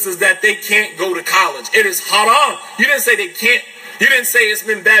and sisters that they can't go to college, it is haram. You didn't say they can't. You didn't say it's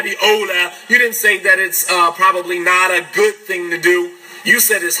min babi ola. You didn't say that it's probably not a good thing to do. You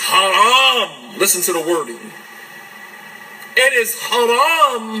said it's haram. Listen to the wording. It is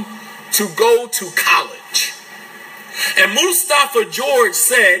haram to go to college. And Mustafa George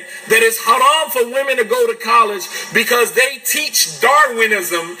said that it's haram for women to go to college because they teach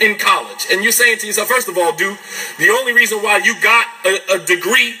Darwinism in college. And you're saying to yourself, first of all, dude, the only reason why you got a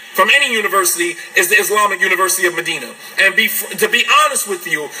degree from any university is the Islamic University of Medina. And to be honest with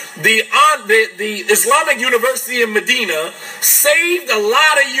you, the Islamic University of Medina saved a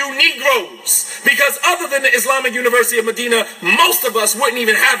lot of you Negroes. Because other than the Islamic University of Medina, most of us wouldn't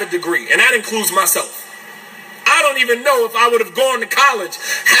even have a degree. And that includes myself. I don't even know if I would have gone to college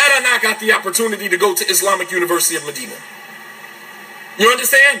had I not got the opportunity to go to Islamic University of Medina. You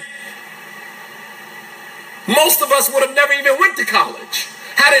understand? Most of us would have never even went to college.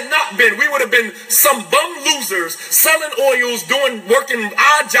 Had it not been, we would have been some bum losers selling oils, working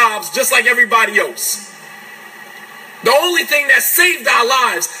odd jobs just like everybody else. The only thing that saved our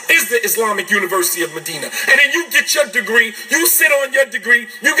lives is the Islamic University of Medina. And then you get your degree, you sit on your degree,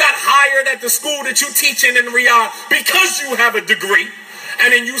 you got hired at the school that you teach in Riyadh because you have a degree.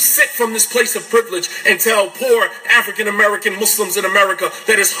 And then you sit from this place of privilege and tell poor African American Muslims in America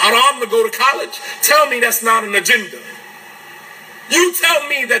that it's haram to go to college. Tell me that's not an agenda. You tell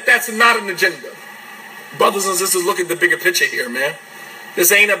me that that's not an agenda. Brothers and sisters, look at the bigger picture here, man. This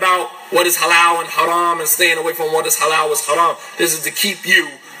ain't about what is halal and haram and staying away from what is halal is haram. This is to keep you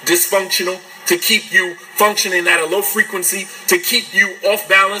dysfunctional, to keep you functioning at a low frequency, to keep you off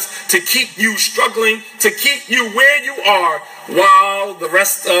balance, to keep you struggling, to keep you where you are while the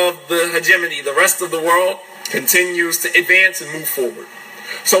rest of the hegemony, the rest of the world continues to advance and move forward.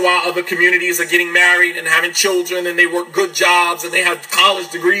 So while other communities are getting married and having children and they work good jobs and they have college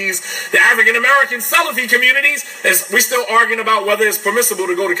degrees, the African American Salafi communities, we're still arguing about whether it's permissible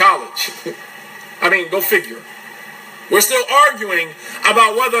to go to college. I mean, go figure. We're still arguing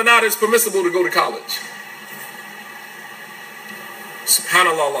about whether or not it's permissible to go to college.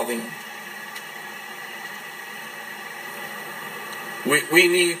 Subhanallah al-Azim.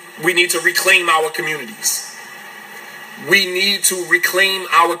 We need to reclaim our communities. We need to reclaim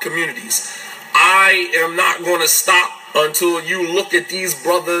our communities. I am not going to stop until you look at these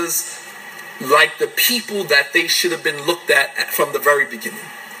brothers like the people that they should have been looked at from the very beginning.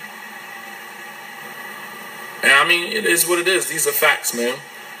 And I mean, it is what it is. These are facts, man.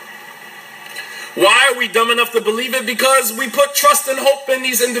 Why are we dumb enough to believe it? Because we put trust and hope in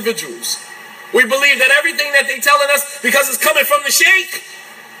these individuals. We believe that everything that they're telling us, because it's coming from the sheikh.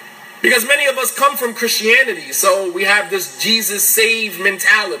 Because many of us come from Christianity, so we have this Jesus saved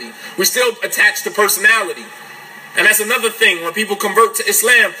mentality. We're still attached to personality. And that's another thing. When people convert to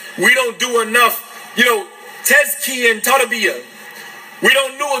Islam, we don't do enough, tazkiyah and tarbiyah. We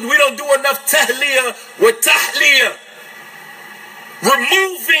don't do enough tahliyah with tahliyah.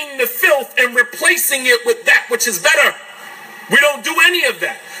 Removing the filth and replacing it with that which is better. We don't do any of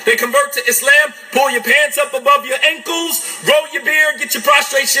that. They convert to Islam, pull your pants up above your ankles, grow your beard, get your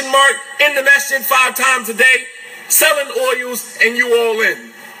prostration mark in the masjid 5 times a day, selling oils, and you all in.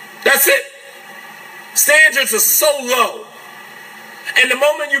 That's it. Standards are so low. And the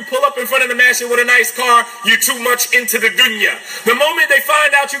moment you pull up in front of the masjid with a nice car, you're too much into the dunya. The moment they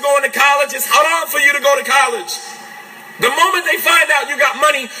find out you're going to college, it's haram for you to go to college. The moment they find out you got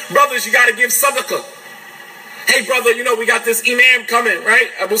money, brothers, you got to give sadaqah. Hey, brother, we got this imam coming, right?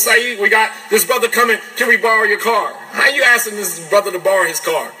 Abu Saeed, we got this brother coming. Can we borrow your car? How you asking this brother to borrow his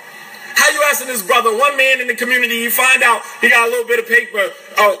car? How you asking this brother, one man in the community, you find out he got a little bit of paper.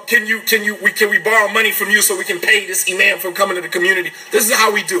 Oh, can we borrow money from you so we can pay this imam from coming to the community? This is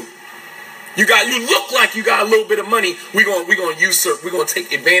how we do. You look like you got a little bit of money. We're going to usurp. We're going to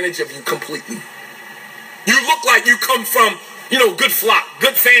take advantage of you completely. You look like you come from, good flock,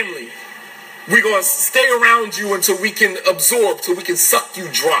 good family. We're going to stay around you until we can absorb, till we can suck you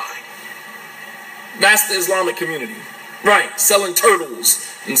dry. That's the Islamic community. Right, selling turtles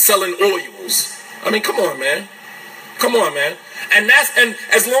and selling oils. I mean, come on, man. Come on, man. And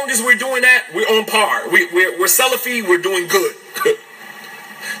as long as we're doing that, we're on par. We're Salafi, we're doing good.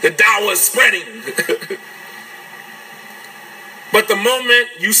 The dawah is spreading. But the moment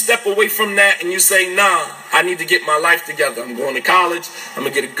you step away from that and you say, nah, I need to get my life together. I'm going to college. I'm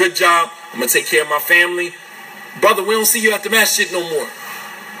going to get a good job. I'm going to take care of my family. Brother, we don't see you at the masjid no more.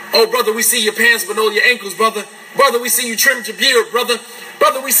 Oh, brother, we see your pants below your ankles, brother. Brother, we see you trimmed your beard, brother.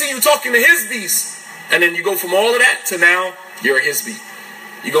 Brother, we see you talking to Hizbis. And then you go from all of that to now you're a Hizbi.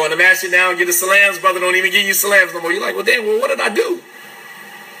 You go in the masjid now and get the salams. Brother don't even give you salams no more. You're like, well, damn, what did I do?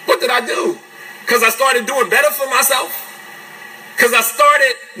 What did I do? Because I started doing better for myself. Because I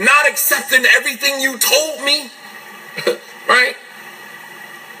started not accepting everything you told me. Right?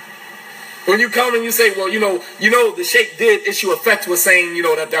 When you come and you say, well, you know, the Sheikh did issue a fatwa saying,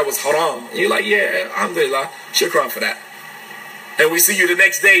 that was haram. And you're like, yeah, alhamdulillah, shukran for that. And we see you the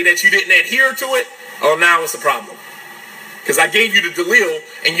next day that you didn't adhere to it. Oh, now it's a problem. Because I gave you the dalil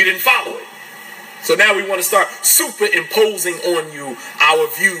and you didn't follow it. So now we want to start superimposing on you our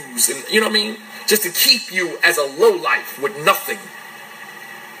views. And you know what I mean? Just to keep you as a lowlife with nothing.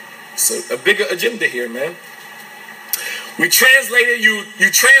 So a bigger agenda here, man. You translated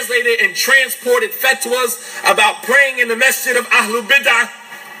and transported fatwas about praying in the masjid of Ahlul Bid'ah.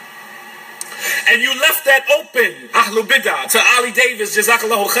 And you left that open, Ahlul Bid'ah, to Ali Davis,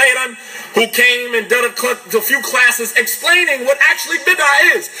 Jazakallahu Khairan, who came and did a few classes explaining what actually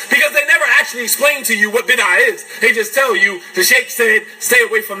Bid'ah is. Because they never actually explain to you what Bid'ah is. They just tell you, the Sheikh said, stay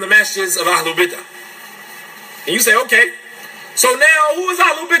away from the masjids of Ahlul Bid'ah. And you say, okay. So now, who is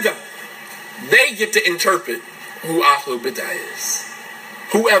Ahlul Bid'ah? They get to interpret who Ahlul Bid'ah is.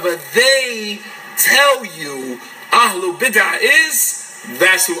 Whoever they tell you Ahlul Bid'ah is,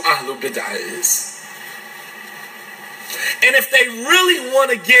 that's who Ahlul Bid'ah is. And if they really want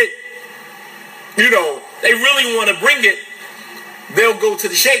to get, they really want to bring it, they'll go to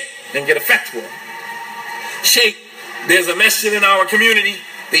the Sheikh and get a fatwa. Sheikh, there's a masjid in our community.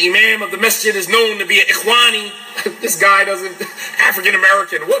 The imam of the masjid is known to be an Ikhwani. This guy doesn't, African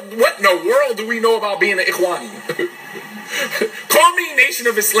American. What in the world do we know about being an Ikhwani? Call me Nation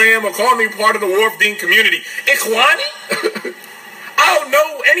of Islam or call me part of the War of Deen community. Ikhwani? I don't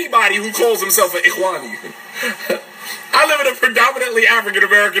know anybody who calls himself an Ikhwani. I live in a predominantly African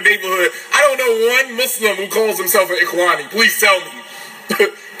American neighborhood. I don't know one Muslim who calls himself an Ikhwani. Please tell me.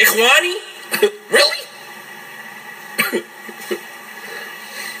 Ikhwani? Really?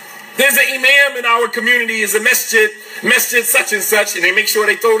 There's an imam in our community, is a masjid such and such, and they make sure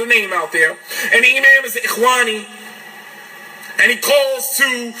they throw the name out there. And the imam is an Ikhwani. And he calls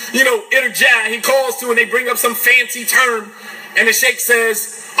to, irja, he calls to, and they bring up some fancy term. And the Sheikh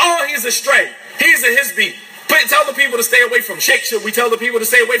says, oh, he's a stray. He's a Hizbi. Tell the people to stay away from him. Sheikh, should we tell the people to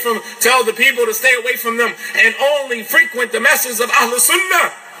stay away from him? Tell the people to stay away from them and only frequent the message of Ahlul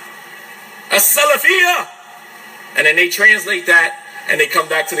Sunnah, As-Salafiyah. And then they translate that and they come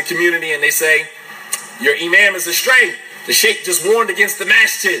back to the community and they say, your imam is a stray. The Sheikh just warned against the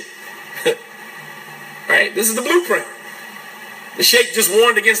masjid. Right? This is the blueprint. The Sheikh just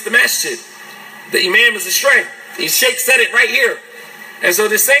warned against the masjid. The imam is a stray. The Sheikh said it right here. And so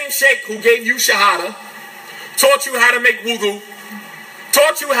the same Sheikh who gave you shahada, taught you how to make wudu,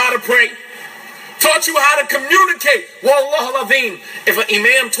 taught you how to pray, taught you how to communicate. Wallah al-azim. If an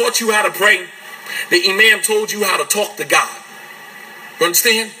imam taught you how to pray, the imam told you how to talk to God. You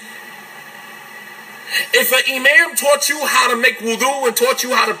understand? If an imam taught you how to make wudu and taught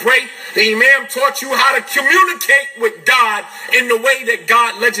you how to pray, the imam taught you how to communicate with God in the way that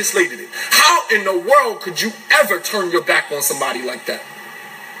God legislated it. How in the world could you ever turn your back on somebody like that?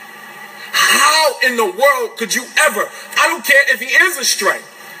 How in the world could you ever? I don't care if he is a stray.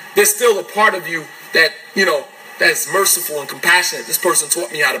 There's still a part of you that, that's merciful and compassionate. This person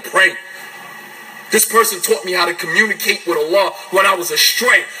taught me how to pray. This person taught me how to communicate with Allah when I was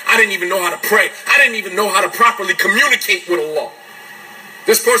astray. I didn't even know how to pray. I didn't even know how to properly communicate with Allah.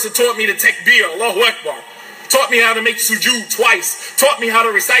 This person taught me to takbir, Allahu Akbar. Taught me how to make sujood twice. Taught me how to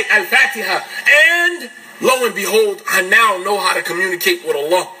recite Al-Fatiha. And lo and behold, I now know how to communicate with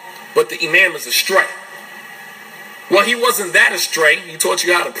Allah. But the imam is astray. Well, he wasn't that astray. He taught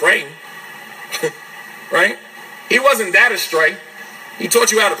you how to pray. Right? He wasn't that astray. He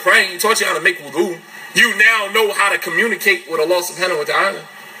taught you how to pray. He taught you how to make wudu. You now know how to communicate with Allah subhanahu wa ta'ala.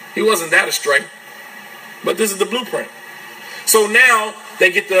 He wasn't that astray. But this is the blueprint. So now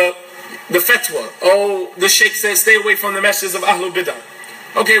they get the fatwa. Oh, the Sheikh says stay away from the messages of Ahlul Bid'ah.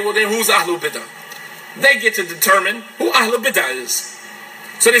 Okay, well then who's Ahlul Bid'ah? They get to determine who Ahlul Bid'ah is.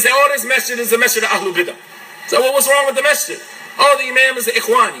 So they say, oh, this masjid is the masjid of Ahlul Bid'ah. So well, what's wrong with the masjid? Oh, the imam is the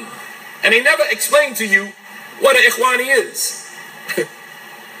Ikhwani. And they never explain to you what an Ikhwani is.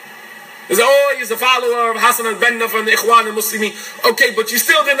 It's oh, he's a follower of Hassan al-Banna from the Ikhwan al-Muslimin. Okay, but you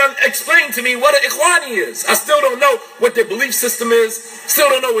still didn't explain to me what an Ikhwani is. I still don't know what their belief system is. Still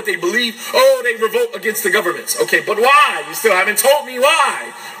don't know what they believe. Oh, they revolt against the governments. Okay, but why? You still haven't told me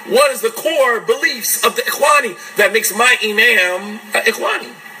why. What is the core beliefs of the Ikhwani that makes my Imam an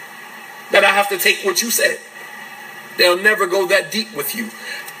Ikhwani? That I have to take what you said. They'll never go that deep with you.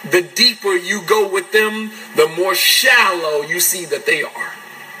 The deeper you go with them, the more shallow you see that they are.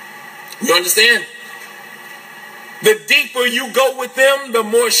 You understand? The deeper you go with them, the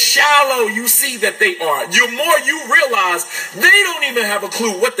more shallow you see that they are. The more you realize they don't even have a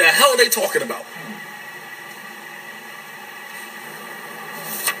clue what the hell they talking about.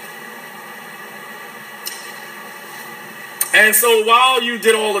 And so while you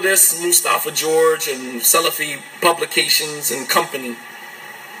did all of this, Mustafa George and Salafi publications and company,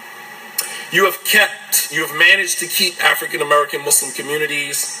 you have managed to keep African American Muslim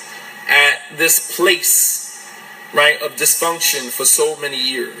communities at this place, right, of dysfunction for so many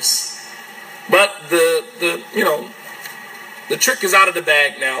years. But the trick is out of the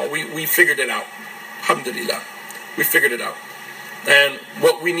bag now. We figured it out. Alhamdulillah. We figured it out. And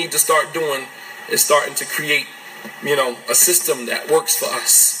what we need to start doing is starting to create, a system that works for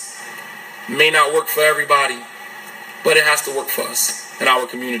us. May not work for everybody, but it has to work for us in our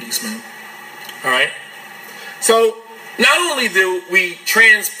communities, man. All right? So, not only do we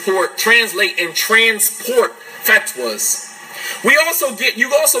translate and transport fatwas, you also get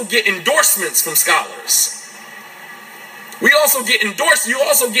endorsements from scholars. You also get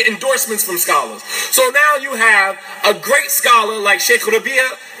endorsements from scholars. So now you have a great scholar like Sheikh Rabi'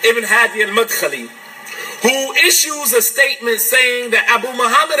 ibn Hadi al-Madkhali, who issues a statement saying that Abu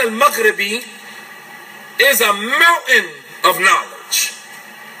Muhammad al-Maghribi is a mountain of knowledge.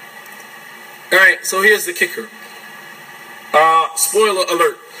 Alright, so here's the kicker. Spoiler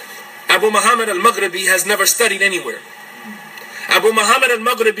alert. Abu Muhammad al-Maghribi has never studied anywhere. Abu Muhammad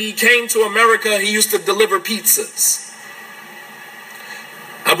al-Maghribi came to America, he used to deliver pizzas.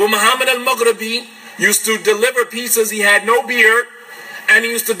 Abu Muhammad al-Maghribi used to deliver pizzas, he had no beard, and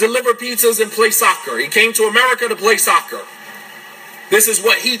he used to deliver pizzas and play soccer. He came to America to play soccer. This is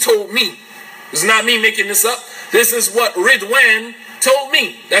what he told me. This is not me making this up. This is what Ridwan told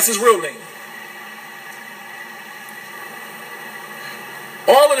me. That's his real name.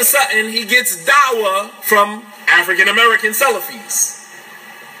 All of a sudden, he gets dawah from African American Salafis.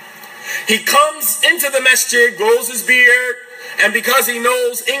 He comes into the masjid, grows his beard, and because he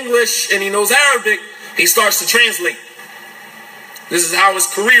knows English and he knows Arabic, he starts to translate. This is how his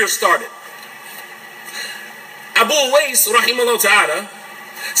career started. Abu Uwais, rahimahullah ta'ala,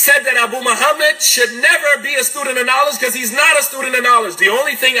 said that Abu Muhammad should never be a student of knowledge because he's not a student of knowledge. The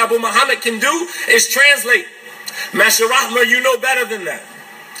only thing Abu Muhammad can do is translate. Masha Rahma, you know better than that.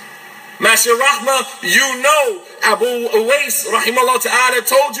 Masha Rahma, you know Abu Uwais, rahimahullah ta'ala,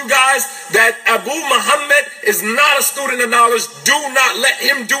 told you guys that Abu Muhammad is not a student of knowledge. Do not let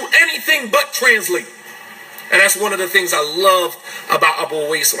him do anything but translate. And that's one of the things I love about Abu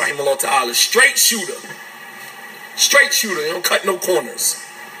Uwais, rahimahullah ta'ala. Straight shooter. Straight shooter. He don't cut no corners.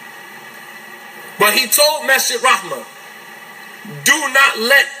 But he told Masjid Rahma, do not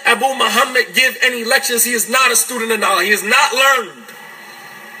let Abu Muhammad give any lectures. He is not a student of knowledge. He has not learned.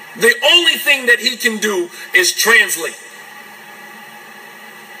 The only thing that he can do is translate.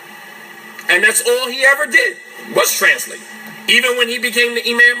 And that's all he ever did, was translate. Even when he became the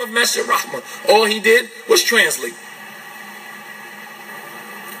Imam of Masjid Rahma, all he did was translate.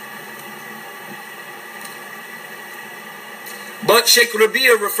 But Sheikh Rabi'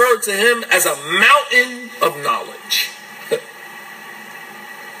 referred to him as a mountain of knowledge.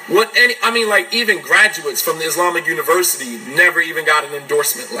 Even graduates from the Islamic University never even got an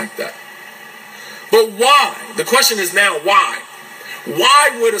endorsement like that. But why? The question is now why?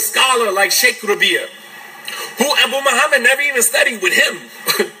 Why would a scholar like Sheikh Rabi', who Abu Muhammad never even studied with him,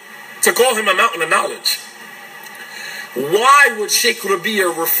 to call him a mountain of knowledge? Why would Sheikh Rabi'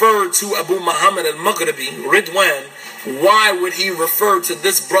 refer to Abu Muhammad al-Maghribi, Ridwan, why would he refer to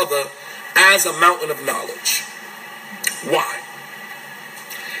this brother as a mountain of knowledge? Why?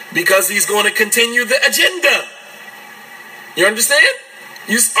 Because he's going to continue the agenda. You understand?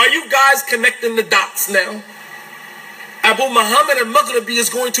 Are you guys connecting the dots now? Abu Muhammad al-Maghribi is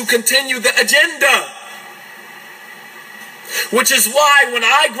going to continue the agenda. Which is why when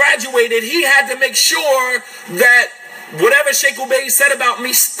I graduated, he had to make sure that whatever Sheikh Ubay said about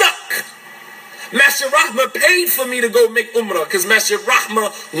me stuck. Masjid Rahma paid for me to go make Umrah because Masjid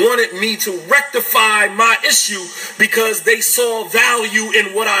Rahma wanted me to rectify my issue because they saw value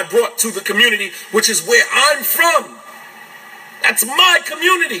in what I brought to the community, which is where I'm from. That's my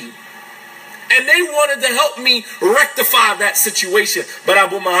community. And they wanted to help me rectify that situation. But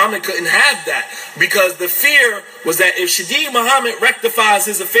Abu Muhammad couldn't have that because the fear was that if Shadid Muhammad rectifies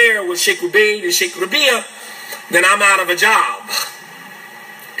his affair with Sheikh Ubaid and Sheikh Rabia, then I'm out of a job.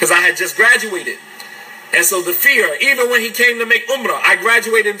 Because I had just graduated. And so the fear, even when he came to make Umrah, I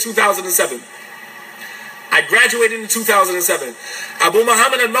graduated in 2007. Abu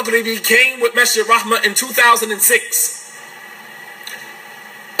Muhammad al-Maghribi came with Masjid Rahma in 2006.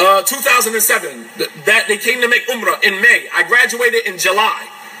 2007, that they came to make Umrah in May. I graduated in July.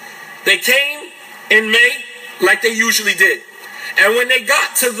 They came in May like they usually did. And when they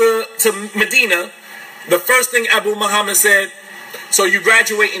got to Medina, the first thing Abu Muhammad said, so you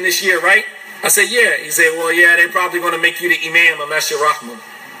graduating this year, right? I said, yeah. He said, well, yeah, they're probably going to make you the Imam of Masjid Rahma.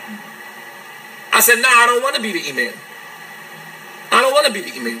 I said, nah, I don't want to be the Imam. I don't want to be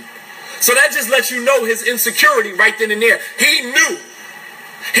the Imam. So that just lets you know his insecurity right then and there. He knew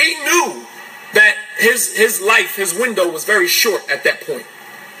that his life, his window was very short at that point.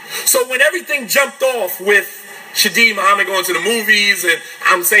 So when everything jumped off with Shadid Muhammad going to the movies and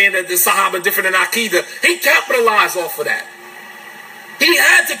I'm saying that the Sahaba different in Aqidah, he capitalized off of that. He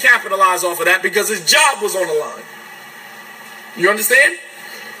had to capitalize off of that because his job was on the line. You understand?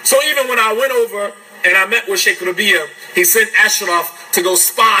 So even when I went over and I met with Sheikh Rabia, he sent Ashraf to go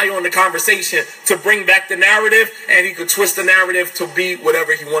spy on the conversation to bring back the narrative, and he could twist the narrative to be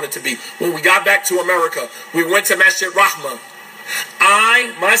whatever he wanted to be. When we got back to America, we went to Masjid Rahma.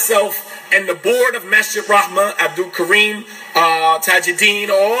 I, myself, and the board of Masjid Rahma, Abdul Kareem, Tajuddin,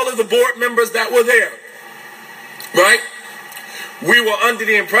 all of the board members that were there, right? We were under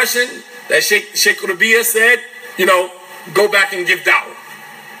the impression that Sheikh Rabia said, go back and give da'wah.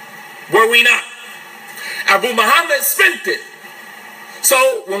 Were we not? Abu Muhammad spent it.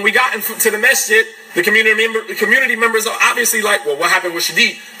 So when we got into the masjid, the community members are obviously like, well, what happened with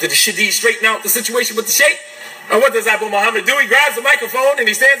Shadid? Did the Shadid straighten out the situation with the Sheikh? And what does Abu Muhammad do? He grabs the microphone and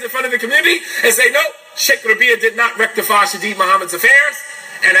he stands in front of the community and say, no, Sheikh Rabia did not rectify Shadid Muhammad's affairs.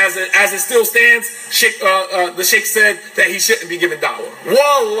 And as it still stands, the Sheikh said that he shouldn't be given da'wah.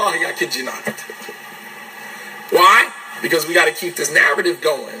 Wallahi, I kid you not. Why? Because we got to keep this narrative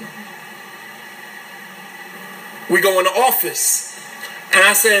going. We go in the office. And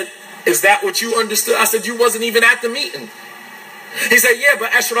I said, is that what you understood? I said, you wasn't even at the meeting. He said, yeah,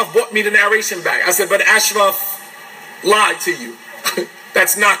 but Ashraf brought me the narration back. I said, but Ashraf lied to you.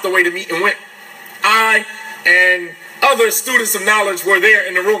 That's not the way the meeting went. I and other students of knowledge were there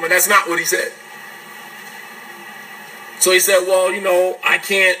in the room, and that's not what he said. So he said, well, I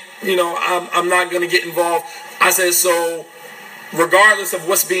can't, I'm not going to get involved. I said, so regardless of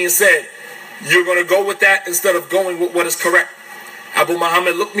what's being said, you're going to go with that instead of going with what is correct. Abu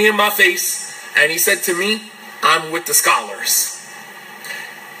Muhammad looked me in my face and he said to me, I'm with the scholars.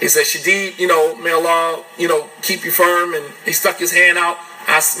 He said, Shadid, may Allah, keep you firm. And he stuck his hand out.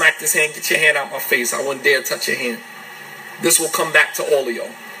 I smacked his hand, get your hand out my face. I wouldn't dare touch your hand. This will come back to all of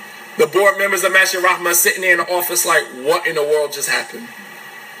y'all. The board members of Masjid Rahma sitting there in the office like, what in the world just happened?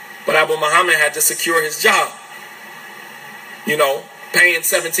 But Abu Muhammad had to secure his job. Paying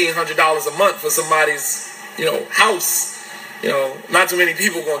 $1,700 a month for somebody's, house. Not too many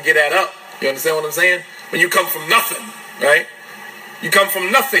people going to get that up. You understand what I'm saying? When you come from nothing, right? You come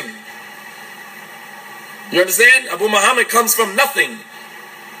from nothing. You understand? Abu Muhammad comes from nothing.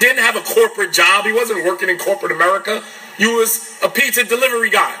 Didn't have a corporate job. He wasn't working in corporate America. You was a pizza delivery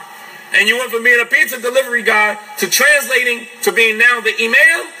guy. And you went from being a pizza delivery guy to translating to being now the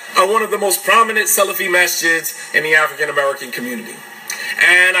imam of one of the most prominent Salafi masjids in the African American community.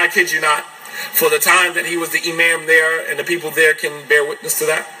 And I kid you not, for the time that he was the imam there, and the people there can bear witness to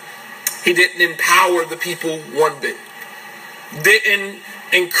that, he didn't empower the people one bit. Didn't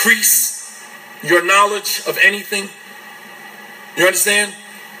increase your knowledge of anything. You understand?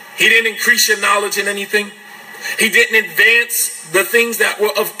 He didn't increase your knowledge in anything. He didn't advance the things that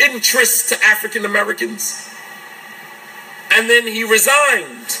were of interest to African Americans. And then he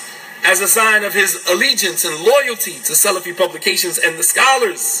resigned as a sign of his allegiance and loyalty to Salafi publications and the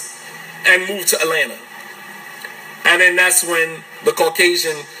scholars, and moved to Atlanta. And then that's when the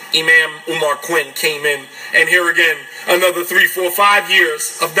Caucasian Imam Umar Quinn came in, and here again, another 3, 4, 5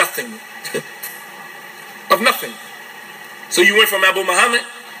 years of nothing. Of nothing. So you went from Abu Muhammad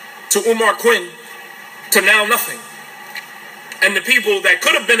to Umar Quinn to now nothing. And the people that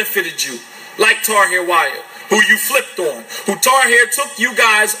could have benefited you, like Tahir Wyatt, who you flipped on, who Tahir took you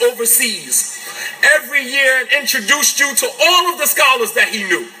guys overseas every year and introduced you to all of the scholars that he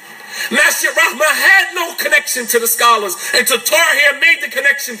knew. Masjid Rahma had no connection to the scholars until Tahir made the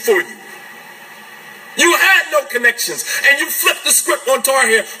connection for you. You had no connections, and you flipped the script on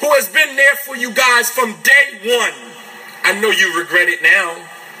Tahir, who has been there for you guys from day one. I know you regret it now.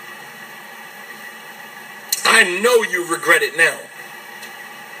 I know you regret it now.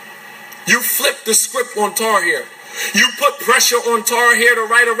 You flipped the script on Tahir. You put pressure on Tahir to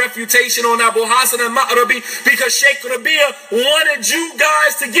write a refutation on Abu Hassan al-Ma'rabi because Sheikh Rabia wanted you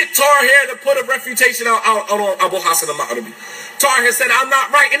guys to get Tahir to put a refutation out on Abu Hassan al-Ma'rabi. Tahir said, I'm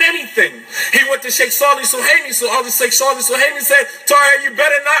not writing anything. He went to Sheikh Salih Suhaimi, so Sheikh Salih Suhaimi said, Tahir, you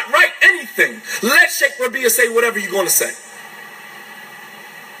better not write anything. Let Sheikh Rabia say whatever you're going to say.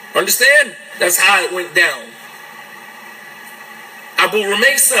 Understand? That's how it went down. Abu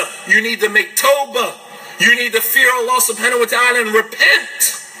Rumaysa, you need to make tawbah. You need to fear Allah subhanahu wa ta'ala and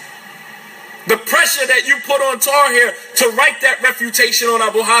repent. The pressure that you put on Tahir to write that refutation on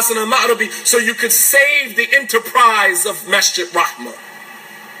Abu Hassan al-Ma'rabi so you could save the enterprise of Masjid Rahma.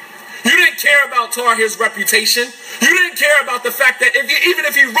 You didn't care about Tahir's reputation. You didn't care about the fact that even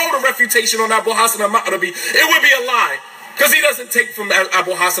if he wrote a refutation on Abu Hassan al-Ma'rabi, it would be a lie. Because he doesn't take from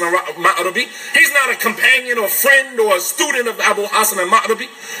Abu Hassan al-Ma'rabi. He's not a companion or friend or a student of Abu Hassan al-Ma'rabi.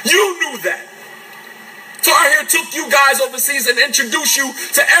 You knew that. Tahir took you guys overseas and introduced you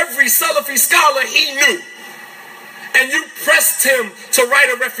to every Salafi scholar he knew. And you pressed him to write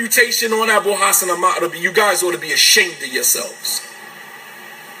a refutation on Abu Hassan al-Ma'rabi. You guys ought to be ashamed of yourselves.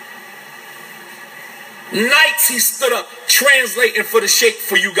 Nights he stood up translating for the Sheikh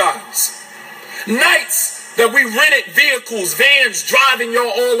for you guys. Nights that we rented vehicles, vans, driving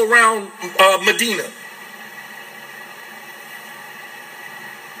y'all all around Medina.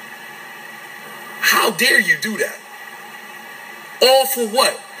 How dare you do that? All for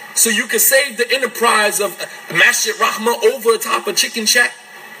what? So you can save the enterprise of Masjid Rahma over the top of Chicken Shack?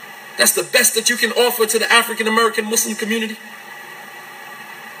 That's the best that you can offer to the African American Muslim community?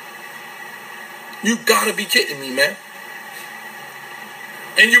 You gotta be kidding me, man.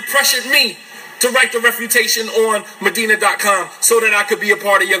 And you pressured me to write the refutation on Medina.com so that I could be a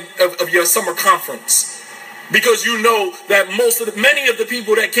part of your summer conference. Because you know that many of the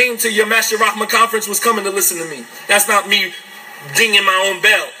people that came to your Masjid Rahma conference was coming to listen to me. That's not me dinging my own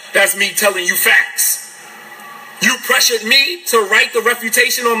bell. That's me telling you facts. You pressured me to write the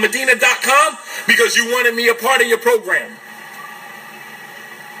refutation on Medina.com because you wanted me a part of your program.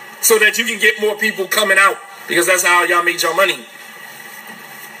 So that you can get more people coming out. Because that's how y'all made your money.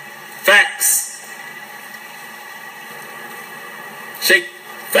 Facts. Shake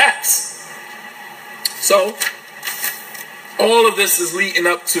facts. So, all of this is leading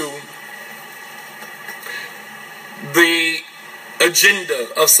up to the agenda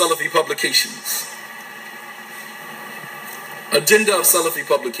of Salafi publications. Agenda of Salafi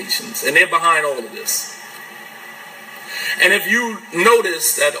publications. And they're behind all of this. And if you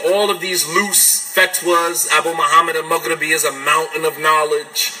notice that all of these loose fatwas, Abu Muhammad al-Maghribi is a mountain of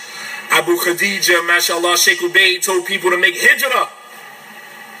knowledge. Abu Khadija, mashallah, Sheikh Ubaid told people to make hijrah.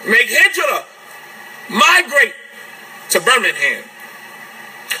 Make hijrah. Migrate to Birmingham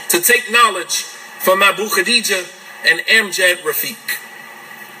to take knowledge from Abu Khadija and Amjad Rafiq.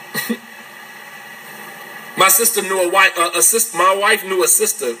 My wife knew a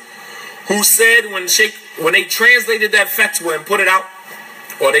sister who said when they translated that fatwa and put it out,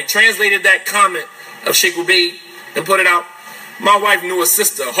 or they translated that comment of Sheikh Ubaid and put it out, my wife knew a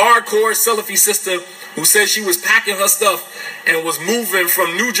sister, hardcore Salafi sister, who said she was packing her stuff and was moving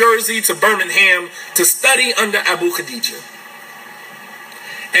from New Jersey to Birmingham to study under Abu Khadija.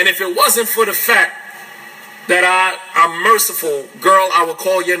 And if it wasn't for the fact that I'm merciful, girl, I will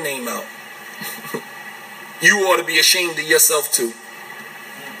call your name out. You ought to be ashamed of yourself too.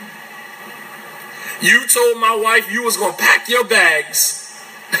 You told my wife you was going to pack your bags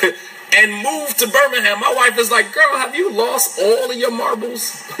and move to Birmingham. My wife is like, girl, have you lost all of your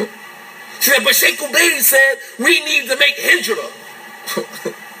marbles? She said, but Sheikh Ubaid said we need to make hijrah.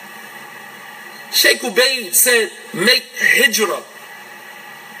 Sheikh Ubaid said make hijrah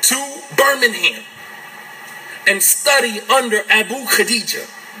to Birmingham and study under Abu Khadija,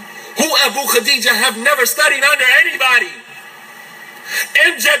 who Abu Khadija have never studied under anybody.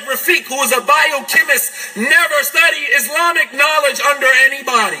 Amjad Rafiq, who is a biochemist, never studied Islamic knowledge under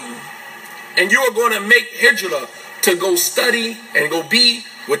anybody. And you are going to make hijrah to go study and go be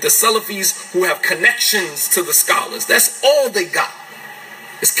with the Salafis who have connections to the scholars. That's all they got.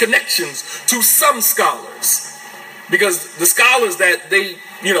 It's connections to some scholars. Because the scholars that they,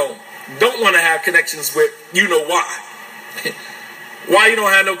 don't want to have connections with, you know why. Why you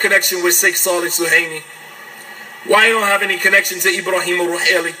don't have no connection with Sheikh Salih Suhaimi? Why you don't have any connection to Ibrahim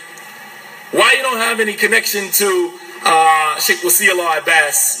Ruhaili? Why you don't have any connection to Sheikh Wasiullah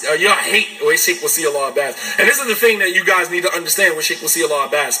Abbas? Y'all hate Sheikh Wasiullah Abbas. And this is the thing that you guys need to understand with Sheikh Wasiullah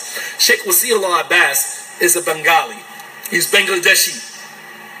Abbas. Sheikh Wasiullah Abbas is a Bengali. He's Bangladeshi.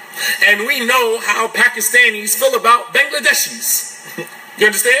 And we know how Pakistanis feel about Bangladeshis. You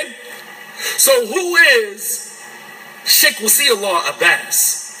understand? So who is Sheikh Wasiullah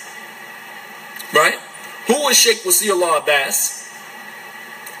Abbas? Right? Who is Sheikh Wasiullah Abbas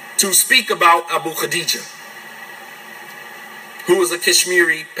to speak about Abu Khadija, who is a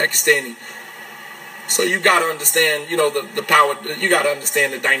Kashmiri Pakistani? So you got to understand, the power, you got to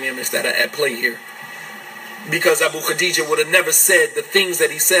understand the dynamics that are at play here. Because Abu Khadija would have never said the things that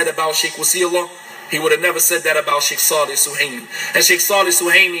he said about Sheikh Wasiullah. He would have never said that about Sheikh Salih Suhaimi. And Sheikh Salih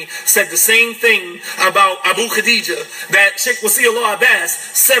Suhaimi said the same thing about Abu Khadija that Sheikh Wasiullah Abbas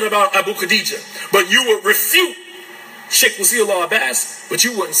said about Abu Khadija. But you would refute Sheikh Wasiullah Abbas, but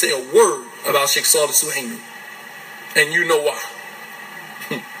you wouldn't say a word about Sheikh Salih Suhaimi. And you know why.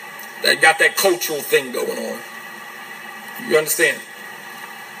 That got that cultural thing going on. You understand?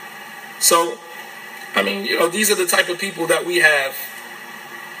 So, these are the type of people that we have.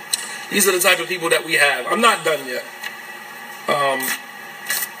 These are the type of people that we have. I'm not done yet.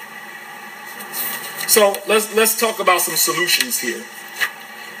 So let's talk about some solutions here.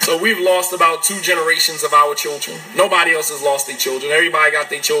 So we've lost about 2 generations of our children. Nobody else has lost their children. Everybody got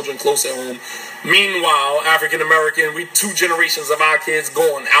their children close at home. Meanwhile, African American, we 2 generations of our kids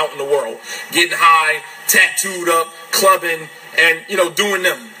going out in the world, getting high, tattooed up, clubbing, and doing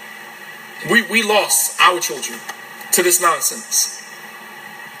them. We lost our children to this nonsense.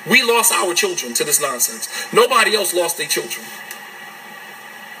 We lost our children to this nonsense. Nobody else lost their children.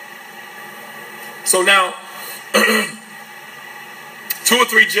 So now, 2 or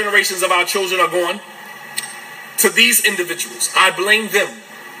 3 generations of our children are gone to these individuals. I blame them.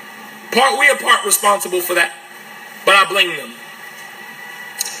 We are part responsible for that, but I blame them.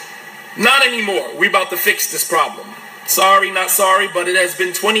 Not anymore. We're about to fix this problem. Sorry, not sorry, but it has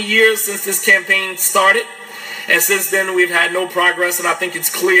been 20 years since this campaign started. And since then, we've had no progress, and I think it's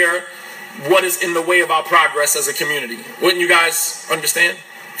clear what is in the way of our progress as a community. Wouldn't you guys understand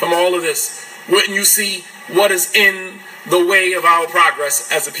from all of this? Wouldn't you see what is in the way of our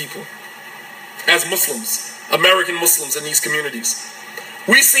progress as a people, as Muslims, American Muslims in these communities?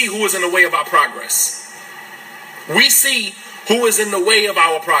 We see who is in the way of our progress. We see who is in the way of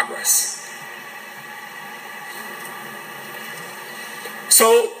our progress.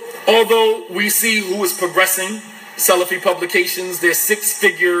 So, although we see who is progressing, Salafi Publications, their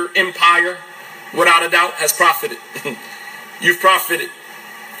 6-figure empire, without a doubt, has profited. You've profited.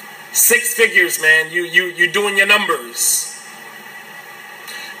 6 figures, man. You're doing your numbers.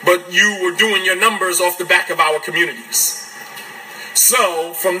 But you were doing your numbers off the back of our communities.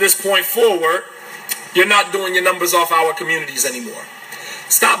 So, from this point forward, you're not doing your numbers off our communities anymore.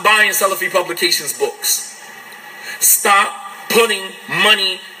 Stop buying Salafi Publications books. Stop putting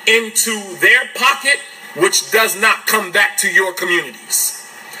money into their pocket, which does not come back to your communities.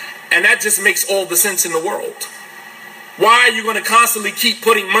 And that just makes all the sense in the world. Why are you going to constantly keep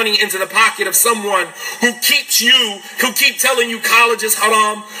putting money into the pocket of someone who keep telling you college is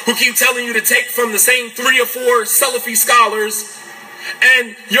haram, who keep telling you to take from the same 3 or 4 Salafi scholars,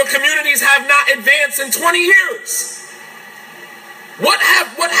 and your communities have not advanced in 20 years? What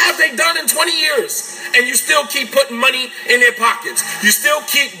have they done in 20 years? And you still keep putting money in their pockets. You still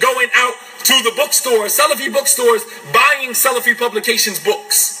keep going out to the bookstores, Salafi bookstores, buying Salafi Publications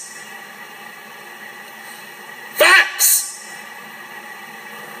books. Facts.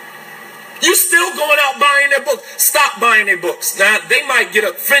 You still going out buying their books. Stop buying their books. Now, they might get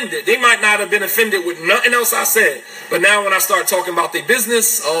offended. They might not have been offended with nothing else I said. But now when I start talking about their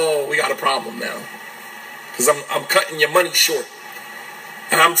business, oh, we got a problem now. Because I'm cutting your money short.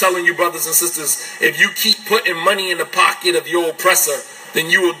 And I'm telling you, brothers and sisters, if you keep putting money in the pocket of your oppressor, then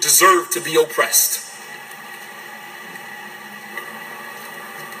you will deserve to be oppressed.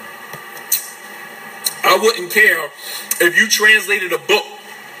 I wouldn't care if you translated a book.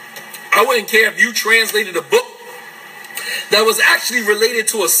 I wouldn't care if you translated a book that was actually related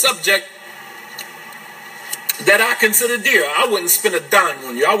to a subject that I consider dear. I wouldn't spend a dime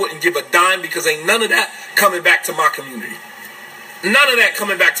on you. I wouldn't give a dime, because ain't none of that coming back to my community. None of that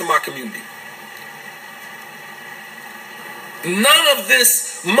coming back to my community. None of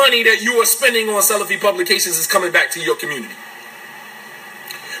this money that you are spending on Salafi Publications is coming back to your community.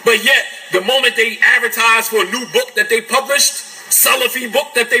 But yet, the moment they advertise for a new book that they published, Salafi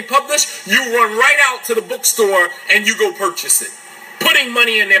book that they published, you run right out to the bookstore and you go purchase it. putting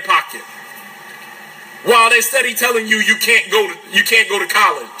money in their pocket, while they steady telling you you can't go to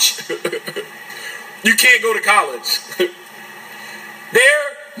college. You can't go to college.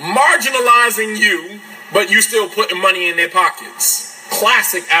 They're marginalizing you, but you still putting money in their pockets.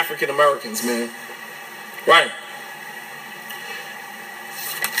 Classic African Americans, man. Right.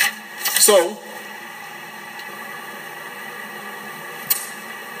 So,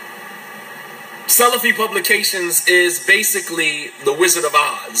 Salafi Publications is basically the Wizard of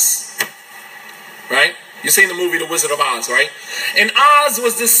Oz. Right? You've seen the movie The Wizard of Oz, right? And Oz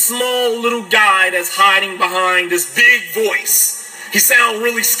was this small little guy that's hiding behind this big voice. He sounds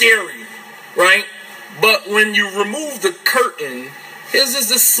really scary, right? But when you remove the curtain, here's just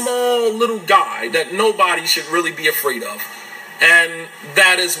this small little guy that nobody should really be afraid of. And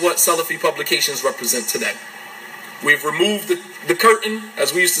that is what Salafi Publications represent today. We've removed the curtain,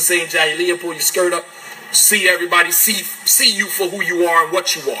 as we used to say in Jahiliyyah, pull your skirt up, see everybody, see you for who you are and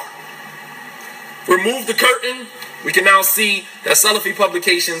what you are. Remove the curtain, we can now see that Salafi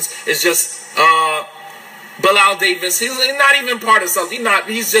Publications is just Bilal Davis. He's not even part of Salafi.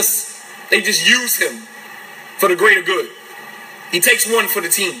 They just use him for the greater good. He takes one for the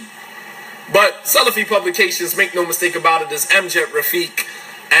team. But Salafi Publications, make no mistake about it, is Amjad Rafiq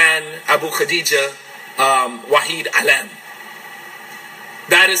and Abu Khadija Wahid Alam.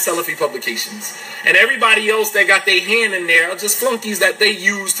 That is Salafi Publications. And everybody else that got their hand in there are just flunkies that they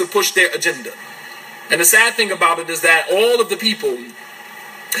use to push their agenda. And the sad thing about it is that all of the people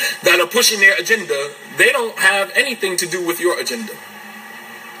that are pushing their agenda, they don't have anything to do with your agenda.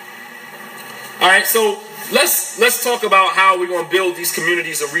 All right, so let's talk about how we're going to build these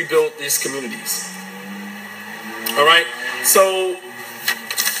communities and rebuild these communities. All right, so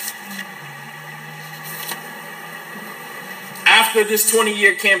after this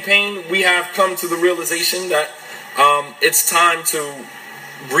 20-year campaign, we have come to the realization that it's time to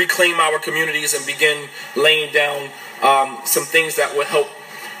reclaim our communities and begin laying down some things that will help.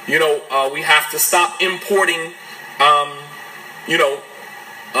 We have to stop importing,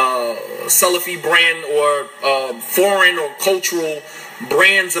 Salafi brand or foreign or cultural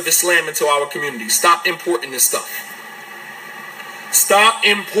brands of Islam into our communities. Stop importing this stuff. Stop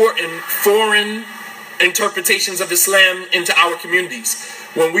importing foreign interpretations of Islam into our communities.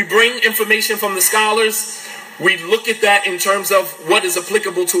 When we bring information from the scholars, we look at that in terms of what is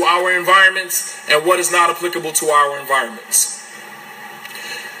applicable to our environments and what is not applicable to our environments.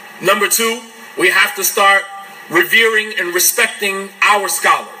 Number two, we have to start revering and respecting our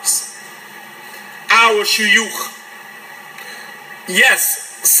scholars, our shuyukh.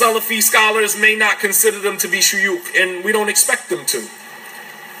 Yes, Salafi scholars may not consider them to be shuyukh, and we don't expect them to.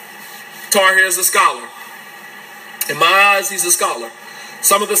 Tahir is a scholar. In my eyes, he's a scholar.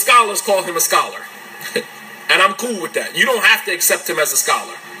 Some of the scholars call him a scholar. And I'm cool with that. You don't have to accept him as a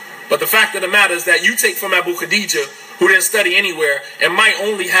scholar. But the fact of the matter is that you take from Abu Khadija, who didn't study anywhere and might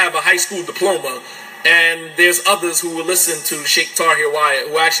only have a high school diploma, and there's others who will listen to Sheikh Tahir Wyatt,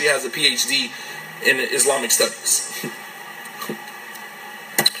 who actually has a PhD in Islamic studies.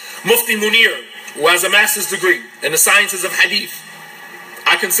 Mufti Munir, who has a master's degree in the sciences of hadith.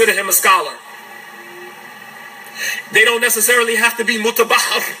 I consider him a scholar. They don't necessarily have to be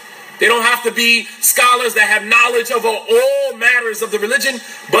mutabahar. They don't have to be scholars that have knowledge of all matters of the religion,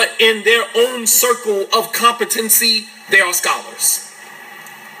 but in their own circle of competency, they are scholars.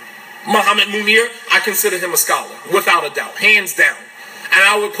 Muhammad Munir, I consider him a scholar, without a doubt, hands down. And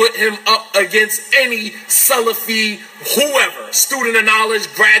I would put him up against any Salafi, whoever, student of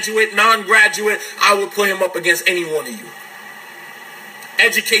knowledge, graduate, non-graduate, I would put him up against any one of you.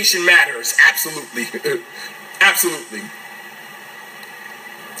 Education matters, absolutely. Absolutely.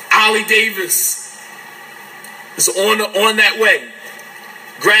 Ali Davis is on that way.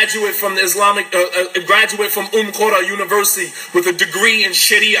 Graduate from the graduate from Qura University with a degree in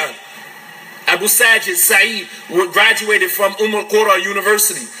Sharia. Abu Sajid Saeed graduated from Qura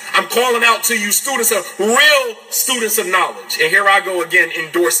University. I'm calling out to you real students of knowledge. And here I go again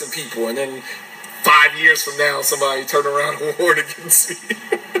endorsing people. And then 5 years from now, somebody turn around and warn against me.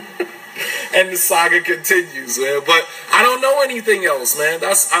 And the saga continues, man. But I don't know anything else, man.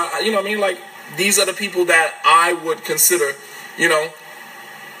 That's, you know what I mean? Like, these are the people that I would consider,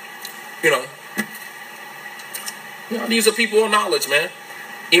 these are people of knowledge, man.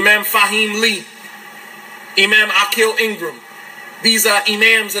 Imam Fahim Lee, Imam Akil Ingram. These are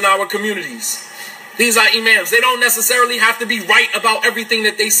imams in our communities. These are imams. They don't necessarily have to be right about everything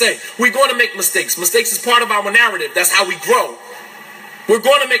that they say. We're going to make mistakes. Mistakes is part of our narrative. That's how we grow. We're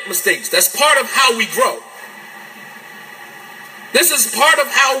going to make mistakes. That's part of how we grow. This is part of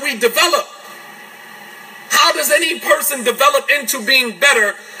how we develop. How does any person develop into being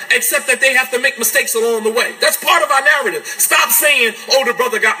better except that they have to make mistakes along the way? That's part of our narrative. Stop saying, oh, the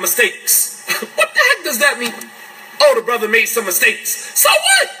brother got mistakes. What the heck does that mean? Oh, the brother made some mistakes. So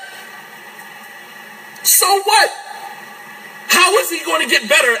what? So what? How is he going to get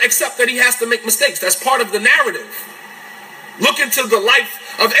better except that he has to make mistakes? That's part of the narrative. Look into the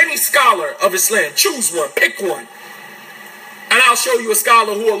life of any scholar of Islam. Choose one. Pick one. And I'll show you a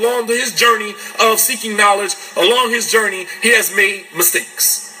scholar who, along his journey of seeking knowledge, along his journey, he has made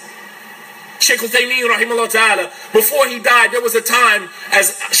mistakes. Sheikh Uthaymeen, rahimahullah ta'ala, before he died, there was a time,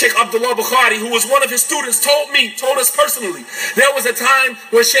 as Sheikh Abdullah Bukhari, who was one of his students, told us personally, there was a time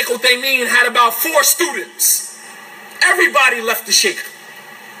when Sheikh Uthaymeen had about 4 students. Everybody left the Sheikh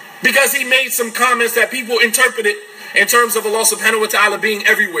because he made some comments that people interpreted in terms of Allah subhanahu wa ta'ala being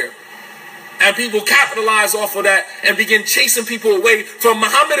everywhere. And people capitalize off of that and begin chasing people away from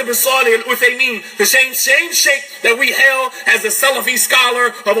Muhammad ibn Salih al-Uthaymeen, the same sheikh that we hail as the Salafi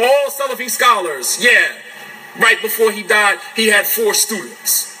scholar of all Salafi scholars. Yeah, right before he died, he had 4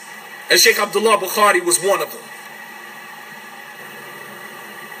 students. And Sheikh Abdullah Bukhari was one of them.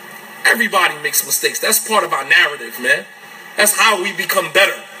 Everybody makes mistakes. That's part of our narrative, man. That's how we become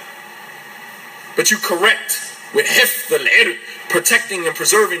better. But you correct with hifz al-ird, protecting and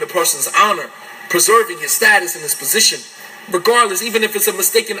preserving the person's honor, preserving his status and his position, regardless, even if it's a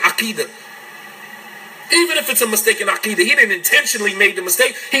mistaken aqeedah. Even if it's a mistaken aqeedah, he didn't intentionally make the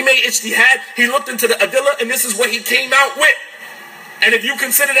mistake. He made ijtihad, he looked into the adillah, and this is what he came out with. And if you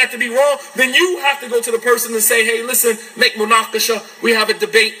consider that to be wrong, then you have to go to the person and say, hey, listen, make munaqasha, we have a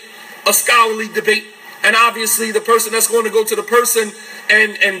debate, a scholarly debate. And obviously the person that's going to go to the person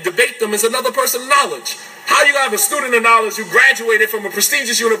and debate them is another person of knowledge. How you have a student of knowledge who graduated from a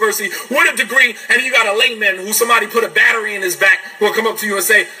prestigious university with a degree, and you got a layman who somebody put a battery in his back who will come up to you and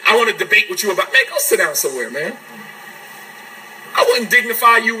say, I want to debate with you about, man, go sit down somewhere, man. I wouldn't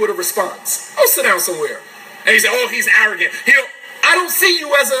dignify you with a response. Go sit down somewhere. And he said, oh, he's arrogant. I don't see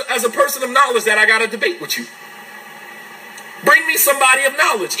you as a person of knowledge that I got to debate with you. Bring me somebody of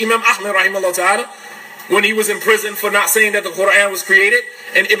knowledge. Imam Ahmed, rahimahullah ta'ala, when he was in prison for not saying that the Quran was created,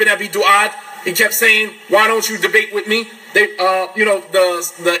 and Ibn Abi Du'ad, he kept saying, why don't you debate with me? They,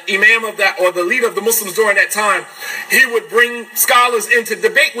 the imam of that, or the leader of the Muslims during that time, he would bring scholars in to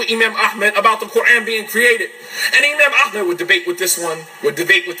debate with Imam Ahmed about the Quran being created. And Imam Ahmed would debate with this one, would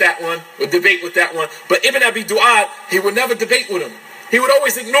debate with that one, would debate with that one. But Ibn Abi Du'ad, he would never debate with him. He would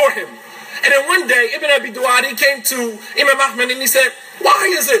always ignore him. And then one day, Ibn Abi Du'ad, he came to Imam Ahmed and he said, why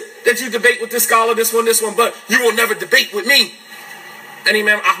is it that you debate with this scholar, this one, but you will never debate with me? And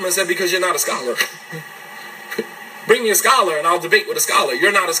Imam Ahmed said, because you're not a scholar. Bring me a scholar and I'll debate with a scholar.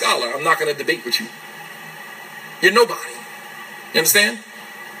 You're not a scholar. I'm not going to debate with you. You're nobody. You understand?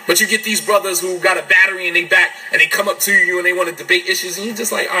 But you get these brothers who got a battery in their back and they come up to you and they want to debate issues and you're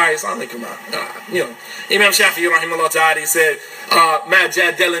just like, all right, it's not like come out. Imam Shafi'i rahimahullah ta'ala, he said, ما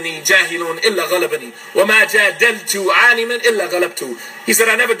جادلني جاهل إلا غلبني وما جادلت عالما إلا غلبته. He said,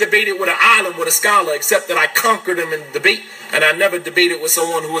 I never debated with an alim, with a scholar, except that I conquered him in debate, and I never debated with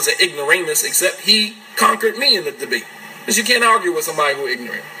someone who was an ignoramus, except he conquered me in the debate. Because you can't argue with somebody who's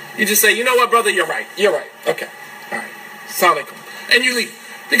ignorant. You just say, you know what, brother, you're right. You're right. Okay. All right. Assalamu alaikum. And you leave.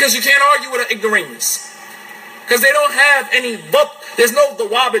 Because you can't argue with an ignoramus. Because they don't have any, there's no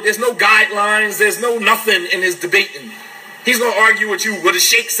dawabit, there's no guidelines, there's no nothing in his debating. He's going to argue with you what the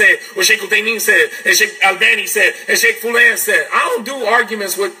Sheikh said, what Sheikh Uthaymeen said, and Sheikh Albani said, and Sheikh Fulan said. I don't do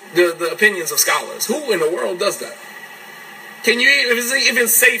arguments with the opinions of scholars. Who in the world does that? Is it even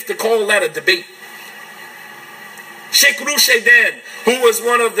safe to call that a debate? Sheikh Rushaydan, who was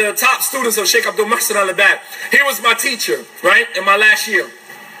one of the top students of Sheikh Abdul Muhsin al-Abad, he was my teacher, right, in my last year.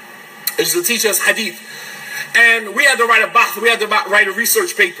 He was the teacher of hadith. And we had to write a bahth, we had to write a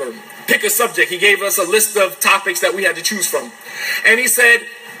research paper, pick a subject. He gave us a list of topics that we had to choose from. And he said,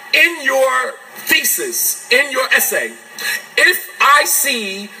 in your thesis, in your essay, if I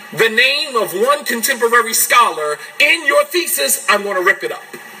see the name of one contemporary scholar in your thesis, I'm going to rip it up.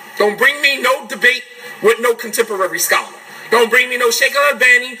 Don't bring me no debate with no contemporary scholar. Don't bring me no Sheikh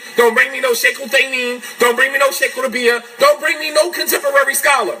al-Albani. Don't bring me no Sheikh Uthaymeen. Don't bring me no Sheikh Rabi'a. Don't bring me no contemporary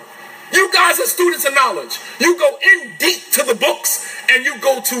scholar. You guys are students of knowledge. You go in deep to the books and you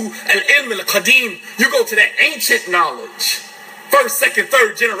go to al-ilm al-qadim. You go to that ancient knowledge. First, second,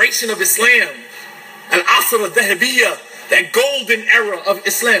 third generation of Islam. Al-asr al-dhahabiyya, that golden era of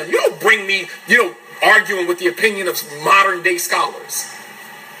Islam. You don't bring me, arguing with the opinion of modern day scholars.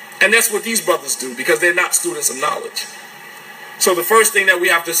 And that's what these brothers do because they're not students of knowledge. So the first thing that we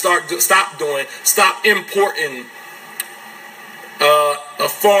have to stop doing, stop importing a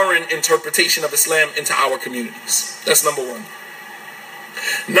foreign interpretation of Islam into our communities. That's number one.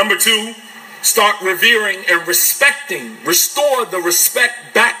 Number two, start revering and respecting, restore the respect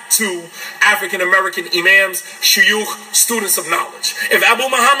back to African American imams, shuyukh, students of knowledge. If Abu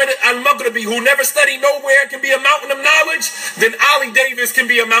Muhammad al-Maghribi, who never studied nowhere, can be a mountain of knowledge, then Ali Davis can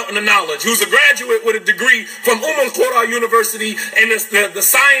be a mountain of knowledge, who's a graduate with a degree from al-Qura University in the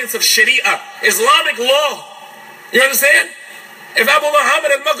science of Sharia, Islamic law. You understand? If Abu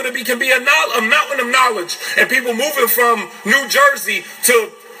Muhammad al-Maghribi can be a mountain of knowledge, and people moving from New Jersey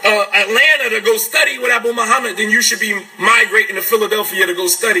to Atlanta to go study with Abu Muhammad, then you should be migrating to Philadelphia to go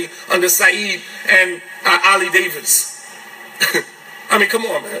study under Saeed and Ali Davis. I mean, come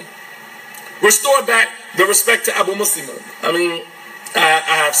on, man. Restore back the respect to Abu Muslima. I mean,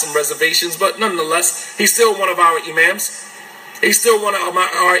 I have some reservations, but nonetheless, he's still one of our imams. He's still one of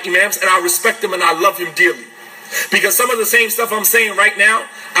our imams, and I respect him and I love him dearly. Because some of the same stuff I'm saying right now,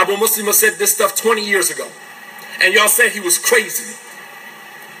 Abu Muslima said this stuff 20 years ago. And y'all said he was crazy.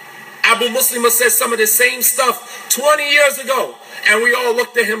 Abu Muslima said some of the same stuff 20 years ago, and we all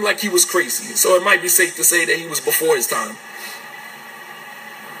looked at him like he was crazy. So it might be safe to say that he was before his time.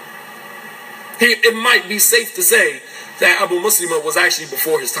 It might be safe to say that Abu Muslima was actually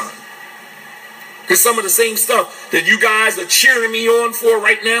before his time. Because some of the same stuff that you guys are cheering me on for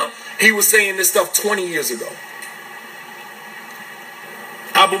right now, he was saying this stuff 20 years ago.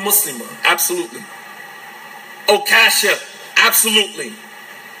 Abu Muslima, absolutely. Okasha, absolutely.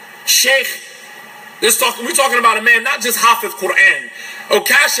 Sheikh, we're talking about a man, not just Hafiz Quran.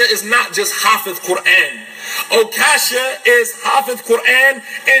 Okasha is not just Hafiz Quran. Okasha is Hafiz Quran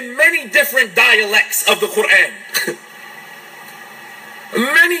in many different dialects of the Quran.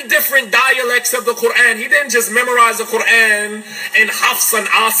 Many different dialects of the Quran. He didn't just memorize the Quran in Hafs and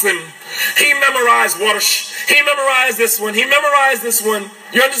Asim. He memorized Warsh. He memorized this one. He memorized this one.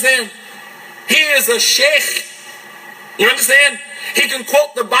 You understand? He is a sheikh. You understand? He can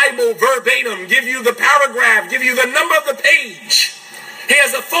quote the Bible verbatim, give you the paragraph, give you the number of the page. He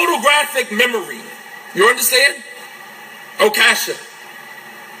has a photographic memory. You understand? Okasha.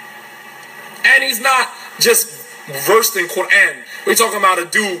 And he's not just versed in Quran. We're talking about a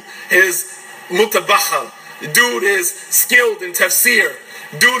dude is mutabahal. The dude is skilled in tafsir.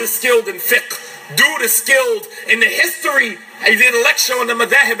 Dude is skilled in fiqh. Dude is skilled in the history. He did a lecture on the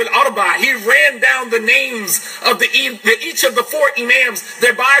Madahib al-Arba. He ran down the names of each of the four imams,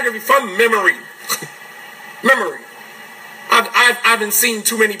 their biography from memory. Memory. I haven't seen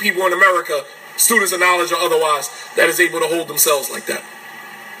too many people in America, students of knowledge or otherwise, that is able to hold themselves like that.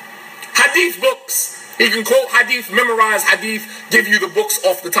 Hadith books. He can quote hadith, memorize hadith, give you the books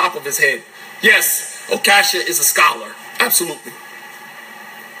off the top of his head. Yes, Okasha is a scholar. Absolutely.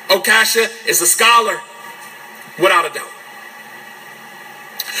 Okasha is a scholar, without a doubt.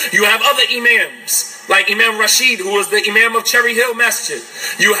 You have other imams, like Imam Rashid, who is the imam of Cherry Hill Masjid.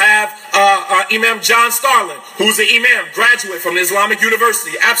 You have Imam John Starlin, who's the imam, graduate from the Islamic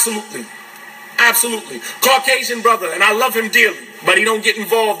University. Absolutely. Absolutely. Caucasian brother, and I love him dearly, but he don't get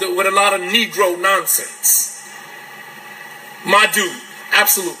involved with a lot of Negro nonsense. My dude,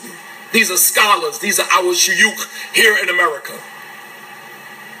 absolutely. These are scholars. These are our shuyukh here in America.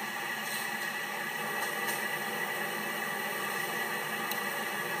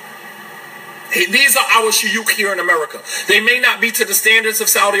 These are our shuyukh here in America. They may not be to the standards of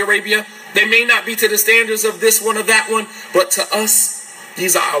Saudi Arabia. They may not be to the standards of this one or that one. But to us,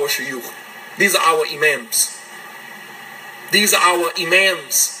 these are our shuyukh. These are our imams. These are our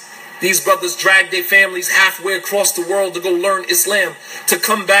imams. These brothers drag their families halfway across the world to go learn Islam, to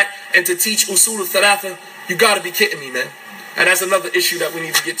come back and to teach usul al-thalatha. You got to be kidding me, man. And that's another issue that we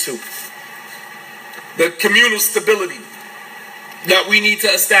need to get to. The communal stability that we need to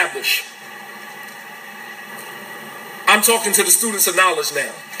establish. I'm talking to the students of knowledge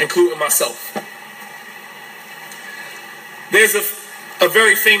now, including myself. There's a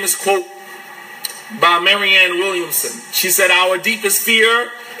very famous quote by Marianne Williamson. She said, "Our deepest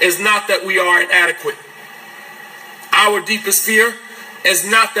fear is not that we are inadequate. Our deepest fear is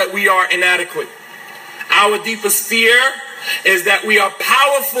not that we are inadequate. Our deepest fear is that we are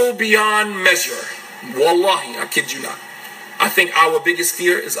powerful beyond measure." Wallahi, I kid you not. I think our biggest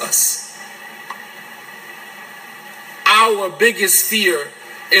fear is us. Our biggest fear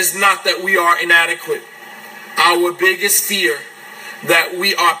is not that we are inadequate. Our biggest fear that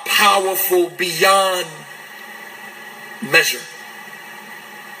we are powerful beyond measure.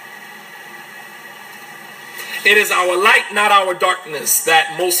 It is our light, not our darkness,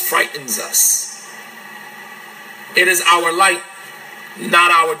 that most frightens us. It is our light,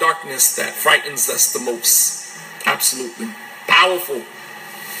 not our darkness, that frightens us the most. Absolutely. Powerful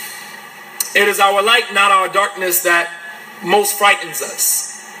It is our light, not our darkness, that most frightens us.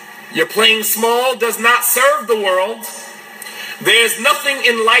 Your playing small does not serve the world. There's nothing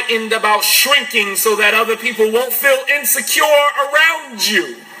enlightened about shrinking so that other people won't feel insecure around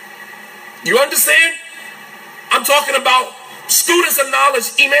you. You understand? I'm talking about students of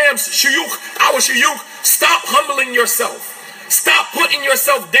knowledge, imams, shuyukh, our shuyukh. Stop humbling yourself. Stop putting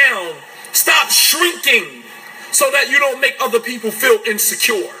yourself down. Stop shrinking so that you don't make other people feel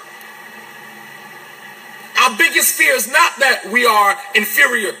insecure. Our biggest fear is not that we are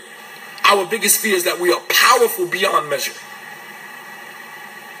inferior. Our biggest fear is that we are powerful beyond measure.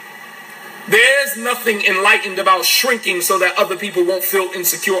 There's nothing enlightened about shrinking so that other people won't feel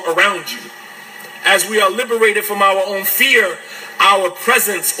insecure around you. As we are liberated from our own fear, our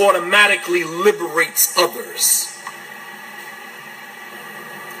presence automatically liberates others.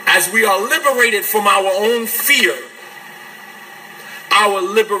 As we are liberated from our own fear,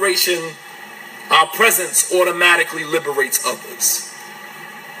 our presence automatically liberates others.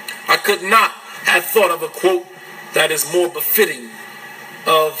 I could not have thought of a quote that is more befitting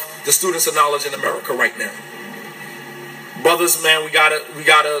of the students of knowledge in America right now. Brothers, man, we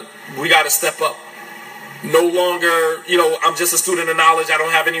gotta step up. No longer, I'm just a student of knowledge. I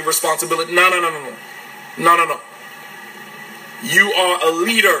don't have any responsibility. No. You are a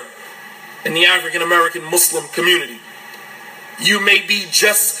leader in the African American Muslim community. You may be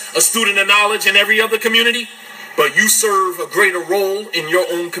just a student of knowledge in every other community, but you serve a greater role in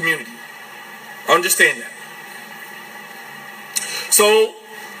your own community. Understand that. So,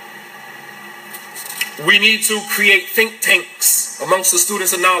 we need to create think tanks amongst the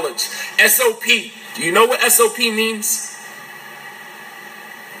students of knowledge. SOP. Do you know what SOP means?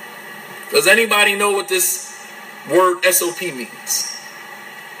 Does anybody know what this word SOP means?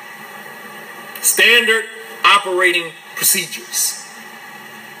 Standard operating procedures.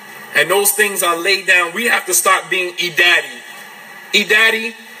 And those things are laid down. We have to start being idadi.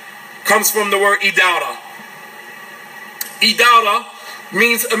 Idadi comes from the word idara. Idara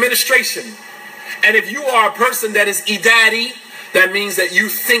means administration. And if you are a person that is idadi, that means that you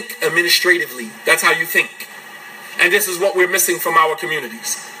think administratively. That's how you think. And this is what we're missing from our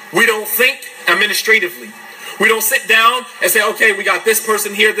communities. We don't think administratively. We don't sit down and say, okay, we got this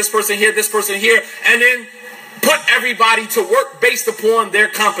person here, this person here, this person here, and then put everybody to work based upon their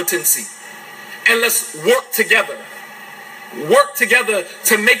competency. And let's work together. Work together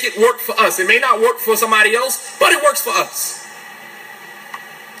to make it work for us. It may not work for somebody else, but it works for us.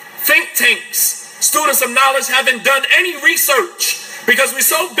 Think tanks. Students of knowledge haven't done any research because we're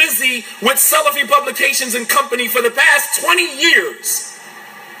so busy with Salafi publications and company for the past 20 years.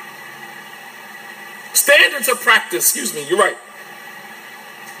 Standards of practice, you're right.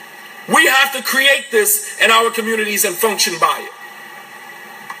 We have to create this in our communities and function by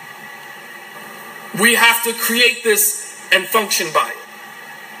it. We have to create this and function by it.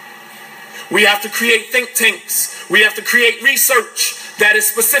 We have to create think tanks. We have to create research that is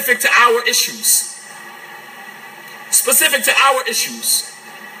specific to our issues. Specific to our issues.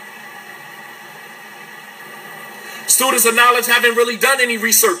 Students of knowledge haven't really done any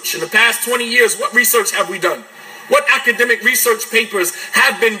research. In the past 20 years, what research have we done? What academic research papers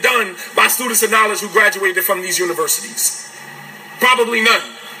have been done by students of knowledge who graduated from these universities? Probably none.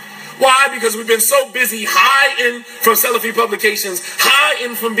 Why? Because we've been so busy hiding from Salafi publications,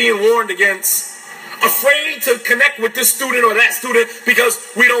 hiding from being warned against, afraid to connect with this student or that student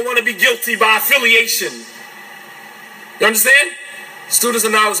because we don't want to be guilty by affiliation. You understand? Students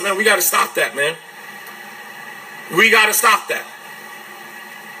of knowledge, man, we got to stop that, man. We got to stop that.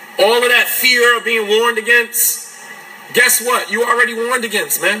 All of that fear of being warned against, guess what? You already warned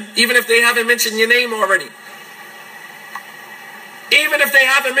against, man. Even if they haven't mentioned your name already. Even if they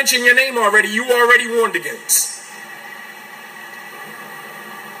haven't mentioned your name already, you already warned against.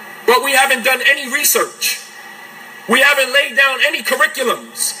 But we haven't done any research. We haven't laid down any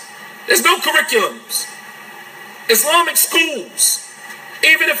curriculums. There's no curriculums. Islamic schools,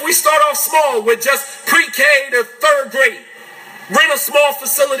 even if we start off small with just pre-K to third grade, rent a small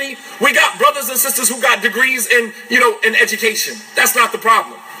facility, we got brothers and sisters who got degrees in education. That's not the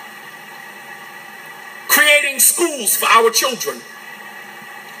problem. Creating schools for our children.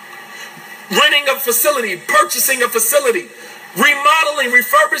 Renting a facility, purchasing a facility, remodeling,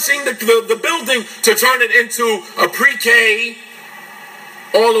 refurbishing the building to turn it into a pre-K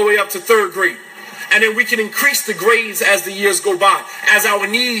all the way up to third grade. And then we can increase the grades as the years go by, as our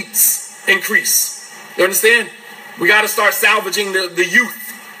needs increase. You understand? We got to start salvaging the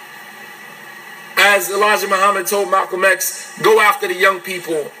youth. As Elijah Muhammad told Malcolm X, go after the young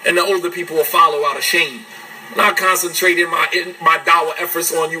people and the older people will follow out of shame. I'm not concentrating my dawah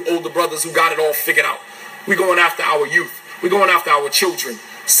efforts on you older brothers who got it all figured out. We're going after our youth. We're going after our children,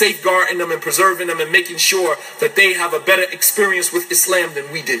 safeguarding them and preserving them and making sure that they have a better experience with Islam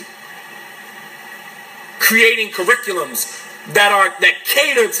than we did. Creating curriculums that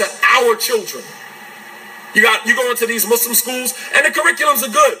cater to our children. You go into these Muslim schools and the curriculums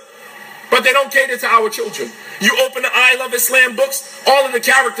are good, but they don't cater to our children. You open the I Love Islam books, all of the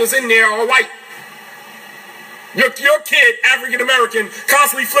characters in there are white. Your kid, African American,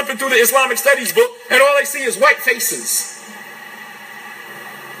 constantly flipping through the Islamic studies book, and all they see is white faces.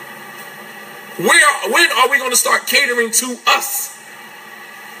 When are we going to start catering to us?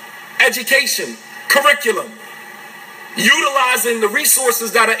 Education, curriculum, utilizing the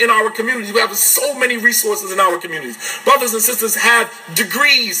resources that are in our communities. We have so many resources in our communities. Brothers and sisters have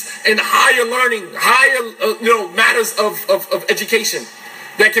degrees in higher learning, higher matters of education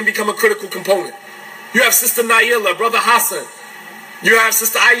that can become a critical component. You have Sister Naila, Brother Hassan. You have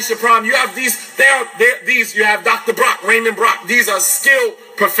Sister Aisha Pram. You have these. You have Dr. Brock, Raymond Brock. These are skilled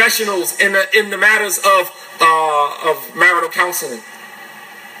professionals in the matters of marital counseling.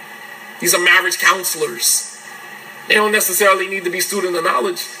 These are marriage counselors. They don't necessarily need to be student of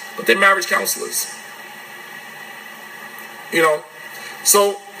knowledge, but they're marriage counselors.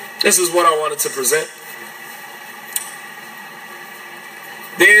 So this is what I wanted to present.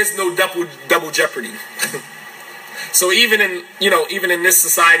 There is no double jeopardy. So even in this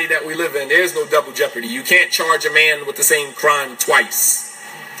society that we live in, there is no double jeopardy. You can't charge a man with the same crime twice.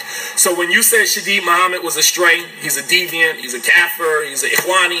 So when you said Shadeed Muhammad was a stray, he's a deviant, he's a kafir, he's a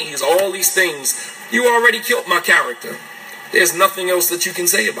ikhwani, he's all these things, you already killed my character. There's nothing else that you can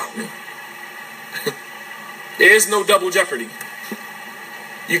say about me. There is no double jeopardy.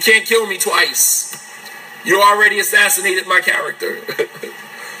 You can't kill me twice. You already assassinated my character.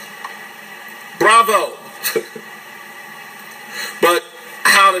 Bravo. But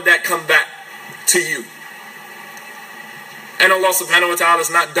how did that come back to you? And Allah subhanahu wa ta'ala is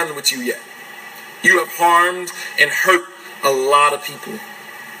not done with you yet. You have harmed and hurt a lot of people.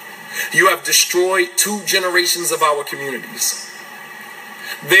 You have destroyed 2 generations of our communities.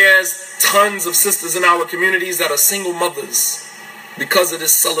 There's tons of sisters in our communities that are single mothers because of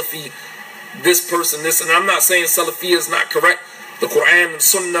this Salafi, this person, this. And I'm not saying Salafi is not correct. The Quran and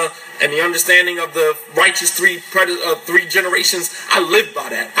Sunnah and the understanding of the righteous 3 generations, I live by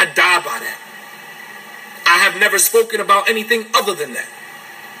that. I die by that. I have never spoken about anything other than that.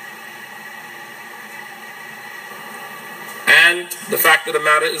 And the fact of the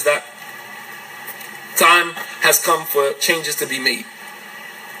matter is that time has come for changes to be made.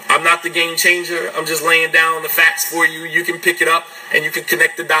 I'm not the game changer. I'm just laying down the facts for you. You can pick it up and you can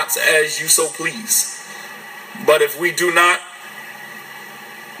connect the dots as you so please. But if we do not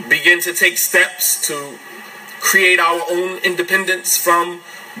begin to take steps to create our own independence from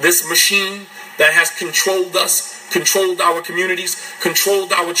this machine that has controlled us, controlled our communities,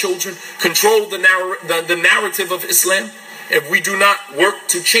 controlled our children, controlled the narrative of Islam, if we do not work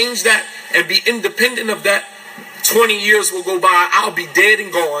to change that and be independent of that, 20 years will go by, I'll be dead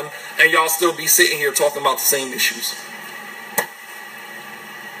and gone, and y'all still be sitting here talking about the same issues.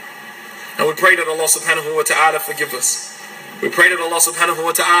 And we pray that Allah subhanahu wa ta'ala forgive us. We pray that Allah subhanahu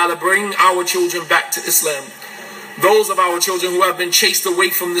wa ta'ala bring our children back to Islam. Those of our children who have been chased away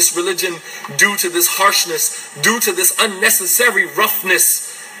from this religion due to this harshness, due to this unnecessary roughness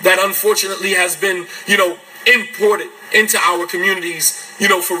that unfortunately has been, imported into our communities,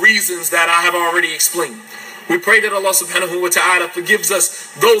 for reasons that I have already explained. We pray that Allah subhanahu wa ta'ala forgives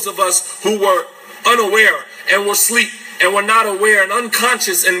us, those of us who were unaware and were asleep and were not aware and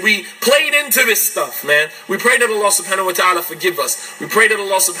unconscious and we played into this stuff, man. We pray that Allah subhanahu wa ta'ala forgive us. We pray that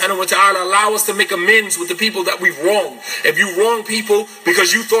Allah subhanahu wa ta'ala allow us to make amends with the people that we've wronged. If you wrong people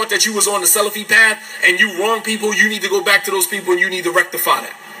because you thought that you was on the Salafi path and you wrong people, you need to go back to those people and you need to rectify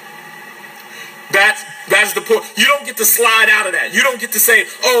that. That's the point. You don't get to slide out of that. You don't get to say,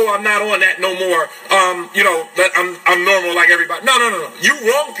 oh, I'm not on that no more. That I'm normal like everybody. No. You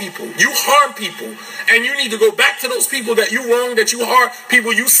wrong people. You harm people. And you need to go back to those people that you wrong, that you harm,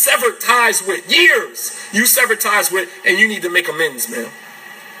 people you severed ties with. Years you severed ties with, and you need to make amends, man.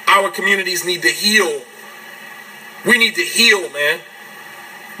 Our communities need to heal. We need to heal, man.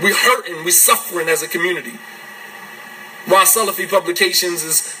 We're hurting. We're suffering as a community. While Salafi Publications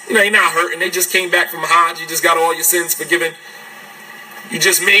is, you're not hurting. They just came back from Hajj. You just got all your sins forgiven. You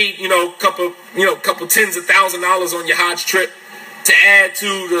just made, couple tens of $1,000s on your Hajj trip to add to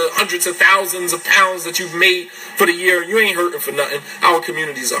the hundreds of thousands of pounds that you've made for the year. You ain't hurting for nothing. Our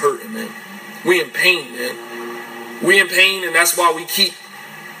communities are hurting, man. We in pain, man. We in pain, and that's why we keep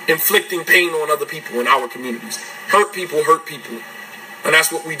inflicting pain on other people in our communities. Hurt people, and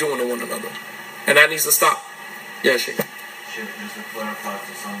that's what we doing to one another, and that needs to stop. Yeah, Sheikh. Just to clarify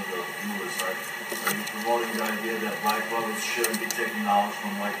for some of the viewers, right? Are you promoting the idea that black brothers shouldn't be taking knowledge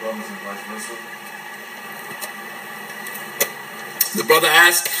from white brothers and vice versa? The brother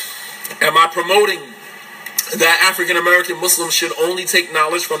asked, am I promoting that African American Muslims should only take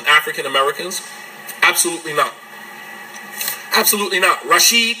knowledge from African Americans? Absolutely not. Absolutely not.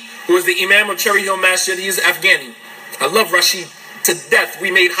 Rashid, who is the Imam of Cherry Hill Masjid, he is Afghani. I love Rashid to death.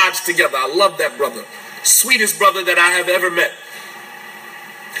 We made Hajj together. I love that brother. Sweetest brother that I have ever met.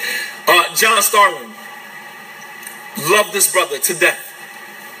 John Starling. Love this brother to death.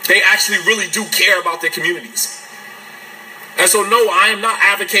 They actually really do care about their communities. And so no, I am not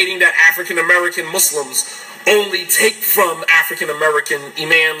advocating that African American Muslims only take from African American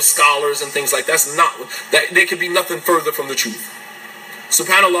imams, scholars, and things like that. That's not that. There could be nothing further from the truth.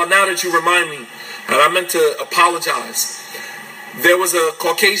 SubhanAllah, now that you remind me, and I meant to apologize, there was a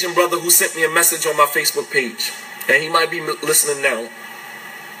Caucasian brother who sent me a message on my Facebook page, and he might be listening now.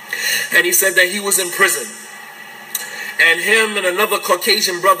 And he said that he was in prison, and him and another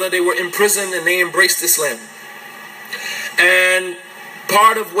Caucasian brother, they were in prison and they embraced Islam. And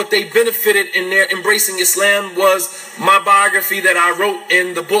part of what they benefited in their embracing Islam was my biography that I wrote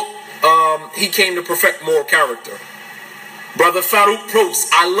in the book, He Came to Perfect Moral Character. Brother Farouk Prost.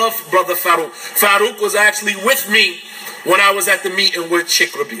 I love Brother Farouk. Farouk was actually with me when I was at the meeting with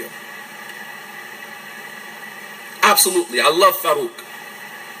Sheikh Rabia. Absolutely. I love Farouk.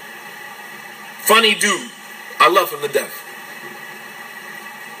 Funny dude. I love him to death.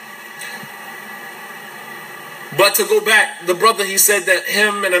 But to go back, the brother, he said that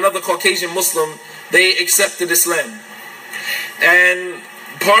him and another Caucasian Muslim, they accepted Islam. And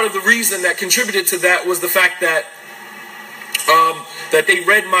part of the reason that contributed to that was the fact that that they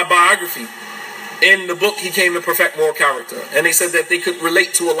read my biography in the book He Came to Perfect Moral Character. And they said that they could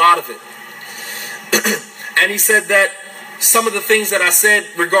relate to a lot of it. And he said that some of the things that I said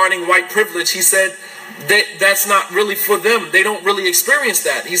regarding white privilege, he said that that's not really for them. They don't really experience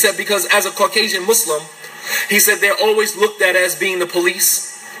that. He said because as a Caucasian Muslim, he said they're always looked at as being the police.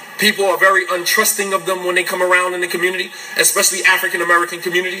 People are very untrusting of them when they come around in the community, especially African American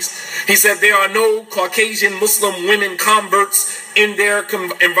communities. He said there are no Caucasian Muslim women converts in their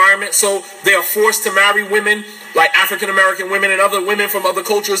environment, so they are forced to marry women like African American women and other women from other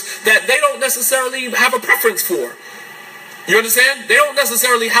cultures that they don't necessarily have a preference for. You understand? They don't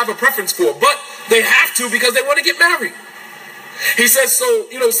necessarily have a preference for, but they have to because they want to get married. He said, so,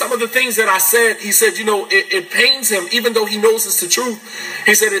 some of the things that I said, he said, it pains him, even though he knows it's the truth.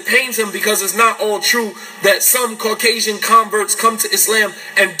 He said it pains him because it's not all true that some Caucasian converts come to Islam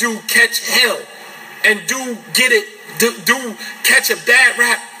and do catch hell and do get it, do catch a bad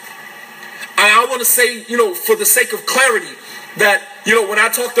rap. And I want to say, for the sake of clarity, that, when I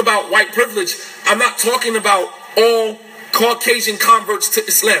talked about white privilege, I'm not talking about all Caucasian converts to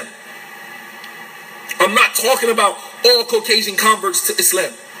Islam. I'm not talking about all Caucasian converts to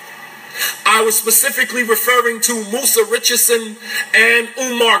Islam. I was specifically referring to Musa Richardson and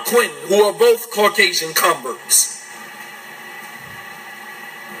Umar Quinn, who are both Caucasian converts.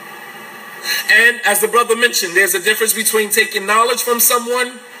 And as the brother mentioned, there's a difference between taking knowledge from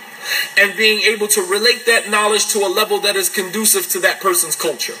someone and being able to relate that knowledge to a level that is conducive to that person's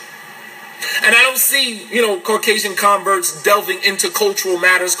culture. And I don't see, Caucasian converts delving into cultural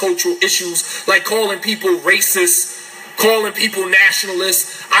matters, cultural issues, like calling people racist, calling people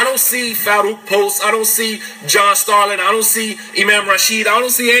nationalists. I don't see Farouk Post. I don't see John Starling. I don't see Imam Rashid. I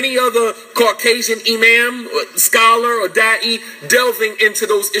don't see any other Caucasian imam, or scholar, or da'i delving into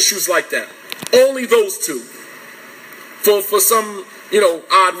those issues like that. Only those two. For some,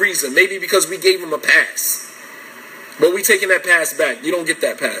 odd reason. Maybe because we gave them a pass. But we taking that pass back. You don't get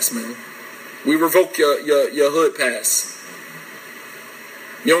that pass, man. We revoke your hood pass.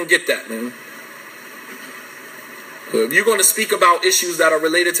 You don't get that, man. If you're going to speak about issues that are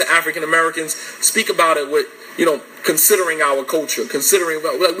related to African Americans, speak about it with, considering our culture, considering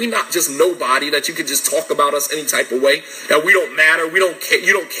we're not just nobody that you can just talk about us any type of way, that we don't matter, we don't care,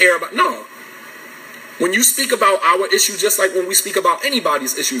 you don't care about. No. When you speak about our issue, just like when we speak about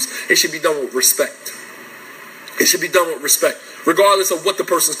anybody's issues, it should be done with respect. It should be done with respect, regardless of what the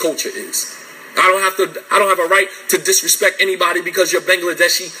person's culture is. I don't have a right to disrespect anybody because you're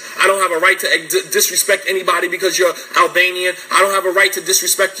Bangladeshi. I don't have a right to disrespect anybody because you're Albanian. I don't have a right to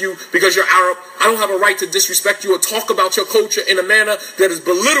disrespect you because you're Arab. I don't have a right to disrespect you or talk about your culture in a manner that is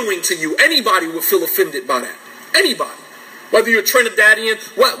belittling to you. Anybody would feel offended by that. Anybody. Whether you're Trinidadian,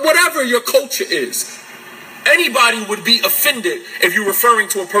 whatever your culture is. anybody would be offended if you're referring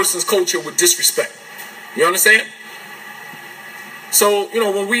to a person's culture with disrespect. You understand? So,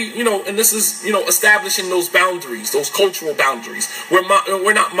 when we, and this is, establishing those boundaries, those cultural boundaries. We're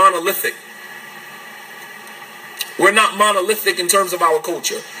not monolithic. We're not monolithic in terms of our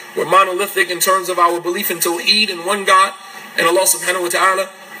culture. We're monolithic in terms of our belief in Tawheed and one God and Allah subhanahu wa ta'ala,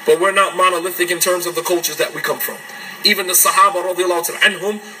 but we're not monolithic in terms of the cultures that we come from. Even the Sahaba radiallahu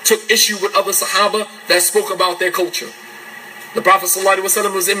anhum took issue with other Sahaba that spoke about their culture. The Prophet sallallahu alaihi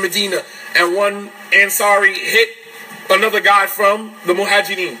wasallam was in Medina, and one Ansari hit another guy from the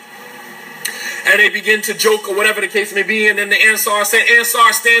Muhajirin. And they begin to joke or whatever the case may be, and then the Ansar said,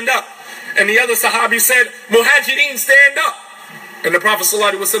 Ansar, stand up. And the other Sahabi said, Muhajirin, stand up. And the Prophet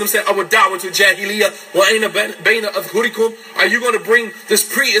ﷺ said, Awa da'watu jahiliyyah wa aina bayna adhurikum. Are you going to bring this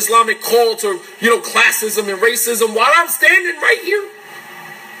pre-Islamic call to, classism and racism while I'm standing right here?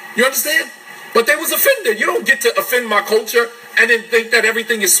 You understand? But they was offended. You don't get to offend my culture and then think that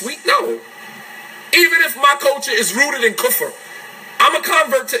everything is sweet. No. Even if my culture is rooted in kufr. I'm a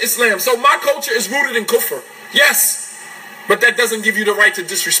convert to Islam, so my culture is rooted in kufr. Yes. But that doesn't give you the right to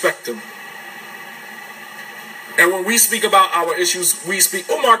disrespect them. And when we speak about our issues, we speak.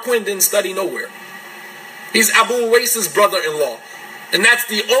 Umar Quinn didn't study nowhere. He's Abu Uwais's brother-in-law. And that's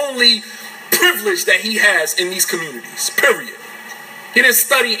the only privilege that he has in these communities. Period. He didn't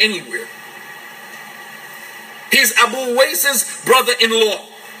study anywhere. He's Abu Uwais's brother-in-law.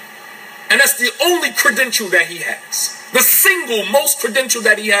 And that's the only credential that he has. The single most credential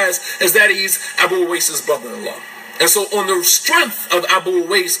that he has is that he's Abu Uwais's brother-in-law. And so on the strength of Abu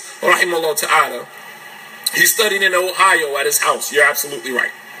Uwais, rahimahullah ta'ala, he studied in Ohio at his house. You're absolutely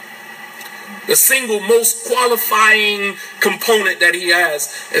right. The single most qualifying component that he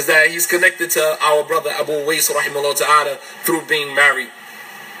has is that he's connected to our brother Abu Uwais rahimahullah ta'ala through being married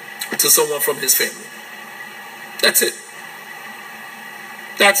to someone from his family. That's it.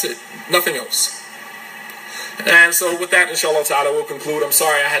 That's it. Nothing else. And so with that, inshallah ta'ala, we'll conclude. I'm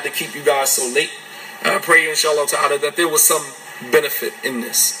sorry I had to keep you guys so late. I pray, inshallah ta'ala, that there was some benefit in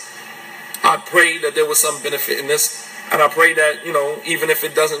this. I pray that there was some benefit in this. And I pray that, even if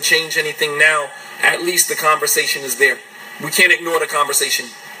it doesn't change anything now, at least the conversation is there. We can't ignore the conversation.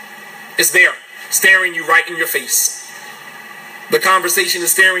 It's there, staring you right in your face. The conversation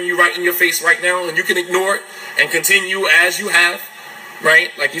is staring you right in your face right now, and you can ignore it and continue as you have, right?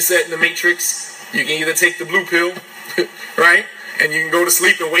 Like you said in the Matrix, you can either take the blue pill, right? And you can go to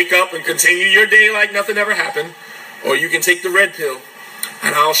sleep and wake up and continue your day like nothing ever happened. Or you can take the red pill,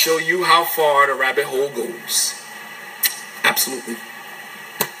 and I'll show you how far the rabbit hole goes. Absolutely.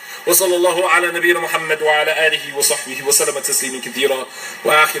 وصلى الله على نبينا محمد وعلى آله وصحبه وسلم تسليما كثيرا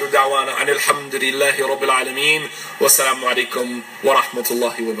وآخر دعوانا عن الحمد لله رب العالمين والسلام عليكم ورحمة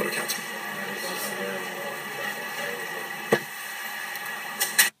الله وبركاته.